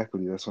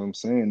 Exactly, that's what I'm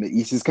saying. The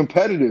East is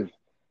competitive.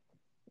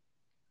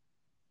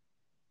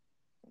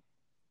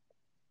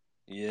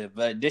 Yeah,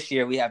 but this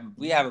year we have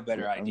a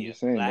better idea. I'm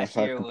just saying that's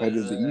how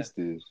competitive the East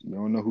is. You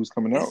don't know who's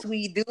coming out. Yes,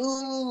 we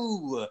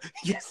do.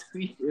 Yes,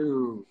 we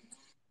do.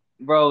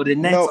 Bro, the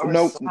Nets are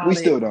solid. We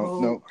still don't.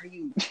 Bro. No, Are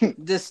you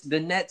the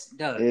Nets?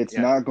 It's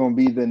not gonna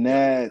be the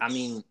Nets. I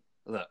mean,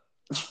 look,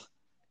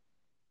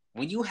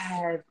 when you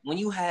have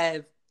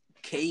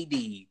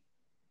KD,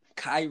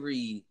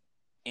 Kyrie,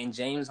 and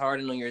James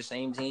Harden on your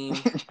same team,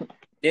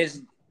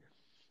 there's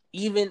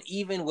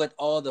even with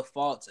all the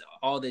faults,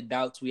 all the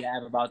doubts we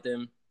have about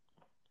them,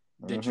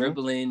 the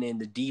dribbling and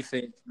the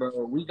defense,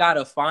 bro, we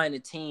gotta find a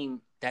team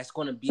that's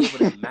gonna be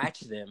able to match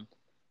them.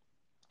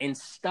 And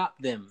stop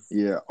them.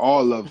 Yeah,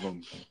 all of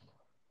them.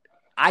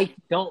 I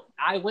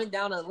went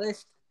down a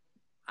list,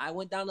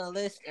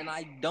 and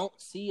I don't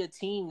see a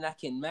team that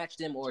can match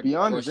them or. Be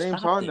honest, or James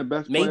stop Harden them. the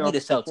best. Maybe the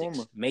Celtics.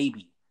 Performer.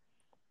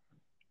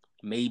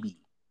 Maybe.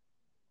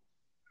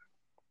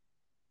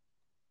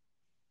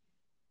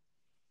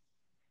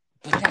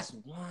 But that's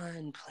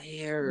one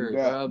player,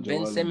 bro.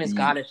 Ben Simmons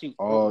gotta shoot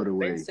all the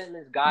way. Ben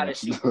Simmons gotta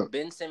shoot.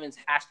 Ben Simmons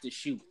has to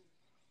shoot.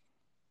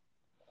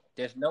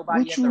 There's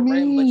nobody at the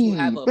rim, but you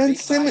have a Ben big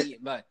Simmons, body.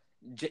 But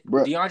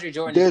bro, DeAndre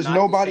Jordan. There's is not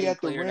nobody the same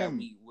at the player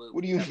rim.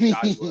 What do you mean? He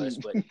mean? was,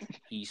 but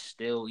he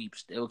still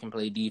can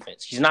play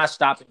defense. He's not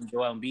stopping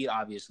Joel Embiid,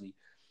 obviously,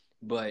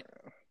 but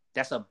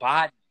that's a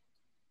body.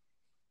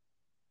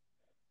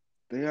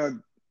 They are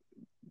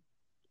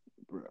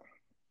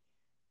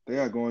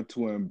going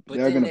to him.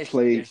 They're going to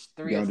play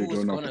DeAndre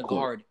Jordan off the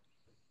court.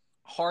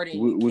 Guard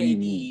Harden,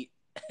 KD,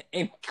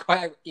 and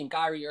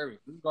Kyrie Irving.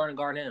 Who's going to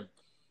guard him?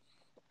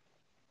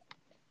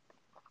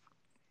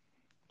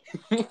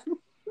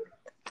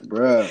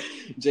 Bruh,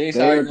 James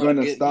they're going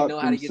to stop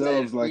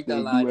themselves like they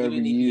do every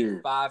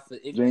year.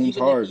 James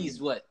Harden. If he's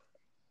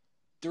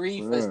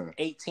 3 for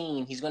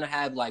 18, he's going to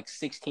have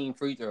 16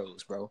 free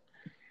throws, bro.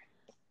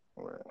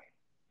 Bruh.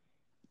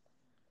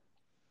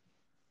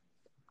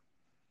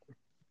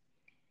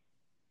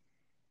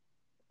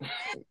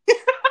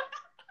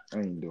 I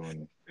ain't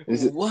doing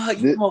it. What?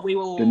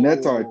 The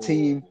Nets are a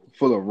team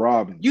full of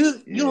Robins.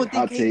 You don't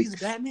think KD's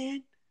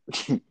Batman?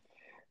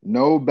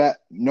 No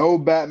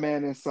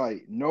Batman in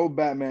sight. No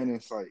Batman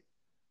in sight.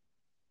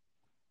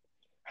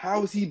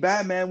 How is he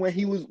Batman when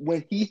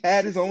he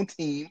had his own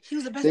team? He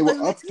was the best They player were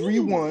on that up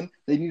team. 3-1.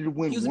 They needed to He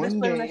win was the best one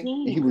player on that game,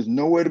 team. and he was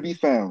nowhere to be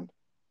found.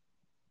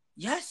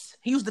 Yes,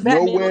 he was the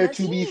Batman on Nowhere that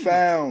to team. be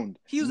found.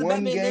 He was the One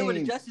Batman. game, They were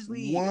the Justice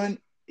League.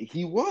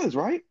 He was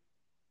right.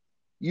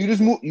 You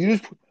just moved. You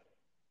just.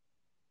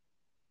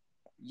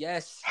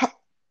 Yes.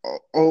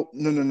 Oh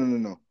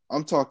no!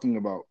 I'm talking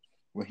about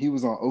when he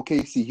was on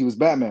OKC. He was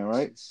Batman,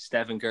 right?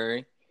 Stephen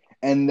Curry.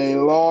 And they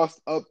lost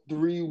up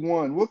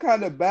 3-1. What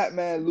kind of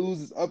Batman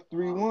loses up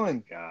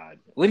 3-1? God.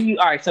 What do you?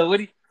 All right. So who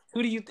do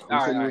you? Who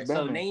said he was So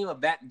Batman? name a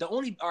The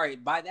only. All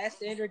right. By that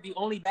standard, the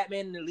only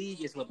Batman in the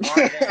league is LeBron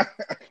James.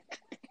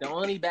 The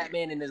only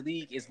Batman in the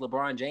league is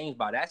LeBron James.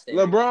 By that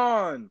standard.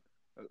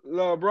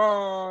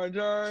 LeBron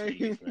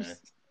James.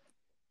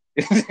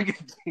 Jeez, man.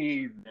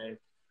 Jeez, man.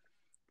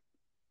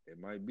 It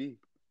might be.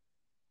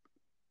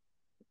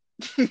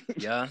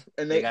 Yeah.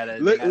 And look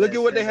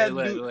at what they had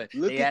to do.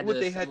 Look at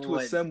what they had to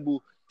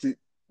assemble to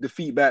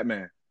defeat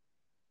Batman.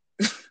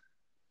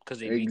 Because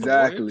they beat the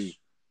Warriors? Exactly.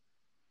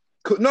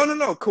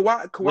 No.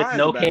 Kawhi With is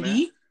no a Batman.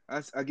 KD?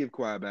 I give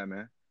Kawhi a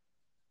Batman.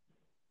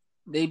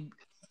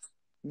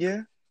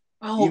 Yeah.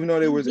 Oh, even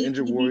though there was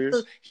injured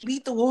Warriors. He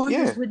beat the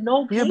Warriors with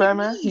no KD. Yeah,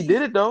 Batman. He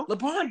did it, though.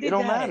 LeBron did it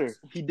don't matter.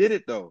 He did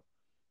it, though.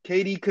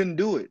 KD couldn't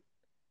do it.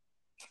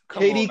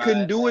 KD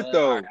couldn't do it,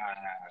 though. All right.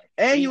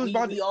 And he was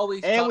about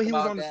to. And when he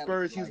was on the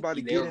Spurs, he was about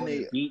to get in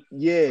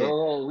there.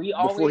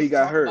 Before he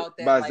got hurt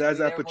by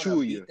Zaza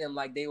Pachulia. Them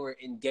like they were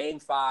in Game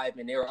 5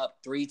 and they were up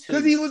 3-2.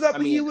 Because he was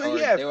up. He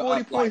had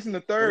 40 points in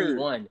the third.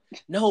 3-1.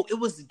 No, it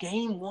was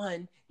Game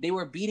 1. They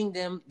were beating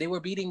them. They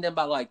were beating them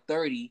by like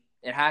 30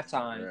 at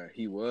halftime. Yeah,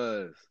 he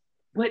was.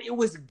 But it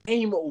was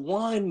Game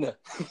 1.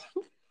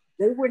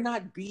 They were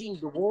not beating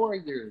the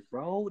Warriors,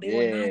 bro. They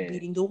were not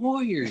beating the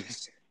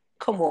Warriors.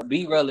 Come on,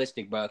 be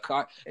realistic, bro.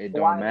 It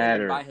don't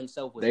matter. By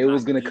himself they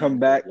was gonna come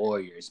back.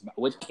 Warriors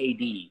with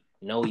KD.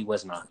 No, he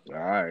was not. All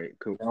right,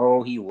 cool.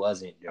 No, he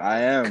wasn't. Dog.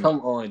 I am.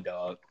 Come on,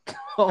 dog.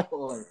 Come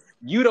on.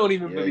 You don't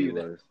even believe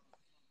that.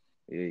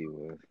 Yeah, he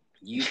was.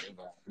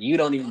 You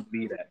don't even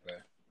believe that, bro.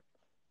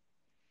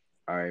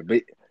 All right,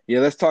 but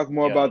let's talk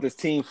more about this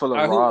team full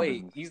of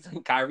Robins.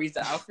 Wait, Kyrie's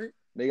the Alfred?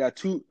 They got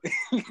two.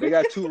 They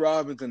got two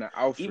Robins in the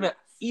Alfred.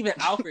 Even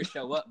Alfred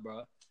show up,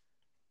 bro.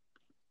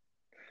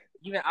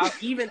 Even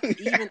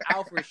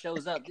Alfred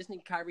shows up. This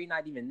nigga Kyrie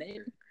not even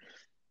there.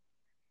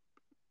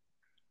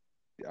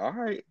 All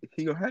right,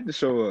 he gonna have to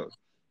show up.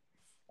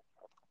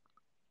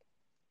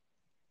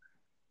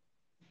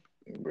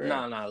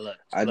 No, look.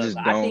 I just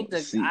don't I think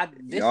see.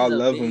 This y'all is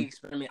love big him.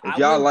 Experiment. If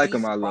y'all like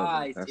him, I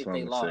love him. That's what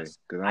I'm gonna say.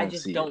 I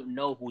just don't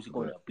know who's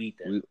going to beat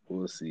them.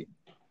 We'll see.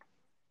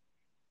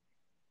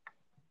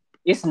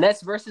 It's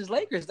Nets versus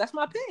Lakers. That's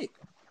my pick.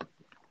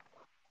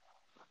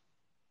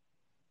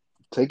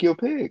 Take your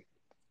pick.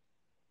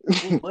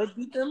 Who would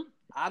beat them?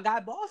 I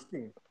got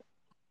Boston.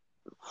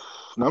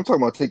 No, I'm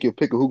talking about take your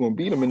pick of who's gonna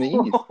beat them in the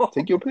East.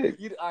 Take your pick.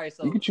 All right,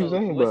 so you can choose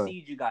anybody. What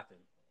seed you got them?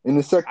 In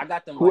the second, I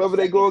got them. Whoever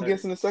they go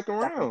against in the second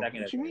round.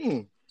 What you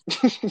mean?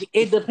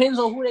 It depends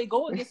on who they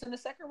go against in the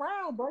second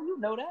round, bro. You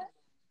know that.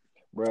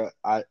 Bro,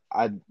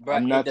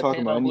 I'm not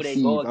talking about any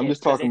seeds. I'm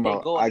just talking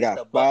about I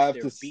got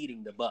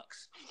beating the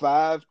Bucks.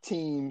 5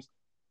 teams.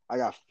 I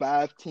got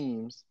 5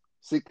 teams.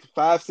 6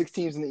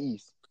 teams in the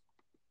East.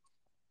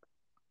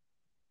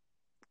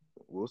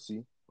 We'll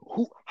see.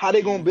 How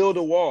they gonna build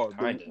a wall?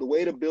 The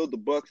way to build the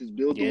Bucks is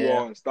build the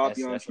wall and stop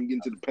Giannis from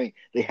getting to the paint.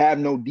 They have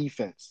no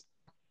defense.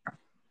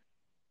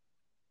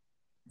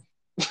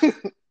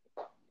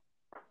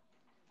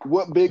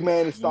 What big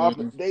man is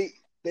stopping?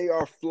 They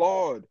are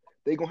flawed.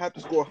 They gonna have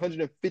to score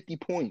 150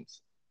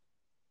 points,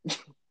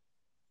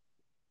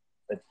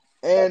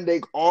 and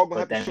they all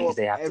gonna have to show up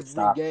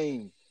every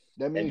game.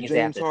 That means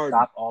James Harden.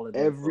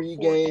 Every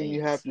game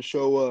you have to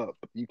show up.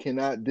 You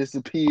cannot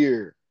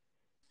disappear.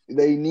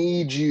 They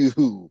need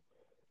you.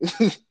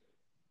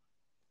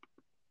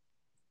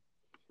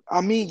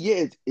 I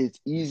mean, it's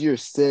easier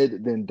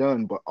said than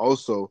done, but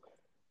also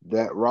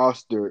that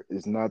roster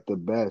is not the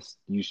best.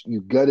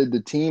 You gutted the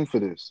team for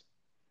this.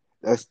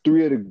 That's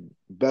 3 of the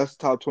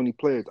best top 20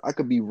 players. I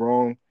could be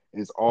wrong.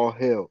 It's all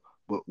hell.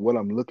 But what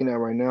I'm looking at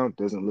right now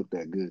doesn't look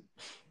that good.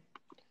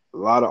 A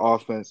lot of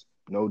offense,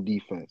 no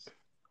defense.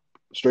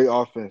 Straight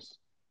offense,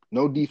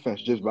 no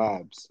defense, just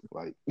vibes.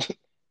 Like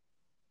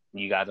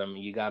you got them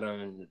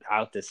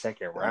out the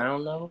second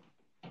round though.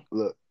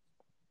 Look,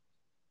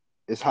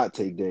 it's hot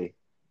take day.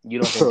 You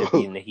don't think they're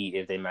beating the Heat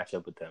if they match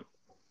up with them?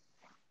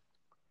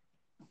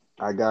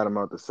 I got them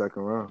out the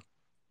second round.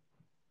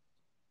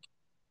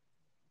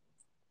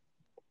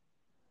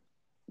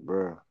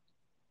 Bruh.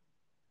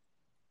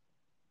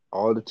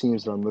 All the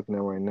teams that I'm looking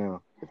at right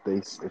now,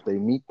 if they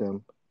meet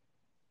them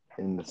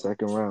in the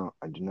second round,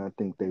 I do not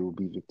think they will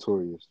be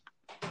victorious.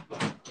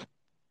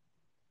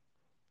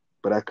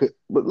 But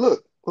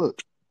look,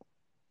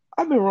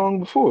 I've been wrong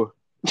before.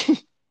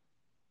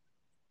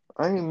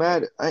 I ain't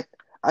mad. I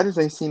just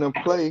ain't seen them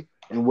play,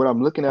 and what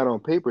I'm looking at on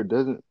paper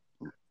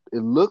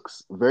it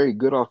looks very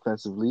good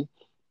offensively,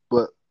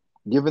 but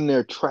given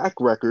their track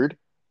record,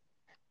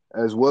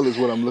 as well as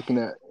what I'm looking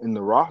at in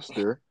the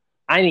roster.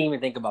 I didn't even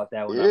think about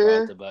that when I brought Yeah,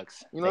 up the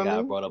Bucks. you I know think what I I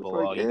mean? brought up a It's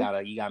like, wall. yeah,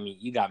 You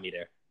got me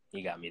there.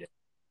 You got me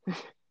there.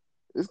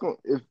 it's going.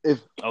 If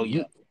Oh yeah,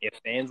 you if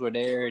fans were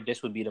there,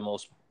 this would be the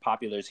most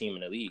popular team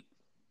in the league.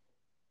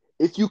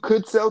 if you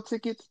could sell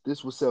tickets,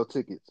 this would sell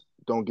tickets.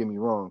 Don't get me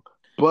wrong,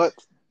 but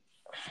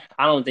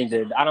I don't think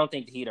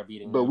the Heat are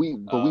beating them. we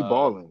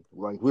balling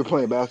like we're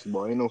playing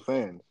basketball. Ain't no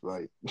fans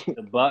like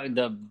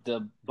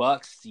The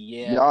Bucks,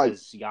 yeah, y'all.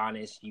 because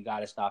Giannis, you got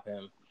to stop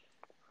him.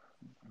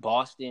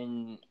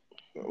 Boston,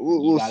 you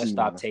We'll got to see,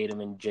 stop man.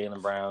 Tatum and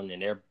Jaylen Brown,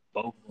 and they're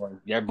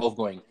both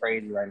going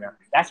crazy right now.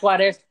 That's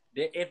why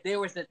if there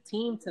was a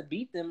team to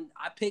beat them,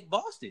 I pick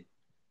Boston.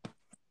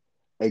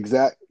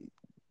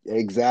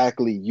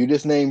 Exactly. You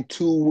just named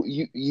two.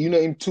 You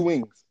named two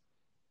wings.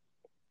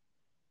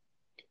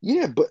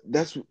 Yeah, but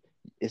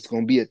it's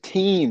going to be a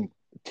team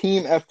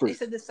They effort,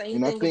 said the same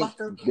and I thing think about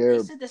the. They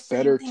they're said the same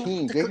better thing about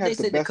teams. the. They They have the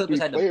said the best Clippers three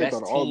had the players out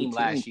best of all the team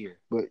last teams, year,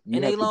 but you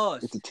and they have to. It's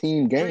lost a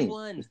team game.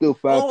 3-1. It's still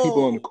five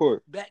people on the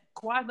court.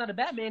 Kawhi's not a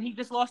Batman. He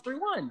just lost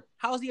 3-1.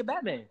 How is he a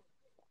Batman?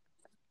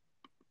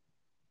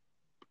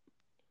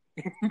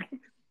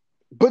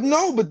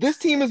 But this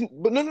team is.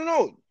 But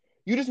no.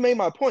 You just made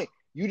my point.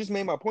 You just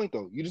made my point,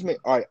 though. You just made.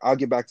 All right, I'll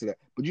get back to that.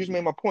 But you just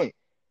made my point.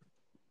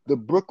 The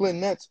Brooklyn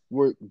Nets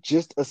were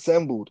just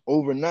assembled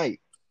overnight.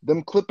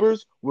 Them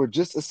Clippers were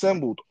just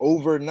assembled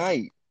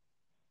overnight.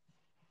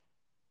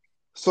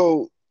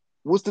 So,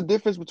 what's the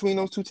difference between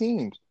those two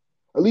teams?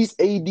 At least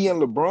AD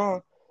and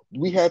LeBron,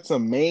 we had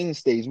some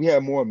mainstays. We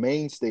had more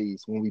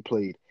mainstays when we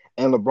played.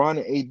 And LeBron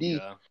and AD,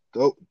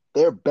 Yeah.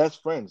 they're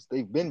best friends.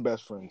 They've been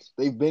best friends.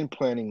 They've been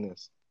planning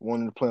this,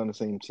 wanting to play on the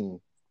same team.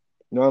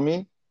 You know what I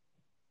mean?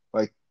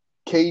 Like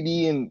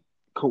KD and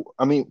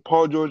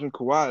Paul George and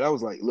Kawhi. That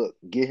was like, look,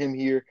 get him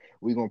here.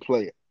 We're gonna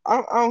play.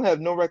 I don't have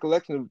no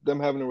recollection of them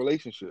having a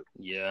relationship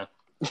Yeah.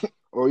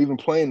 or even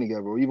playing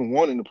together or even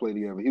wanting to play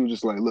together. He was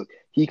just like, look,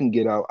 he can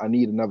get out. I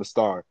need another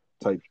star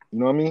type. You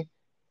know what I mean?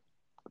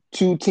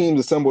 Two teams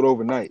assembled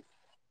overnight.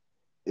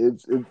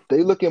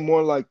 They looking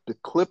more like the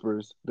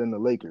Clippers than the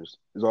Lakers.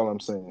 Is all I'm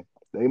saying.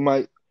 They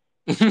might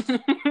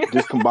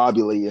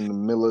discombobulate in the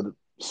middle of the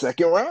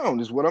second round.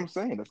 Is what I'm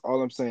saying. That's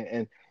all I'm saying.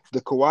 And the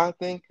Kawhi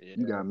thing, Yeah.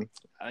 you got me.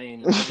 I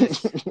mean,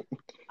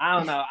 I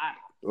don't know.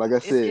 Like I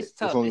said, It's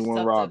tough. only It's one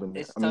tough to Robin.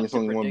 it's I mean, tough it's to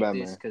only one predict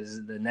this Batman.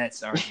 because the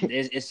Nets are.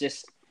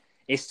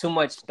 It's too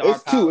much star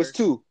It's two. power.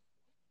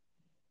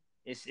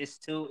 It's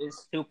two.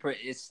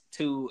 It's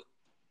too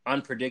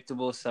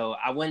unpredictable. So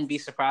I wouldn't be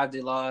surprised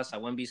they lost. I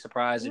wouldn't be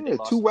surprised if they Yeah,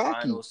 too lost in the wacky.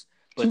 finals.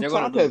 But Too they're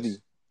going top to lose heavy.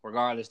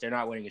 regardless. They're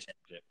not winning a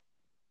championship.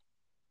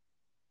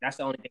 That's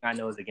the only thing I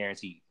know is a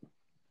guarantee.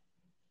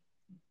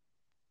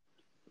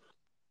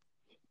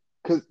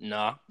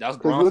 No, that was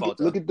Braun's fault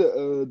though. Look at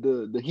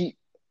the Heat.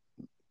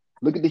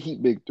 Look at the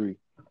Heat big three.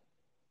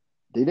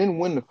 They didn't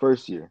win the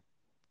first year.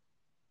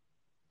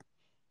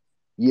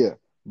 Yeah,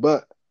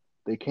 but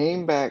they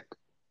came back,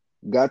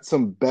 got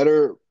some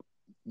better,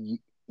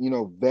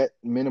 vet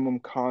minimum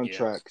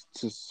contracts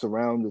to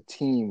surround the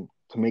team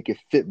to make it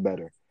fit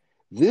better.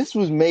 This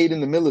was made in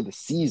the middle of the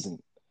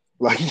season.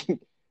 Like, you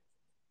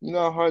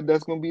know how hard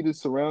that's going to be to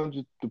surround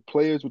the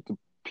players with the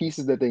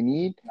pieces that they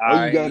need? All All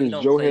you right, got he is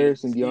don't Joe play.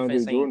 Harris and His defense DeAndre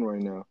ain't. Jordan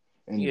right now,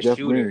 and He's a Jeff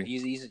shooter. Green.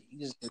 He's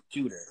a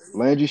shooter.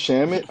 Landry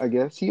Shamet, I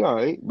guess he all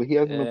right, but he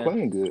hasn't been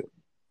playing good.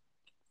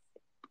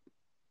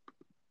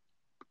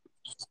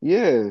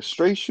 Yeah,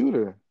 straight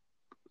shooter.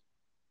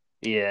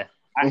 Yeah,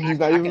 And he's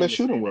not I even can been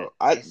shooting understand well.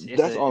 that.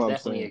 That's all It's I'm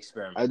definitely an saying.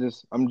 experiment.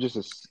 I'm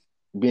just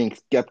being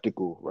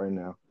skeptical right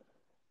now.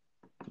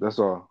 That's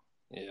all.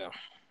 Yeah,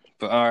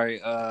 but all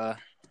right.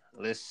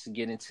 Let's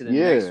get into the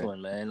next Yeah,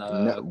 one, man.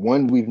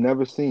 one we've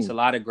never It's seen. a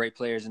lot of great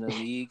players in the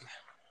league.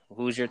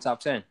 Who's your top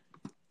 10?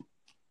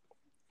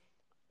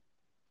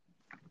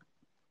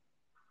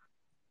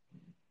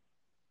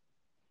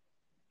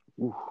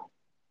 Oof.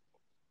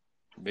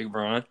 Big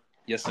Bron.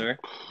 Yes, sir.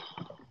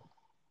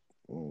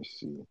 Let me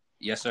see.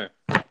 Yes, sir.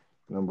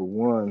 Number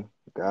one,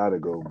 gotta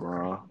go,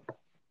 bro.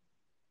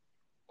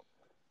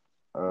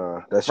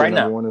 That's Right your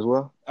number now. one as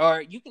well.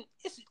 Or you can.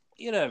 It's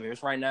whatever.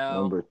 It's right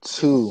now. Number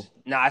two.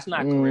 It's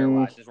not career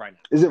wise. It's right now.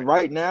 Is it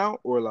right now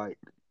or like?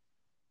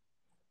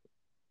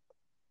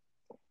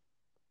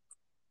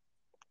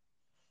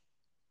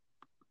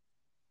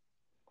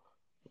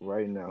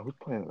 Right now, who's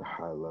playing at a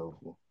high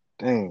level?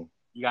 Dang.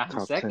 You got him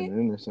Top second? 10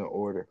 in this in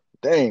order.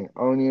 Dang, I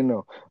don't even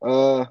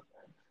know.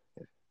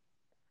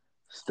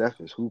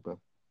 Steph is hooping.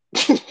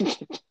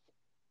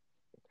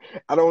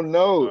 I don't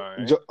know.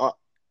 Right.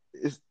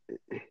 Is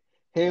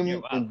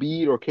him,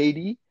 Embiid, or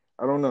KD?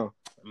 I don't know.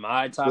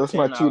 My top so that's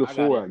 10. My 2 to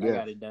 4, I guess. I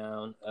got it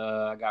down.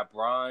 I got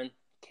Bron,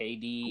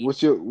 KD.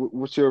 What's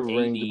your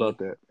range about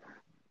that?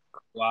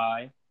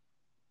 Kawhi.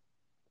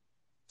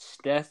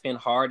 Steph and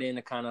Harden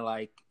are kind of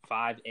like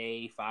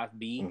 5A,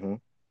 5B. Mm-hmm.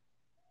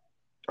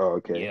 Oh,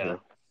 okay. Yeah.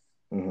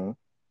 Mm-hmm.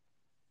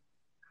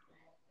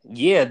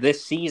 Yeah,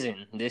 this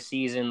season, last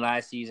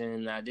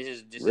season,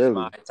 this really? is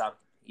my top.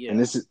 Yeah, and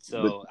this is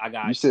so I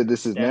got. You said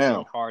this Steph is now.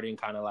 and Harden,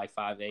 kind of like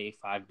 5A,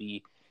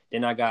 5B.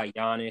 Then I got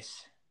Giannis,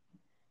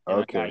 Then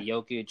I got Okay.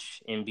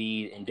 Jokic,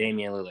 Embiid, and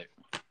Damian Lillard.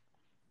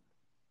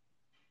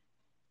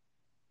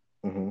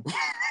 Mm-hmm.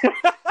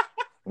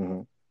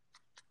 Mm-hmm.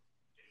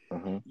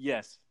 Mm-hmm.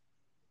 Yes.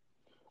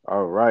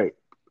 All right.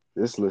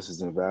 This list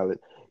is invalid.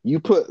 You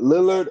put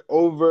Lillard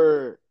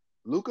over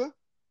Luka?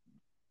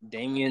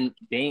 Damian.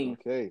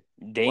 Okay.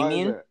 Why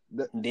is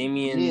that?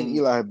 Me and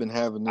Eli have been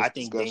having I this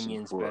think discussion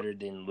Damian's for better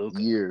than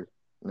Luka. years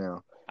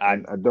now, I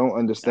and I don't I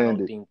understand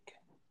don't it. think.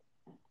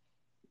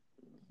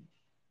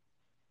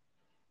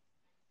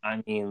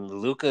 I mean,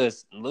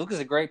 Luka's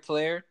a great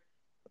player,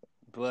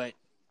 but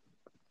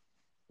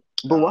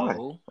But why?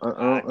 no, I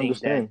I don't think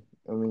that understand.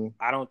 I mean,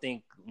 I don't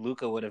think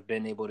Luka would have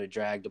been able to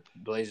drag the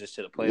Blazers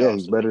to the yeah, playoffs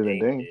he's the way better than Dame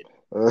Dame.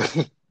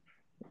 did.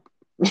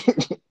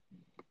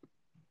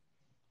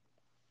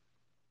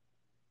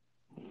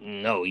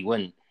 No, he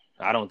wouldn't.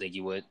 I don't think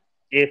he would.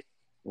 If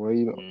Well,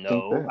 you don't think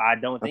No, that? I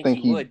don't I think think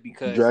he he would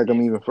because drag him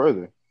if even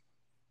further.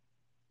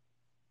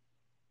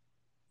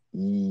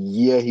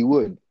 Yeah, he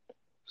would.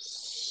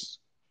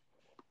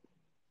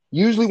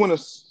 Usually, when a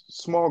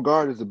small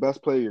guard is the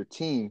best player of your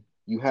team,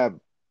 you have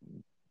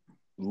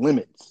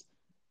limits.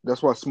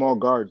 That's why small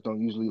guards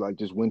don't usually like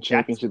just win that's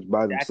championships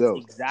by that's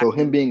themselves. So exactly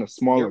him being a you're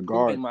smaller proving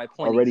guard my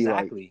point already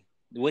like exactly.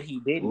 What he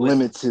did was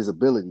limits his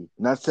ability.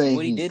 Not saying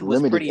he's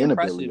limited pretty in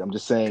ability. impressive I'm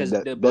just saying because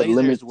that the that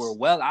Blazers were limits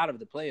well out of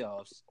the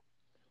playoffs,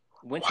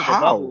 went to the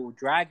how. bubble,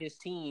 dragged his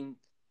team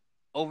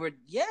over.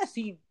 Yes,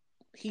 he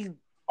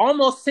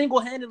almost single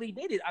handedly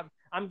did it. So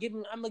I'm he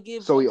gonna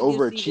give CJ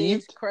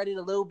his overachieved. credit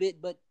a little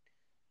bit, but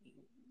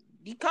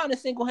he kind of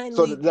single So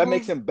handedly that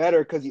makes him better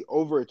because he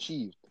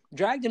overachieved.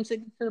 dragged him to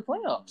the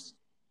playoffs.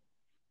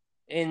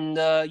 And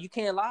you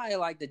can't lie,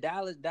 like the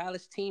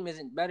Dallas team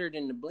isn't better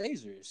than the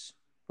Blazers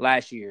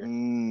last year.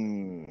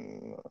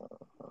 Mm.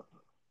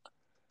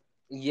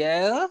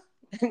 Yeah.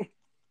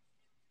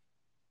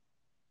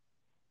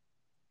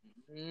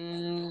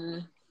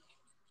 mm,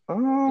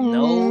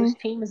 no, his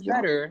team is Y'all,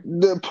 better.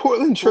 the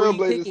Portland Who are you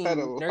Trailblazers had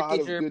a picking, lot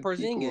Nurkic of or good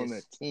people on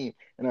that Porzingis? team,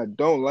 and I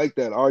don't like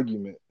that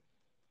argument.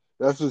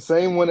 That's the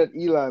same one that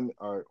Eli.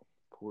 All right,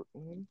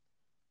 Portland.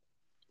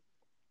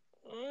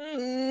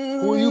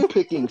 Who are you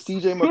picking,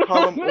 C.J.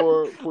 McCollum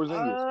or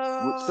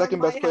Porzingis?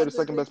 Second best Might player have to to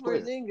second pick best player.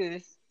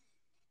 Porzingis.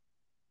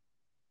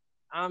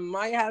 I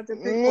might have to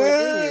pick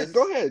Yeah, Porzingis,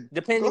 go ahead.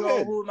 depending Go on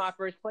ahead. who my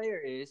first player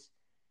is.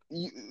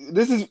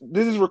 This is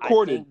I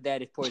recorded. think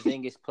that if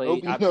Porzingis I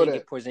hope played, you I know think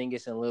if that.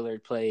 Porzingis and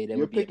Lillard played, it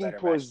You're would be a picking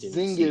better match than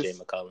C.J. Porzingis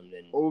McCollum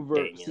than over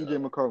Damian C.J.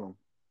 Lillard. McCollum.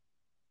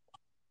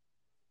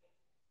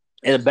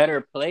 Is a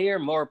better player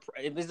more?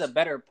 If it's a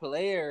better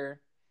player,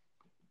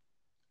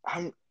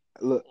 I'm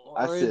Look.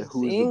 I said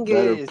who is the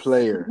better Porzingis.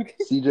 player,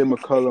 C.J.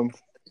 McCollum.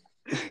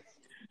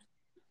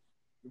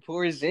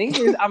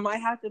 Porzingis, I might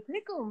have to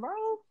pick him, bro.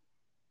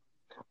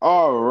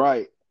 All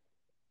right.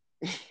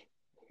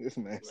 This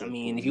man I said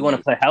mean, if you want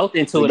to Porzingis. put health The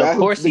into it, of guy who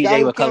course the guy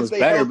CJ who can't McCollum's stay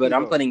better. But healthy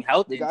I'm though. putting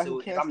health The guy into who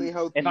it. can't stay If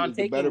healthy I'm is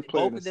the better taking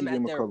player both than of them C.J.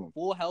 at their McCollum.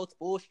 full health,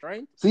 full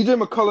strength, C.J.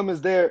 McCollum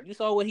is there. you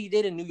saw what he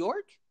did in New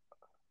York.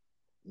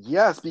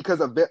 Yes,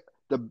 because of the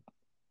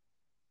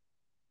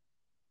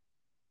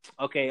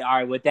Okay, all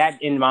right. With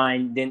that in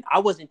mind, then I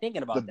wasn't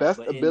thinking about that. best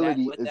But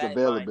ability with is that in mind,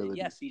 then availability.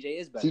 yes, CJ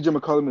is better. C.J.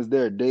 McCollum is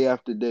there day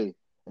after day,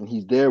 and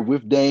he's there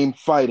with Dame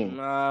fighting.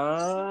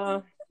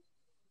 Nah.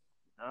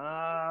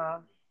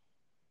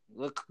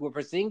 Look, with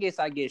Porzingis,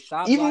 I get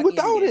shot Even blocking,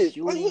 I without get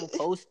it, like shooting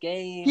post he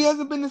game.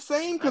 hasn't been the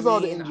same I because all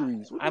the mean,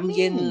 injuries. What do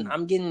you mean?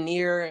 I'm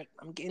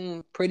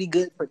getting pretty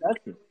good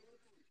production.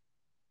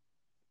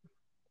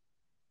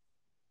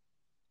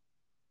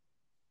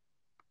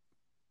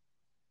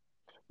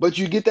 But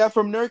you get that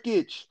from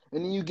Nurkic,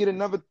 and then you get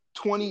another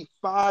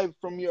 25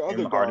 from your Tim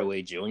other guard.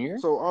 Hardaway Jr.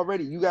 So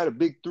already you got a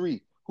big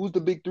three. Who's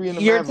the big three in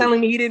the You're telling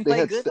Mavericks? me he didn't They play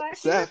had good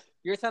last year? Seth.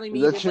 You're telling me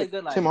Is he that didn't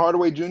play good Tim last year?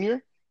 Hardaway Jr.?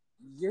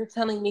 You're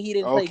telling me he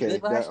didn't play Okay,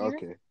 good last year?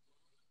 okay.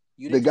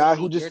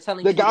 You're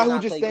telling me he did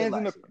not play good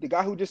last year. The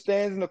guy who just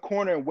stands in the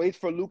corner and waits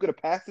for Luka to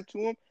pass it to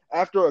him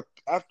after a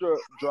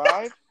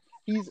drive.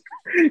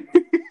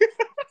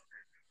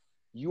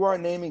 You are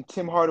naming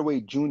Tim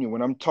Hardaway Jr.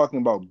 when I'm talking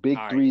about big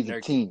All right, threes of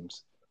Nurkic.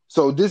 teams.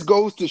 So this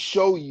goes to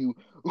show you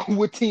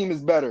what team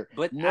is better,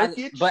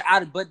 Nurkic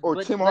or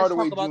Tim let's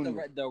Hardaway talk about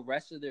Jr. the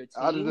rest of their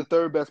Out of the team.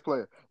 third best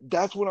player.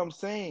 That's what I'm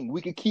saying.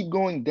 We could keep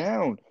going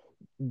down.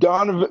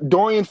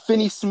 Dorian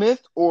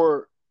Finney-Smith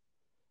or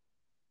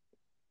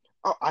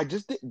I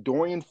just did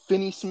Dorian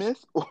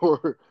Finney-Smith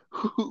or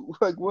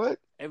like what?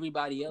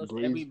 Everybody else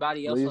on their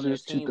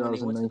Blazers team when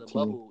they went to the 2019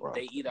 bubble,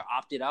 they roster. either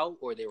opted out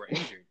or they were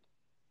injured.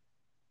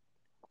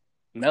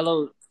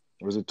 Melo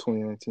Was it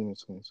 2019 or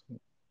 2020?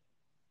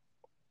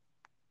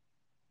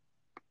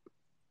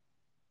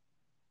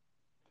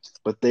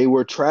 But they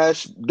were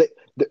trash.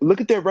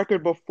 Look at their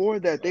record before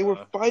that. They were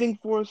fighting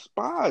for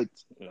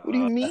spots. What do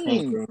you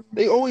mean?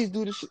 They always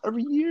do this shit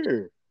every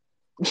year.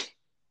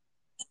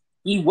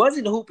 He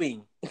wasn't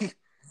hooping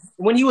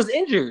when he was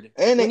injured.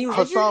 And When he was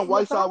injured, Hassan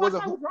Whiteside was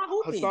not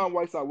hooping.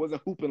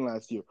 wasn't hooping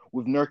last year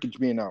with Nurkic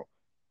being out.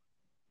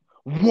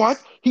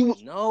 What? He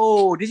was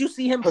No, did you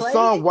see him play?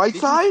 Hassan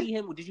Whiteside?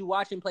 Did you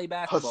watch him play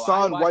basketball? I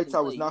Hassan watched him Whiteside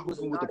play. was not He was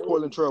hooping with the not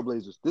Portland hooping.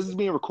 Trailblazers. This is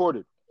being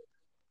recorded.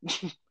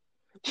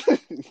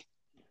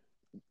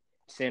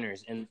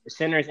 Centers in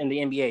the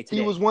NBA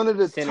today. He was one of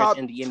the Centers top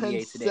in the 10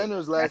 NBA today.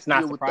 centers That's last not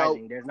year without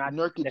surprising.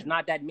 Nurkic. There's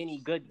not that many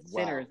good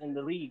centers Wow. in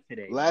the league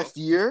today. Last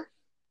Bro. year?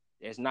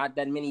 There's not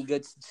that many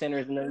good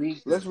centers in the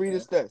league. Let's read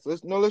his stats.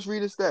 Let's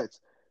read his stats.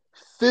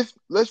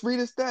 Let's read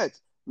his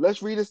stats.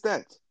 Let's read his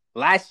stats.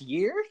 Last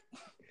year?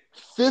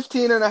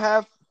 15 and a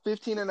half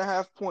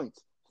points,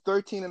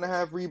 13 and a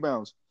half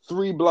rebounds,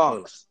 3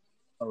 blocks.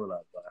 Hold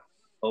up,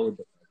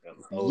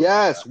 bro.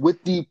 Yes,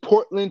 with the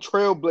Portland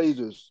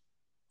Trailblazers.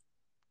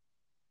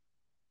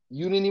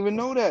 You didn't even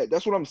know that.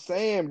 That's what I'm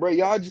saying, bro.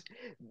 Y'all just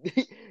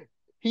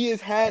he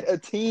has had a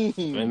team.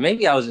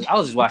 Maybe I was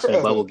just watching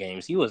the bubble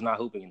games. He was not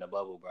hooping in the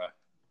bubble, bro.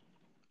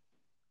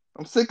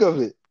 I'm sick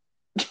of it.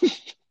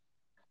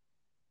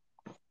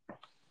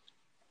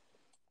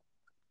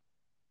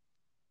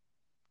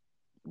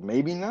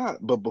 Maybe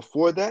not, but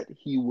before that,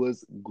 he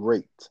was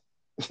great.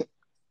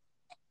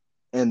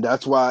 And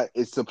that's why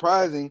it's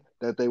surprising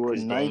that they were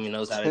 9th, Damian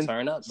knows how to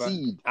turn up, bro.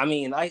 seed. I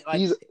mean,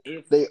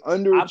 they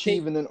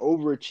underachieve and then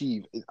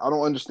overachieve. I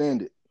don't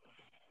understand it.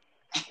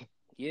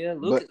 Yeah,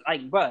 Luka,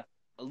 bro,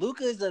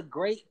 Luka is a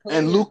great player.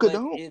 And Luka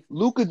don't.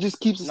 Luka just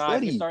keeps it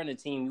steady. If you're starting a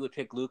team, you would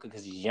pick Luka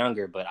because he's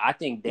younger. But I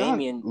think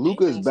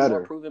Luka is better. A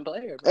more proven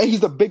player. Bro. And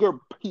he's a bigger.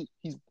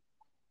 He's.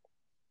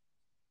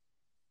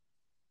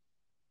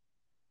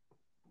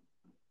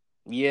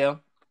 Yeah.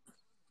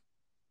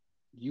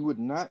 You would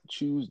not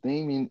choose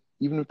Damian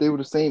even if they were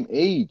the same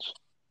age.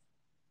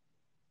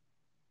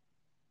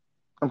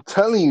 I'm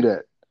telling you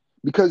that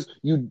because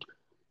you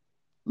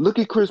look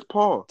at Chris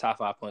Paul, top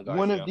 5 point guard,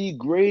 one of the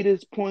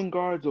greatest point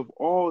guards of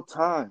all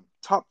time,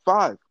 top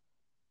 5,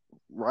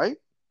 right?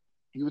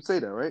 You would say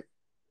that, right?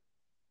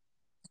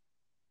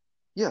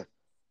 Yeah,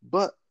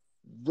 but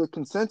the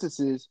consensus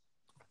is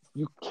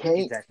you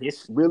can't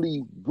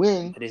really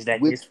win. But is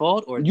that his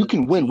fault, or you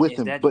can win with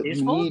him, but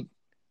you need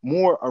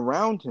more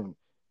around him.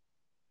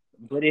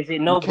 But is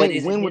it you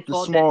can't win with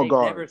the small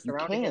guard? Never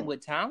surrounded him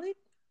with talent?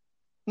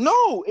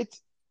 No,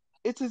 it's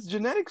his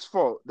genetics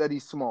fault that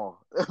he's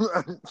small.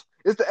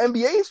 It's the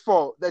NBA's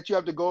fault that you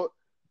have to go.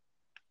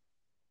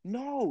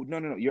 No.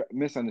 You're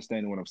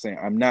misunderstanding what I'm saying.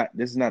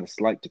 This is not a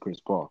slight to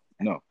Chris Paul.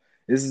 No.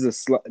 This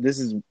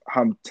is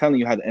I'm telling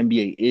you how the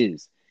NBA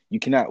is. You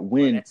cannot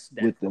win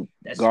with the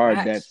guard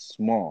that's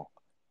small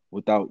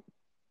without,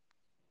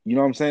 you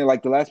know what I'm saying?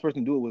 Like the last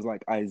person to do it was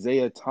like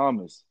Isaiah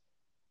Thomas.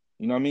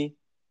 You know what I mean?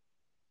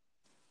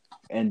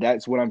 And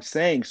that's what I'm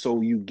saying.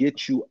 So you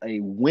get you a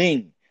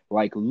wing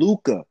like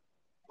Luka,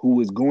 who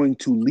is going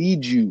to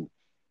lead you,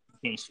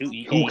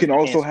 who can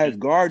also has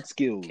guard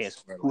skills,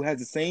 who has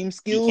the same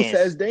skills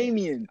as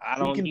Damian,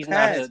 who can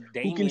pass,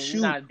 who can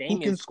shoot, who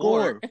can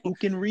score, who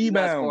can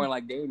rebound. He's not scoring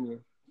like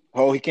Damian.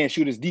 Oh, he can't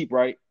shoot as deep,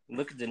 right?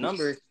 Look at the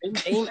numbers.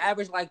 Dame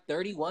averaged like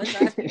 31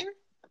 last year.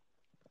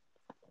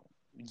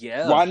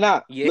 Yeah. Why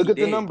not? Yeah, Look at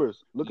the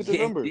numbers. Look at the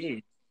numbers. He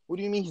did. What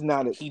do you mean he's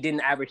not? He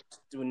didn't average.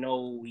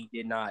 No, he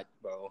did not,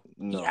 bro.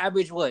 No. He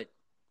averaged what?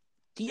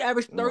 He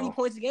averaged 30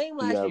 points a game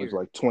last year. He averaged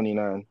like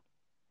 29,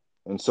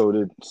 and so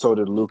did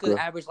Luka.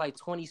 Luka averaged like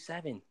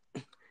 27.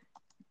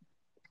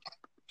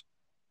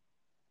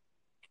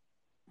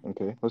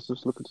 Okay, let's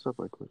just look at stuff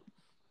right quick.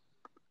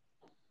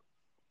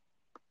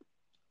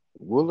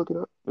 We'll look it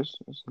up. It's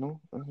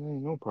no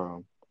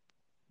problem.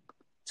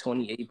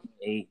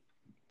 28.8.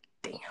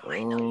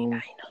 Damn,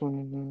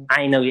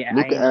 I know.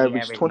 Luka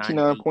averaged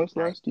 29 points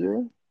last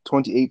year.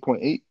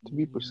 28.8 to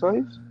be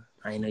precise.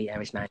 I know you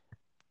averaged 9.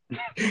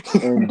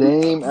 And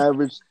Dame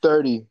averaged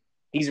 30.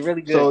 He's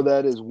really good. So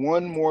that is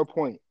 1 more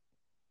point.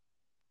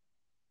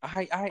 All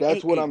right.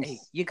 That's what I'm.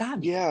 You got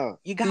me. Yeah,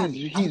 you got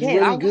me. He's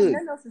really good,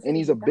 and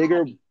he's a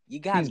bigger.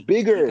 He's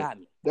bigger. You got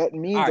me. That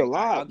means a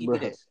lot, I'll give you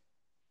this.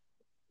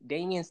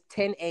 Damian's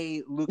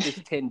 10A, Luka's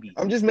 10B.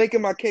 I'm just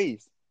making my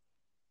case.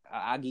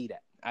 I'll give you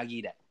that.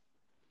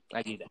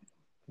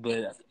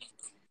 But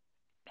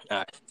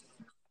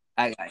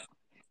I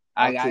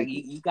got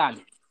you got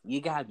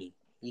me.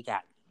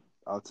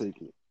 I'll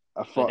take it.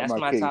 I fought that's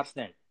my case. top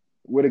 10.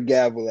 Where the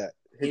gavel at?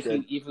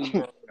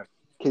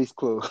 Case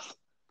closed.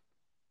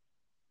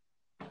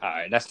 All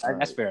right,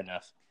 that's fair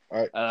enough. All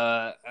right.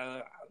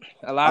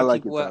 A lot of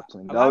like people. Top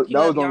 10. That was the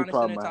only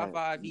problem I had.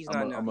 Five. He's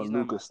I'm a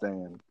Luka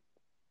stan.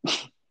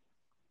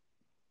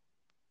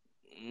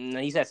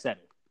 No, he's at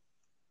 7.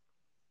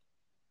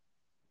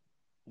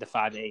 The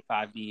 5A,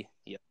 5B.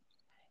 Yeah.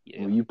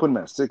 Well, you put him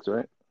at 6,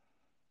 right?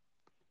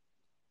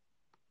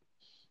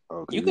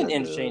 Okay, you can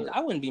interchange.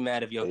 I wouldn't be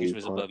mad if Jokic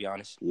was above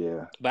Giannis.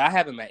 Yeah. But I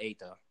have him at 8,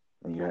 though.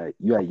 And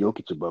you had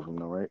Jokic above him,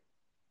 though, right?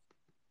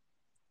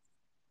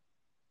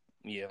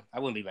 Yeah, I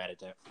wouldn't be mad at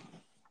that.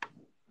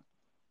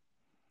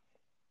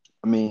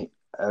 I mean,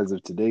 as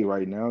of today,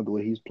 right now, the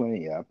way he's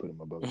playing, I put him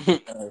above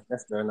him.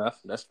 That's fair enough.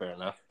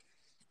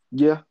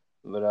 Yeah.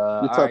 But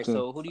all right,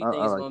 so who do you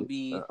think is going to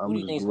be? Who do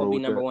you think is going to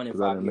be number 1 in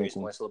 5 years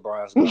once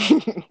LeBron's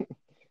gone?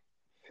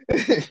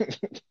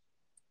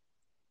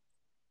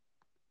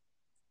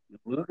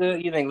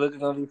 Luka, you think Luka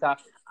gonna be top?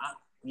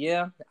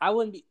 Yeah, I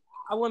wouldn't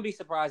be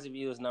surprised if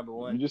he was number You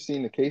one. just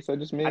seen the case I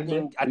just made, bro?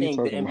 I What are you think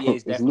the talking NBA about? is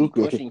It's definitely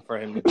Luca. pushing for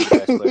him to be the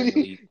best player in the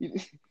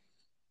league.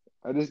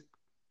 I just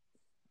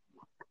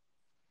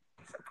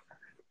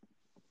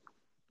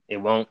It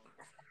won't.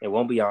 It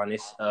won't be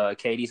honest.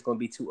 KD's gonna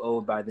be too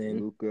old by then.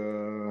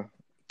 Luca.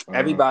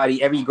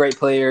 Every great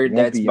player Won't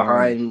that's be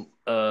honest.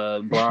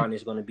 behind Bron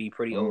is gonna be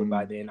pretty old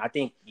by Um, then. I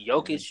think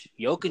Jokic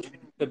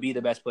could be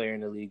the best player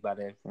in the league by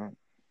then.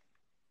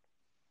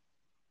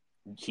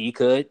 He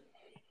could.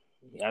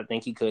 I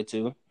think he could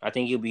too. I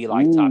think he'll be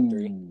like top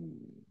 3.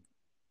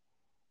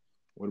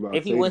 What about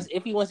Tatum?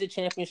 If he wins the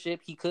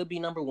championship, he could be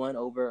number 1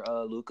 over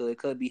Luka. It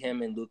could be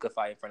him and Luka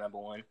fighting for number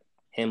 1.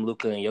 Him,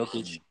 Luka, and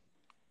Jokic.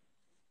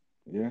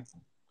 Yeah.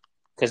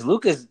 Because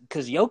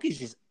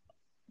Jokic is,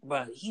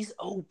 bro, he's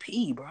OP,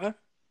 bro.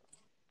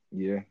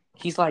 Yeah.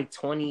 He's like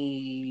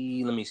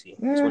 20, let me see,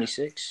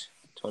 26,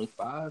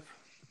 25.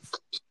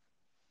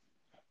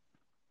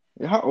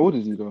 Yeah, how old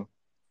is he though?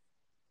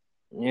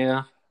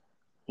 Yeah.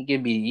 He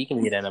can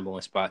be that number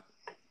 1 spot.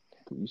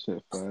 You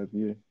said 5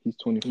 years. He's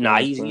 25. Nah,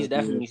 he's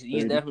definitely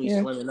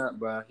yeah. slimming up,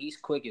 bro. He's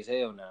quick as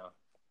hell now.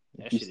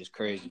 That shit is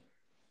crazy.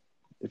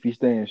 If he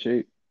stay in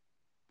shape.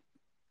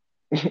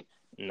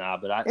 Nah,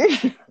 but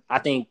I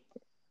think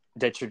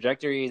the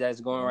trajectory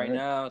that's going right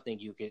now, I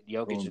think Jokic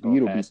is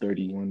going to pass be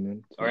 31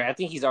 then. Or I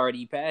think he's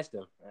already passed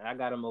him. I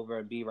got him over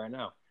at B right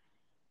now.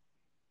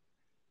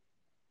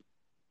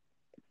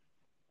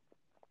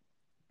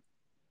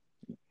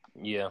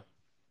 Yeah.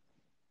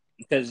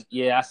 Because,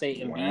 I say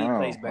Embiid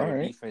plays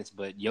better defense,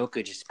 but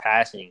Jokic is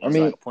passing. He's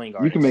like a point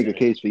guard. You can make a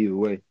case for either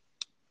way.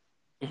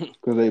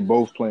 Because they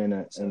both playing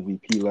at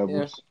MVP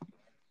levels. Yeah.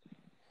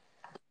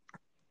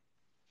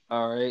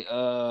 All right.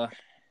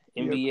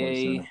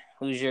 NBA.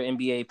 Who's your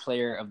NBA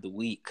player of the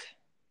week?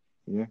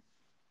 Yeah.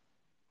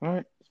 All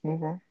right. Let's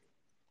move on.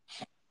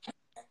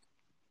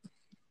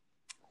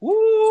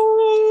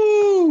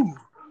 Woo!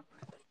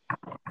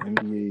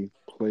 NBA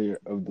player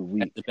of the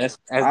week.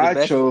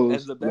 I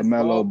chose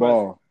LaMelo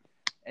Ball.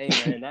 Hey,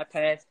 man, that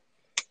pass.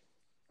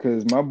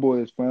 Because my boy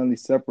is finally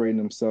separating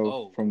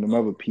himself from them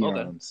other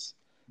peons.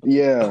 Okay.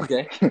 Yeah.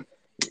 Okay.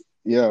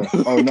 Yeah.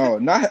 Oh, no.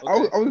 Not.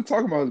 Okay. I wasn't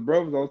talking about his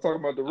brothers. I was talking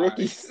about the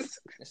rookies.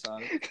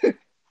 Right.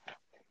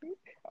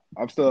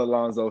 I'm still a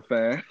Lonzo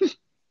fan.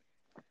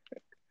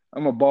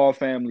 I'm a Ball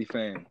family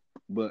fan.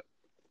 But,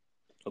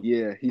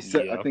 yeah,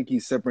 I think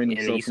he's separating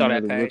himself from the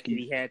other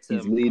rookies.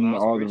 He's leading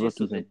all the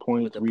rookies in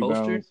points,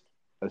 rebounds,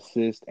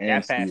 assists,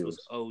 and steals.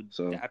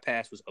 That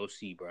pass was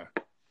OC, bro.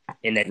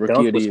 And that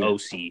Rookie dunk was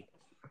OC.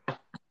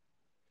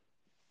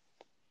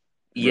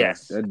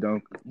 Yes. That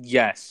dunk.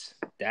 Yes.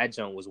 That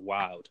jump was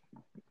wild.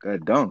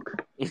 That dunk.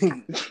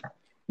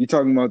 You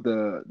talking about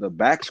the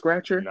back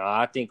scratcher? No,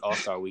 I think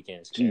All-Star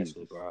Weekend is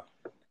canceled, bro.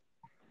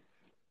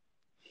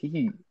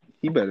 He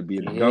better be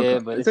in the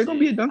dunk. But is there gonna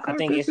be a dunk? I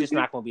think it's just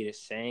not gonna be the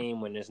same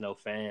when there's no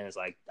fans.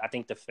 Like I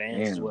think the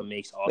fans is what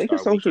makes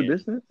All-Star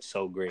Weekend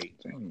so great.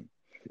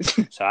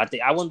 So I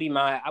think I wouldn't be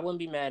mad. I wouldn't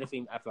be mad if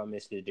I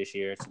missed it this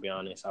year. To be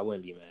honest, I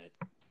wouldn't be mad.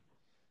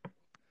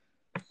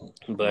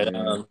 But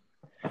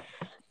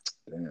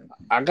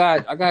I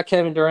got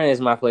Kevin Durant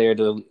as my player of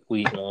the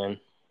week,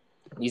 man.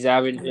 He's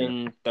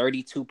averaging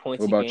 32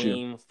 points a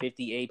game,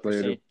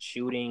 58%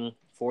 shooting,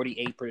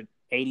 48%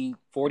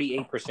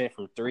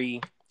 from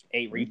 3,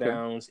 8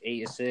 rebounds,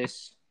 8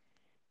 assists.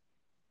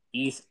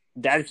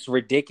 That's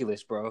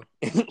ridiculous, bro.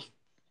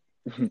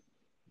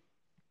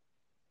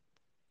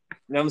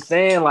 You know what I'm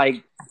saying?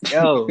 Like,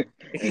 yo,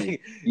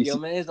 your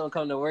man's don't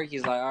come to work.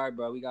 He's like, all right,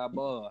 bro, we got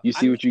ball. You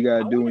see what you got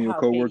to do when your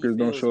coworkers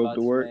don't show up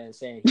to work? Man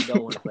saying he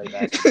don't want to play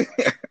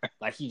basketball.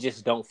 Like, he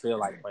just don't feel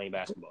like playing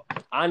basketball.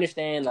 I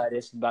understand, like,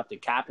 it's about the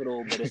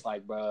capital, but it's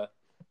like, bro,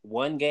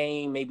 1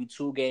 game, maybe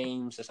 2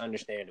 games, it's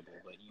understandable.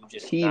 But you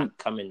just not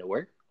coming to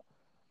work?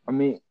 I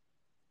mean,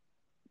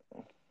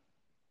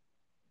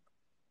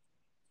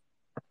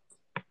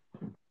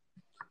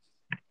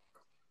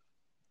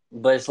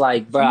 but it's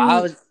like,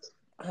 bro,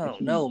 I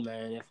don't know,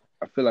 man.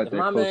 I feel like if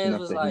my man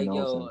was like,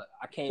 yo,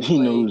 I can't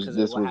play because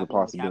this was a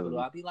possibility.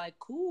 I'd be like,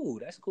 cool,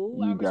 that's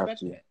cool. I respect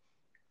that.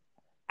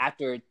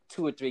 After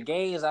 2 or 3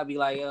 games, I'd be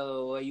like,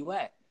 yo, where you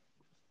at?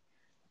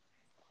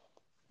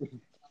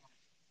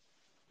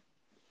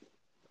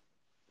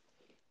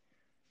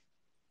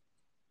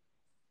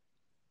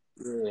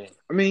 Yeah.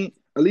 I mean,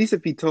 at least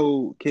if he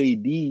told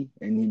KD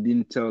and he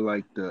didn't tell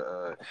like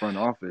the front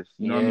office,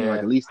 you know what I mean? Like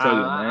at least tell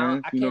your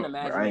man. I can't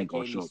imagine I ain't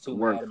gonna show up to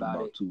work for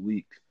about 2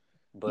 weeks.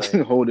 But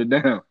hold it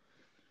down.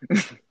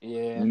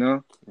 Yeah, you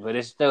know. But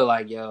it's still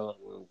like, yo,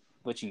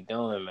 what you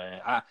doing,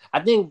 man? I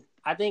think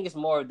it's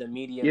more of the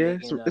media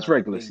making it's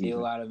regular big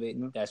deal out of it.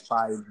 You know? That's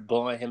probably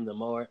blowing him the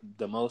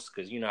most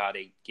because you know how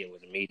they get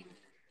with the media.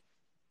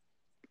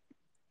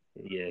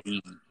 Yeah,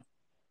 he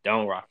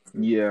don't rock.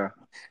 Yeah,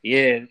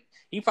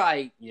 he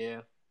probably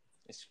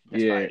That's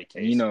probably the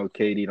case. You know,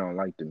 KD don't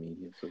like the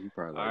media, so he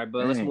probably. All right,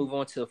 but let's move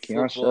on to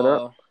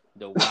football.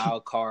 The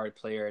wild card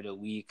player of the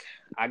week.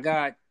 I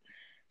got.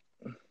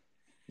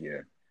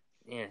 Yeah,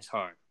 it's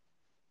hard.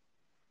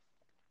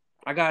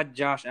 I got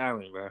Josh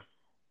Allen, bro.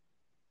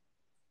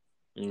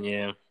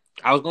 Yeah,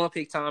 I was gonna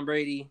pick Tom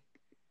Brady,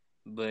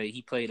 but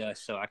he played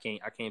us, so I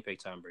can't pick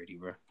Tom Brady,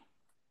 bro.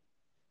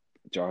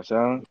 Josh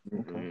Allen.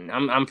 Okay.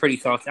 I'm pretty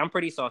salty. I'm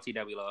pretty salty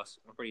that we lost.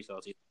 I'm pretty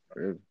salty.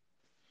 Really?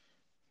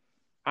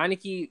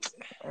 Heineke,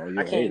 Oh, I you're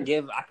a can't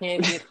hater.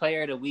 give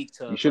player of the week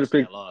to You a should have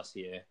person that picked. lost.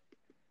 Yeah,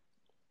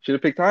 Should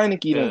have picked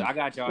Heineke then. I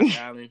got Josh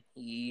Allen.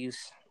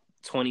 He's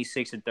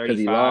 26 and Because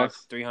he 35,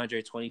 lost.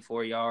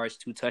 324 yards,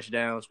 2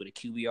 touchdowns with a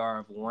QBR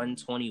of I'm gonna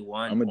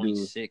do.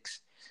 121.6.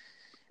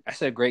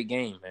 That's a great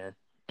game, man.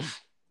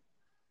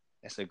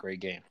 That's a great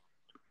game.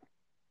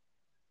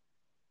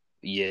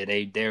 Yeah,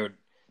 they're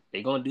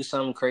gonna do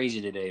something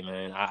crazy today,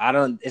 man. I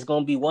don't. It's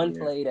gonna be one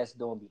Yeah. play that's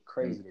gonna be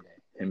crazy Him, today.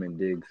 him and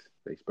Diggs,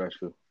 they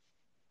special.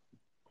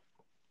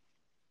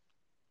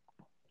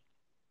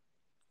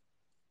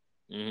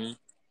 Mm-hmm.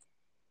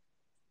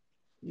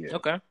 Yeah.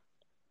 Okay.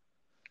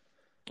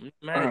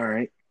 All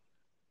right.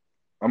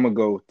 I'm gonna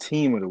go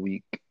team of the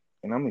week,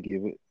 and I'm gonna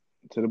give it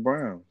to the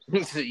Browns.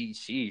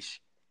 Sheesh.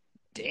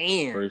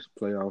 Damn. First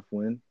playoff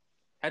win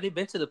Have they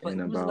been to the play? in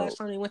When was the last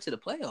about time they went to the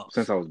playoffs?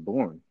 since I was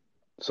born.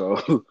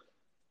 So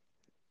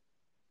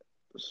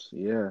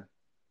yeah.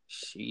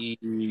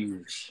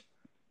 Sheesh.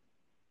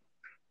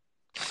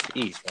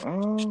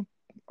 Sheesh.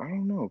 I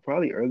don't know.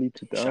 Probably early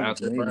Shout out 2000s,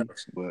 to the maybe,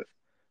 Browns. but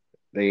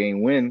they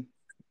ain't win.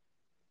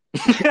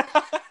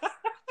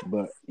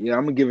 But yeah,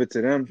 I'm gonna give it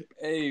to them.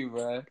 Hey,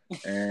 bro.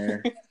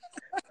 And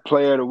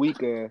player of the week,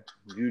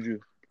 Juju,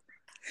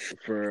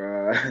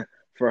 for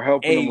for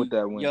helping them with Hey,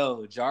 that win.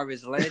 yo,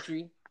 Jarvis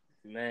Landry.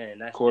 Man,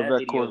 that Corvette.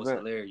 video was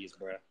hilarious,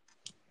 bro.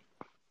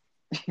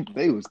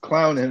 They was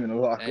clowning him in the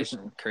locker That's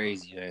room.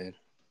 crazy, man.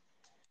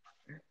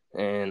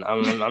 And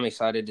I'm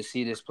excited to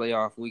see this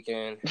playoff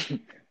weekend.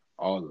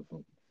 All of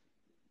them.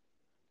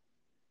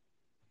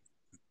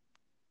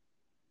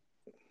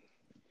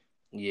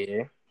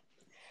 Yeah.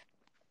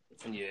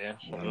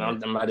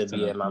 I'm about to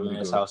be at my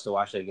man's house to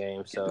watch the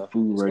game, so it's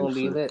gonna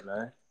be lit,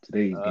 man.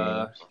 Today's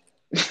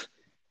games.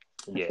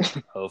 Yeah,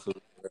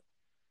 hopefully.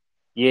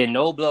 Yeah,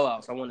 no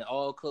blowouts. I want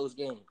all close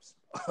games.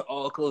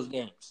 All close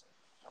games.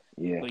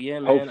 Yeah. But yeah,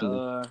 man.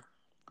 Hopefully.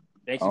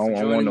 Thank you for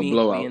joining want no me,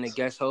 blowouts. being a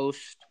guest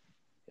host.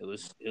 It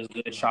was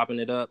good chopping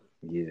it up.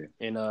 Yeah.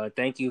 And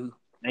thank you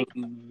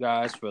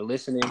guys for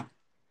listening.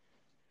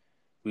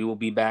 We will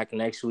be back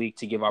next week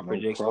to give our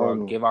predictions for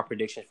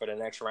the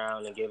next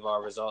round and give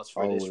our results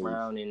for this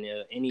round and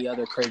any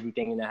other crazy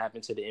thing that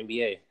happened to the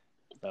NBA.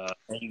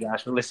 Thank you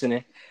guys for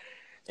listening.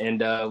 And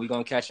we're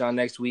going to catch y'all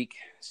next week.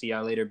 See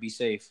y'all later. Be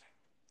safe.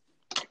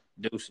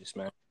 Deuces,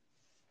 man.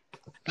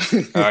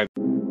 All right.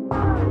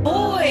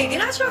 Boy,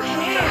 get out your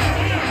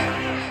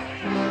hair.